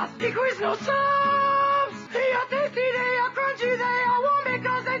us. The Quiznos subs, they are tasty, they are crunchy, they are warm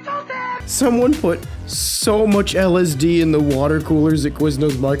because they toast them. Someone put so much LSD in the water coolers at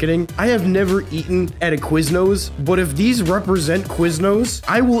Quiznos marketing. I have never eaten at a Quiznos, but if these represent Quiznos,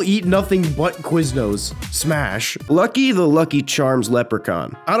 I will eat nothing but Quiznos. Smash. Lucky the Lucky Charms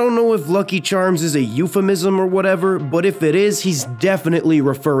leprechaun. I don't know if Lucky Charms is a euphemism or whatever, but if it is, he's definitely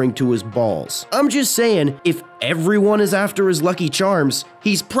referring to his balls. I'm just saying, if everyone is after his Lucky Charms,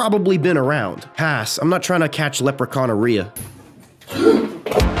 he's probably been around. Pass. I'm not trying to catch leprechauneria.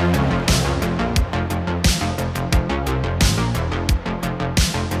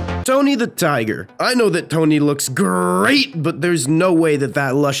 Tony the Tiger. I know that Tony looks great, but there's no way that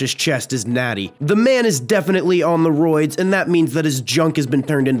that luscious chest is natty. The man is definitely on the roids, and that means that his junk has been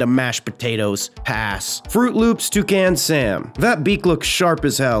turned into mashed potatoes. Pass. Fruit Loops Toucan Sam. That beak looks sharp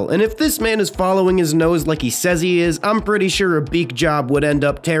as hell, and if this man is following his nose like he says he is, I'm pretty sure a beak job would end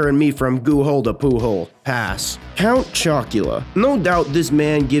up tearing me from goo hole to poo hole. Pass. Count Chocula. No doubt this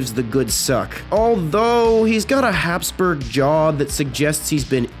man gives the good suck, although he's got a Habsburg jaw that suggests he's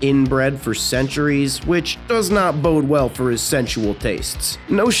been inbred for centuries, which does not bode well for his sensual tastes.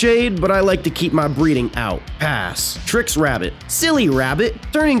 No shade, but I like to keep my breeding out. Pass. Tricks Rabbit. Silly rabbit,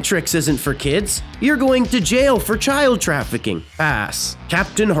 turning tricks isn't for kids. You're going to jail for child trafficking. Pass.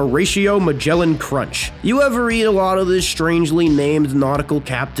 Captain Horatio Magellan Crunch. You ever eat a lot of this strangely named nautical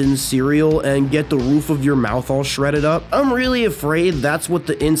captain cereal and get the roof of your mouth all shredded up? I'm really afraid that's what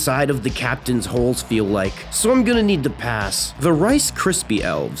the inside of the captain's holes feel like, so I'm gonna need to pass. The Rice Krispie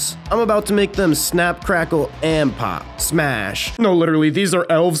Elves. I'm about to make them snap, crackle, and pop. Smash. No, literally, these are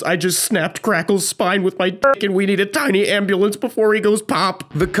elves. I just snapped Crackle's spine with my dick and we need a tiny ambulance before he goes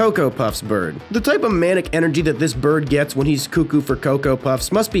pop. The Cocoa Puffs bird. The type of manic energy that this bird gets when he's cuckoo for Cocoa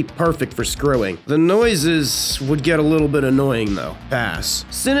Puffs must be perfect for screwing. The noises would get a little bit annoying though. Pass.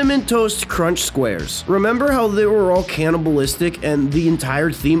 Cinnamon Toast Crunch Squares. Remember how they were all cannibalistic and the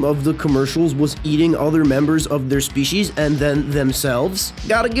entire theme of the commercials was eating other members of their species and then themselves?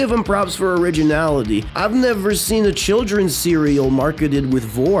 Gotta give them props for originality. I've never seen a children's cereal marketed with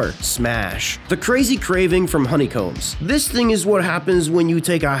vor. Smash. The Crazy Craving from Honeycombs. This thing is what happens when you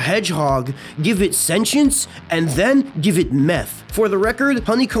take a hedgehog, give it sentience, and then give it meth. For the record,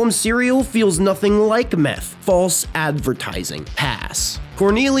 honeycomb cereal feels nothing like meth. False advertising. Pass.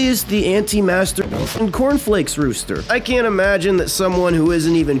 Cornelius the Anti-Master and Cornflakes Rooster. I can't imagine that someone who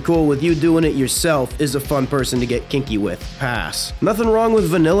isn't even cool with you doing it yourself is a fun person to get kinky with. Pass. Nothing wrong with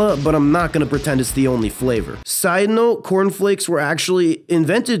vanilla, but I'm not gonna pretend it's the only flavor. Side note, cornflakes were actually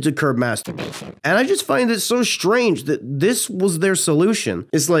invented to curb masturbation. And I just find it so strange that this was their solution.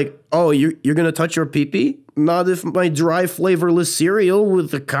 It's like, oh, you're gonna touch your pee-pee? Not if my dry, flavorless cereal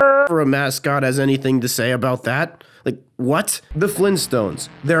with the for a mascot has anything to say about that. Like, what? The Flintstones.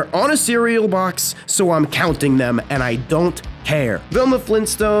 They're on a cereal box, so I'm counting them, and I don't care. Velma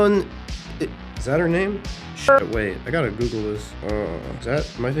Flintstone... Is that her name? Shit, wait, I gotta Google this.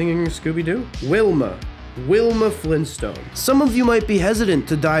 Am I thinking Scooby-Doo? Wilma Flintstone. Some of you might be hesitant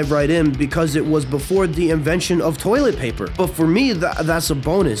to dive right in because it was before the invention of toilet paper. But for me, that's a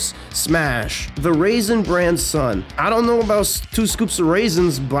bonus. Smash. The Raisin Bran Son. I don't know about 2 scoops of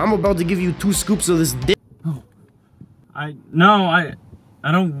raisins, but I'm about to give you 2 scoops of this dick. Oh. I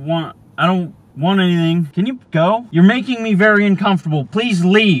don't want anything. Can you go? You're making me very uncomfortable. Please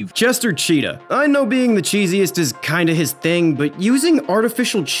leave. Chester Cheetah. I know being the cheesiest is kinda his thing, but using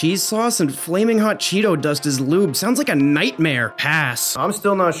artificial cheese sauce and flaming hot Cheeto dust as lube sounds like a nightmare. Pass. I'm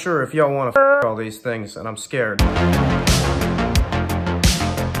still not sure if y'all want to all these things, and I'm scared.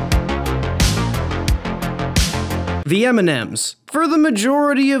 The M&Ms. For the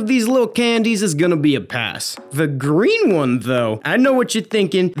majority of these little candies is gonna be a pass. The green one though, I know what you're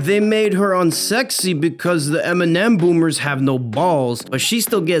thinking. They made her unsexy because the M&M boomers have no balls, but she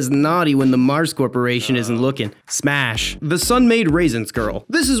still gets naughty when the Mars Corporation isn't looking. Smash. The Sun-Made Raisins girl.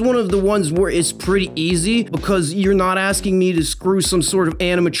 This is one of the ones where it's pretty easy because you're not asking me to screw some sort of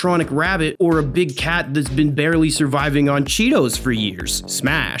animatronic rabbit or a big cat that's been barely surviving on Cheetos for years.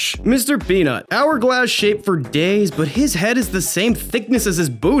 Smash. Mr. Peanut. Hourglass shape for days, but his head is the same thickness as his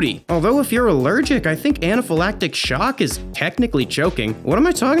booty. Although if you're allergic, I think anaphylactic shock is technically choking. What am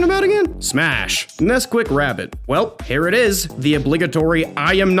I talking about again? Smash. Nesquik Rabbit. Well, here it is. The obligatory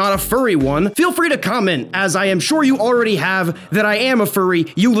I am not a furry one. Feel free to comment, as I am sure you already have, that I am a furry,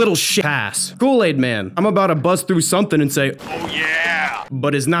 you little shit. Pass. Kool-Aid Man. I'm about to bust through something and say, oh yeah,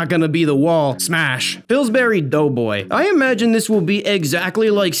 but it's not gonna be the wall. Smash. Pillsbury Doughboy. I imagine this will be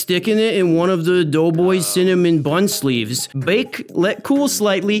exactly like sticking it in one of the Doughboy's cinnamon bun sleeves. Bake, let cool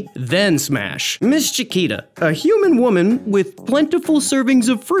slightly, then smash. Miss Chiquita, a human woman with plentiful servings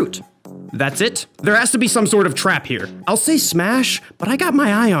of fruit. That's it? There has to be some sort of trap here. I'll say smash, but I got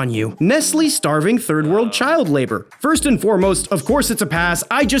my eye on you. Nestle starving third world child labor. First and foremost, of course it's a pass.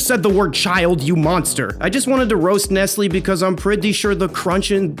 I just said the word child, you monster. I just wanted to roast Nestle because I'm pretty sure the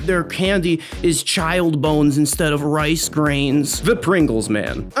crunch in their candy is child bones instead of rice grains. The Pringles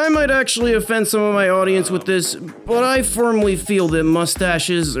Man. I might actually offend some of my audience with this, but I firmly feel that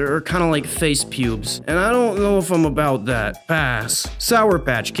mustaches are kind of like face pubes, and I don't know if I'm about that. Pass. Sour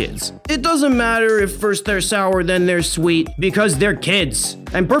Patch Kids. It doesn't matter if first they're sour, then they're sweet, because they're kids.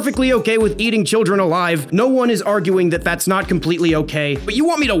 I'm perfectly okay with eating children alive. No one is arguing that that's not completely okay. But you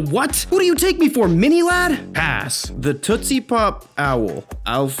want me to what? Who do you take me for, mini lad? Pass. The Tootsie Pop Owl.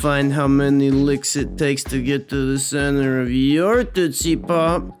 I'll find how many licks it takes to get to the center of your Tootsie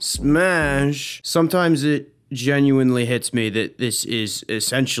Pop. Smash. Sometimes it genuinely hits me that this is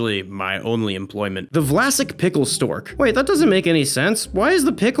essentially my only employment. The Vlasic Pickle Stork. Wait, that doesn't make any sense. Why is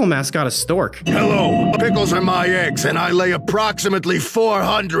the pickle mascot a stork? Hello, pickles are my eggs, and I lay approximately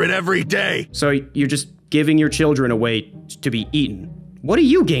 400 every day. So you're just giving your children away to be eaten. What do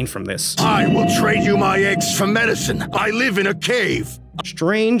you gain from this? I will trade you my eggs for medicine. I live in a cave.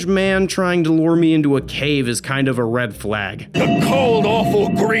 Strange man trying to lure me into a cave is kind of a red flag. The cold, awful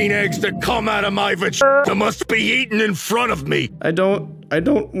green eggs that come out of my vagina must be eaten in front of me. I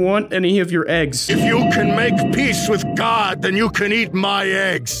don't want any of your eggs. If you can make peace with God, then you can eat my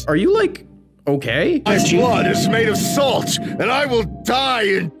eggs. Are you like, okay? My blood is made of salt, and I will die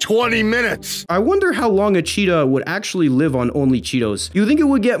in 20 minutes. I wonder how long a cheetah would actually live on only Cheetos. You think it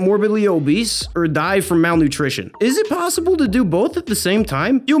would get morbidly obese or die from malnutrition? Is it possible to do both at the same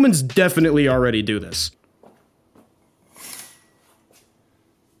time? Humans definitely already do this.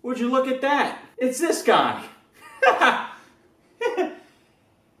 Would you look at that? It's this guy.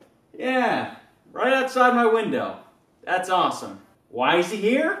 Yeah, right outside my window. That's awesome. Why is he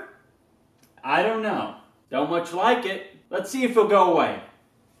here? I don't know. Don't much like it. Let's see if he'll go away.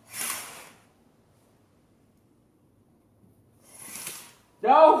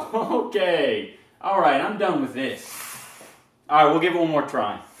 No? Okay. Alright, I'm done with this. Alright, we'll give it one more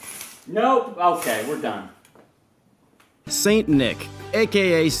try. Nope. Okay, we're done. Saint Nick,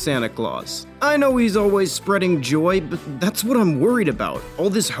 aka Santa Claus. I know he's always spreading joy, but that's what I'm worried about. All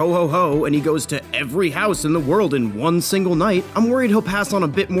this ho ho ho, and he goes to every house in the world in one single night. I'm worried he'll pass on a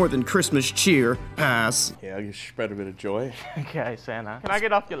bit more than Christmas cheer. Pass. Yeah, I'll just spread a bit of joy. Okay, Santa. Can I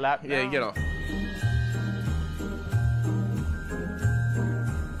get off your lap now? Yeah, you get off.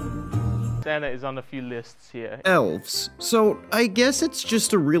 Santa is on a few lists here. Elves. So, I guess it's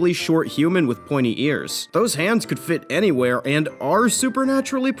just a really short human with pointy ears. Those hands could fit anywhere and are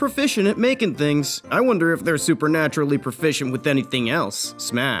supernaturally proficient at making things. I wonder if they're supernaturally proficient with anything else.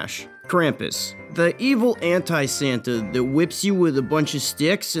 Smash. Krampus. The evil anti-Santa that whips you with a bunch of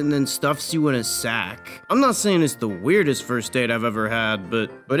sticks and then stuffs you in a sack. I'm not saying it's the weirdest first date I've ever had,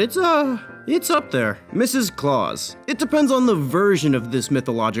 but it's up there. Mrs. Claus. It depends on the version of this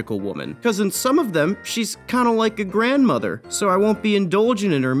mythological woman, because in some of them, she's kind of like a grandmother, so I won't be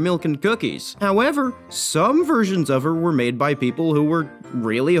indulging in her milk and cookies. However, some versions of her were made by people who were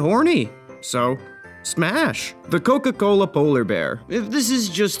really horny, so smash. The Coca-Cola polar bear. If this is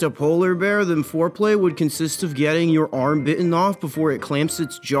just a polar bear, then foreplay would consist of getting your arm bitten off before it clamps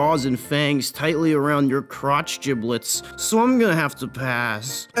its jaws and fangs tightly around your crotch giblets, so I'm gonna have to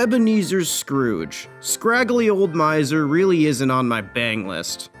pass. Ebenezer Scrooge. Scraggly old miser really isn't on my bang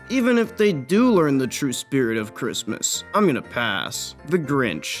list. Even if they do learn the true spirit of Christmas, I'm gonna pass. The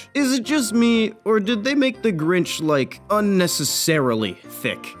Grinch. Is it just me, or did they make the Grinch, like, unnecessarily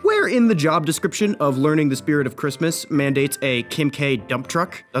thick? Where in the job description of learning the spirit of Christmas mandates a Kim K dump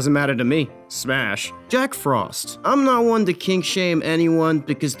truck? Doesn't matter to me. Smash. Jack Frost. I'm not one to kink shame anyone,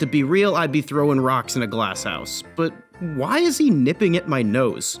 because to be real, I'd be throwing rocks in a glass house. But why is he nipping at my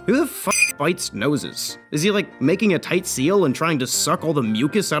nose? Who the fuck bites noses? Is he like making a tight seal and trying to suck all the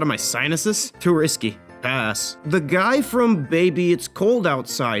mucus out of my sinuses? Too risky. Pass. The guy from Baby It's Cold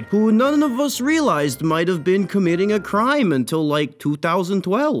Outside, who none of us realized might have been committing a crime until like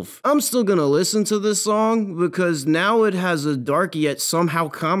 2012. I'm still gonna listen to this song because now it has a dark yet somehow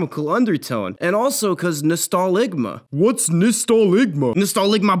comical undertone, and also cause nostalgma. What's nostalgma?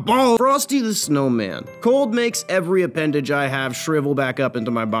 Nostalgma ball! Frosty the Snowman. Cold makes every appendage I have shrivel back up into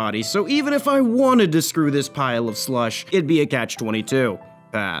my body, so even if I wanted to screw this pile of slush, it'd be a catch-22.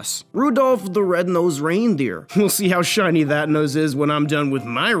 Pass. Rudolph the Red-Nosed Reindeer. We'll see how shiny that nose is when I'm done with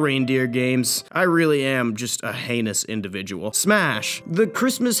my reindeer games. I really am just a heinous individual. Smash. The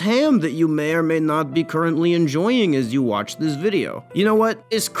Christmas ham that you may or may not be currently enjoying as you watch this video. You know what?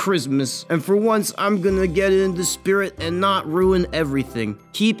 It's Christmas, and for once I'm gonna get in the spirit and not ruin everything.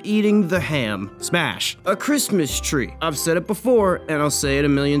 Keep eating the ham. Smash. A Christmas tree. I've said it before, and I'll say it a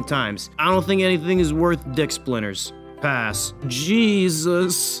million times. I don't think anything is worth dick splinters. Pass.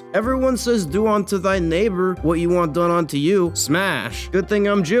 Jesus. Everyone says do unto thy neighbor what you want done unto you. Smash. Good thing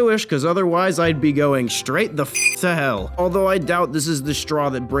I'm Jewish, because otherwise I'd be going straight the f to hell. Although I doubt this is the straw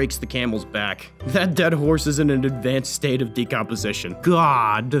that breaks the camel's back. That dead horse is in an advanced state of decomposition.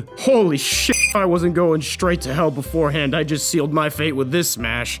 God. Holy shit. I wasn't going straight to hell beforehand. I just sealed my fate with this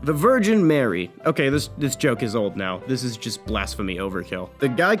smash. The Virgin Mary. Okay, this joke is old now. This is just blasphemy overkill. The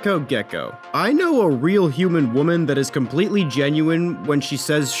Geico Gecko. I know a real human woman that is completely genuine when she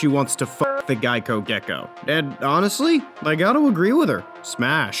says she wants to fuck the Geico Gecko. And honestly, I gotta agree with her.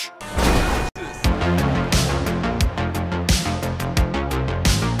 Smash.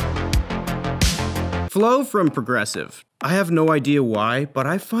 Flo from Progressive. I have no idea why, but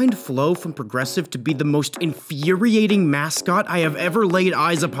I find Flo from Progressive to be the most infuriating mascot I have ever laid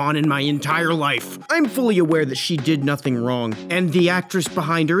eyes upon in my entire life. I'm fully aware that she did nothing wrong, and the actress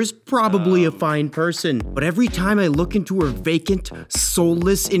behind her is probably a fine person, but every time I look into her vacant,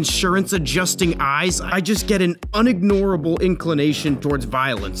 soulless, insurance-adjusting eyes, I just get an unignorable inclination towards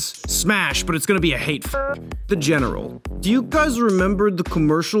violence. Smash, but it's gonna be a hate f***. The General. Do you guys remember the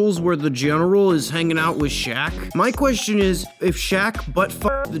commercials where the General is hanging out with Shaq? My question is, if Shaq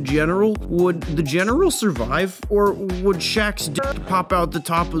butt-fucked the General, would the General survive? Or would Shaq's dick pop out the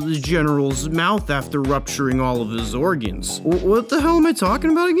top of the General's mouth after rupturing all of his organs? What the hell am I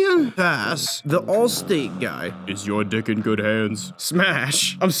talking about again? Pass. The Allstate guy. Is your dick in good hands?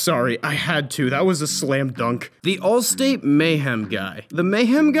 Smash. I'm sorry, I had to. That was a slam dunk. The Allstate Mayhem guy. The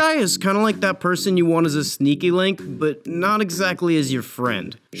Mayhem guy is kind of like that person you want as a sneaky link, but not exactly as your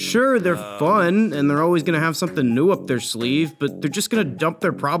friend. Sure, they're fun, and they're always gonna have something new up their sleeve, but they're just gonna dump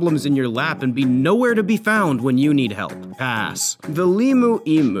their problems in your lap and be nowhere to be found when you need help. Pass. The Limu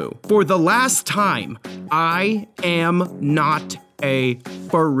Emu. For the last time, I am not a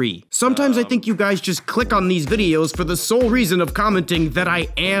furry. Sometimes I think you guys just click on these videos for the sole reason of commenting that I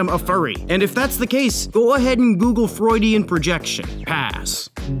am a furry. And if that's the case, go ahead and Google Freudian projection. Pass.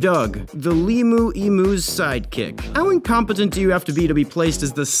 Doug, the Limu Emu's sidekick. How incompetent do you have to be placed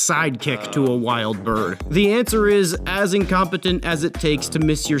as the sidekick to a wild bird? The answer is as incompetent as it takes to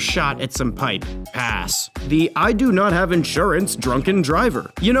miss your shot at some pipe. Pass. The I do not have insurance drunken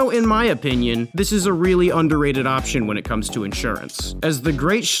driver. You know, in my opinion, this is a really underrated option when it comes to insurance. ambiance. As the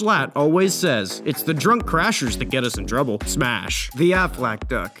great Schlatt always says, it's the drunk crashers that get us in trouble. Smash. The Aflac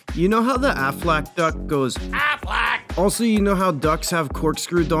duck. You know how the Aflac duck goes Aflac? Also, you know how ducks have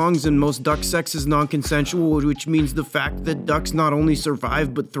corkscrew dongs and most duck sex is non-consensual, which means the fact that ducks not only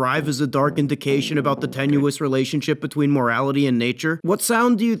survive but thrive is a dark indication about the tenuous relationship between morality and nature? What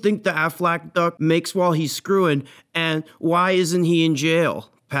sound do you think the Aflac duck makes while he's screwing, and why isn't he in jail?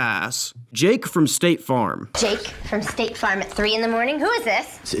 Pass. Jake from State Farm. Jake from State Farm at 3 in the morning? Who is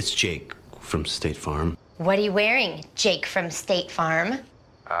this? It's Jake from State Farm. What are you wearing, Jake from State Farm?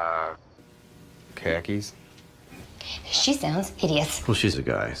 Khakis? She sounds hideous. Well, she's a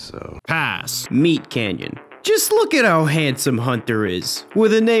guy, so... Pass. Meat Canyon. Just look at how handsome Hunter is.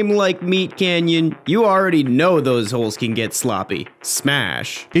 With a name like Meat Canyon, you already know those holes can get sloppy.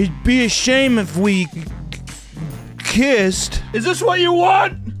 Smash. It'd be a shame if we... kissed. Is this what you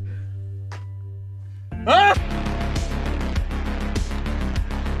want? Huh?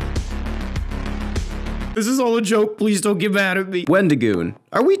 This is all a joke, please don't get mad at me. Wendigoon.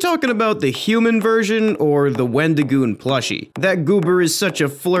 Are we talking about the human version or the Wendigoon plushie? That goober is such a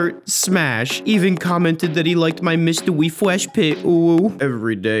flirt. Smash even commented that he liked my Mr. Wee Flesh Pit. Ooh.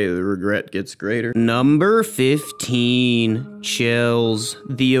 Every day the regret gets greater. Number 15. Chills.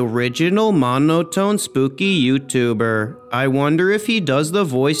 The original monotone spooky YouTuber. I wonder if he does the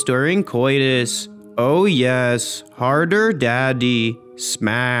voice during coitus. Oh yes. Harder daddy.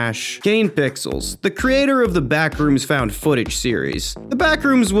 Smash. Kane Pixels, the creator of the Backrooms found footage series. The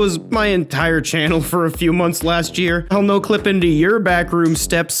Backrooms was my entire channel for a few months last year. I'll no clip into your backroom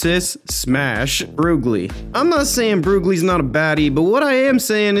step sis. Smash. Brugly. I'm not saying Brugly's not a baddie, but what I am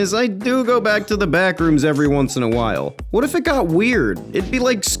saying is I do go back to the Backrooms every once in a while. What if it got weird? It'd be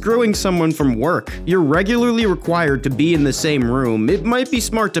like screwing someone from work. You're regularly required to be in the same room. It might be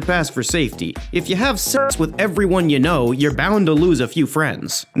smart to pass for safety. If you have sex with everyone you know, you're bound to lose a few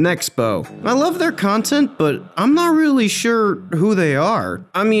friends. Nexpo. I love their content, but I'm not really sure who they are.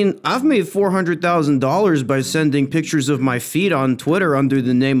 I mean, I've made $400,000 by sending pictures of my feet on Twitter under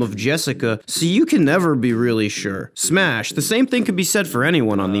the name of Jessica, so you can never be really sure. Smash. The same thing could be said for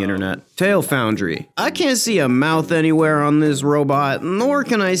anyone on the internet. Tail Foundry. I can't see a mouth anywhere on this robot, nor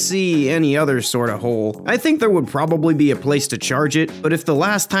can I see any other sort of hole. I think there would probably be a place to charge it, but if the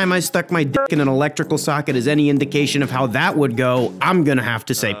last time I stuck my dick in an electrical socket is any indication of how that would go, I'm gonna have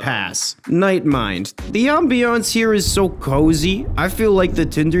to say pass. Nightmind. The ambiance here is so cozy. I feel like the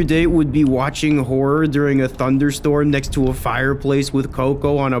Tinder date would be watching horror during a thunderstorm next to a fireplace with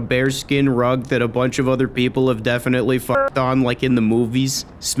Coco on a bearskin rug that a bunch of other people have definitely fucked on like in the movies.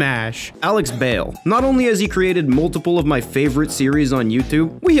 Smash. Alex Bale. Not only has he created multiple of my favorite series on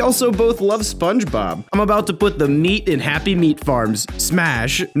YouTube, we also both love SpongeBob. I'm about to put the meat in Happy Meat Farms.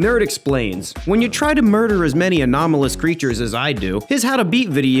 Smash. Nerd Explains. When you try to murder as many anomalous creatures as I do, his how to beat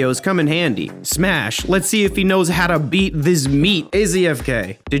videos come in handy. Smash. Let's see if he knows how to beat this meat.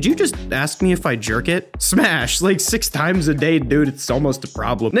 AzFk. Did you just ask me if I jerk it? Smash. Like 6 times a day, dude. It's almost a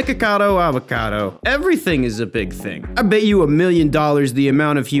problem. Nikocado Avocado. Everything is a big thing. I bet you $1 million the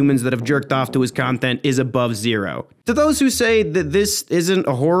amount of humans that have jerked off to his content is above 0. To those who say that this isn't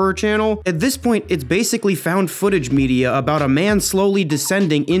a horror channel, at this point it's basically found footage media about a man slowly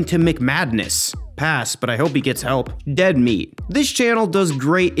descending into McMadness. Pass, but I hope he gets help. Dead Meat. This channel does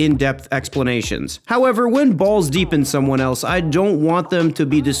great in-depth explanations. However, when balls deep in someone else, I don't want them to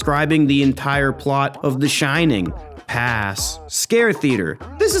be describing the entire plot of The Shining. Pass. Scare Theater.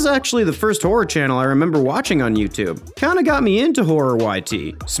 This is actually the first horror channel I remember watching on YouTube. Kinda got me into horror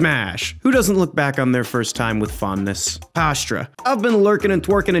YT. Smash. Who doesn't look back on their first time with fondness? Pastra. I've been lurking and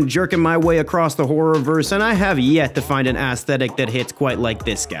twerking and jerking my way across the horrorverse, and I have yet to find an aesthetic that hits quite like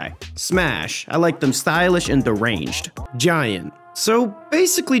this guy. Smash. I like them stylish and deranged. Giant. So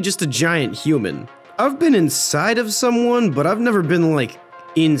basically just a giant human. I've been inside of someone, but I've never been like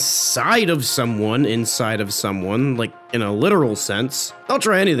inside of someone, like in a literal sense. I'll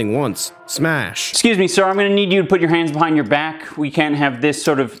try anything once. Smash. Excuse me, sir, I'm gonna need you to put your hands behind your back. We can't have this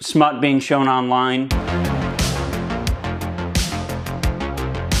sort of smut being shown online.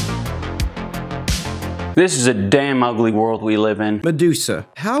 This is a damn ugly world we live in. Medusa.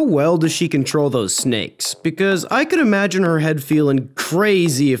 How well does she control those snakes? Because I could imagine her head feeling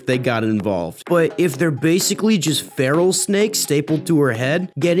crazy if they got involved. But if they're basically just feral snakes stapled to her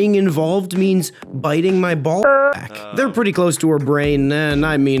head, getting involved means biting my ball back. They're pretty close to her brain, and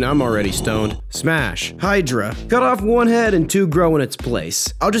I mean, I'm already stoned. Smash. Hydra. Cut off one head and 2 grow in its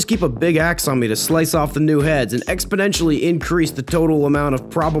place. I'll just keep a big axe on me to slice off the new heads and exponentially increase the total amount of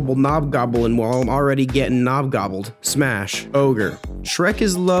probable knobgoblin while I'm already getting knobgobbled. Smash. Ogre. Shrek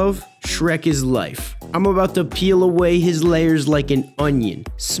is love, Shrek is life. I'm about to peel away his layers like an onion.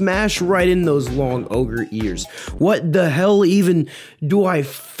 Smash right in those long ogre ears. What the hell even do I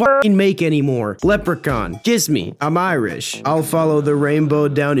fucking make anymore? Leprechaun, kiss me. I'm Irish. I'll follow the rainbow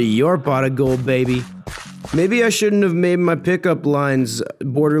down to your pot of gold, baby. Maybe I shouldn't have made my pickup lines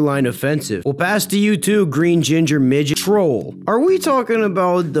borderline offensive. Well, pass to you too, green ginger midget troll. Are we talking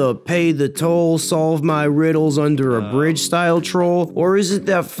about the pay the toll, solve my riddles under a bridge style troll? Or is it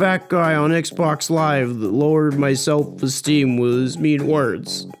that fat guy on Xbox Live that lowered my self-esteem with his mean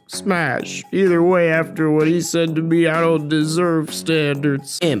words? Smash. Either way, after what he said to me, I don't deserve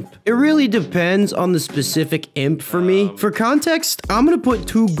standards. Imp. It really depends on the specific imp for me. For context, I'm gonna put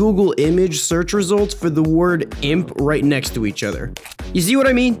 2 Google image search results for the word imp right next to each other. You see what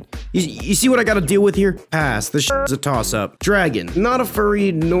I mean? You see what I gotta deal with here? Pass. This shit's a toss-up. Dragon. Not a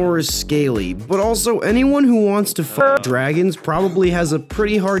furry nor a scaly, but also anyone who wants to fuck dragons probably has a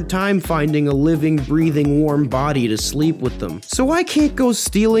pretty hard time finding a living, breathing, warm body to sleep with them. So I can't go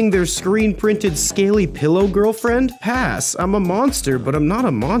stealing their screen-printed scaly pillow girlfriend? Pass. I'm a monster, but I'm not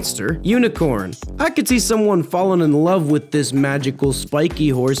a monster. Unicorn. I could see someone falling in love with this magical spiky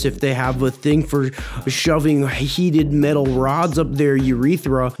horse if they have a thing for shoving heated metal rods up their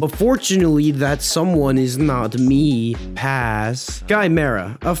urethra, but fortunately that someone is not me. Pass.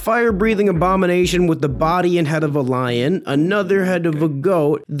 Chimera. A fire-breathing abomination with the body and head of a lion, another head of a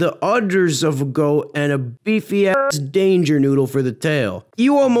goat, the udders of a goat, and a beefy-ass danger noodle for the tail.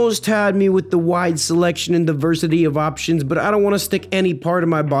 You almost had me with the wide selection and diversity of options, but I don't want to stick any part of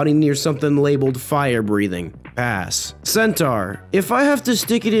my body near something labeled fire-breathing. Pass. Centaur. If I have to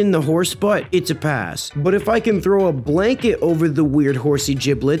stick it in the horse butt, it's a pass. But if I can throw a blanket over the weird horsey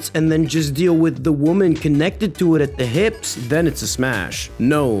giblets and then just deal with the woman connected to it at the hips, then it's a smash.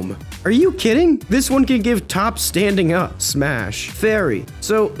 Gnome. Are you kidding? This one can give top standing up. Smash. Fairy.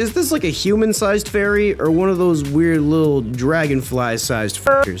 So is this like a human-sized fairy or one of those weird little dragonfly-sized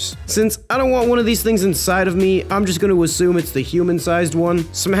fuckers? Since I don't want one of these things inside of me, I'm just going to assume it's the human-sized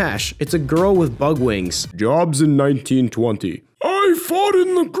one. Smash. It's a girl with bug wings. Jobs in 1920. I fought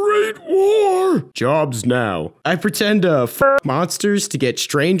in the Great War! Jobs now. I pretend to f monsters to get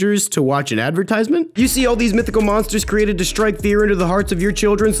strangers to watch an advertisement? You see all these mythical monsters created to strike fear into the hearts of your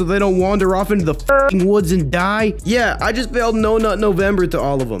children so they don't wander off into the f***ing woods and die? Yeah, I just failed No Nut November to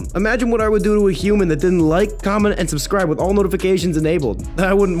all of them. Imagine what I would do to a human that didn't like, comment, and subscribe with all notifications enabled.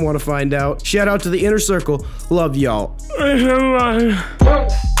 I wouldn't want to find out. Shout out to the inner circle. Love y'all.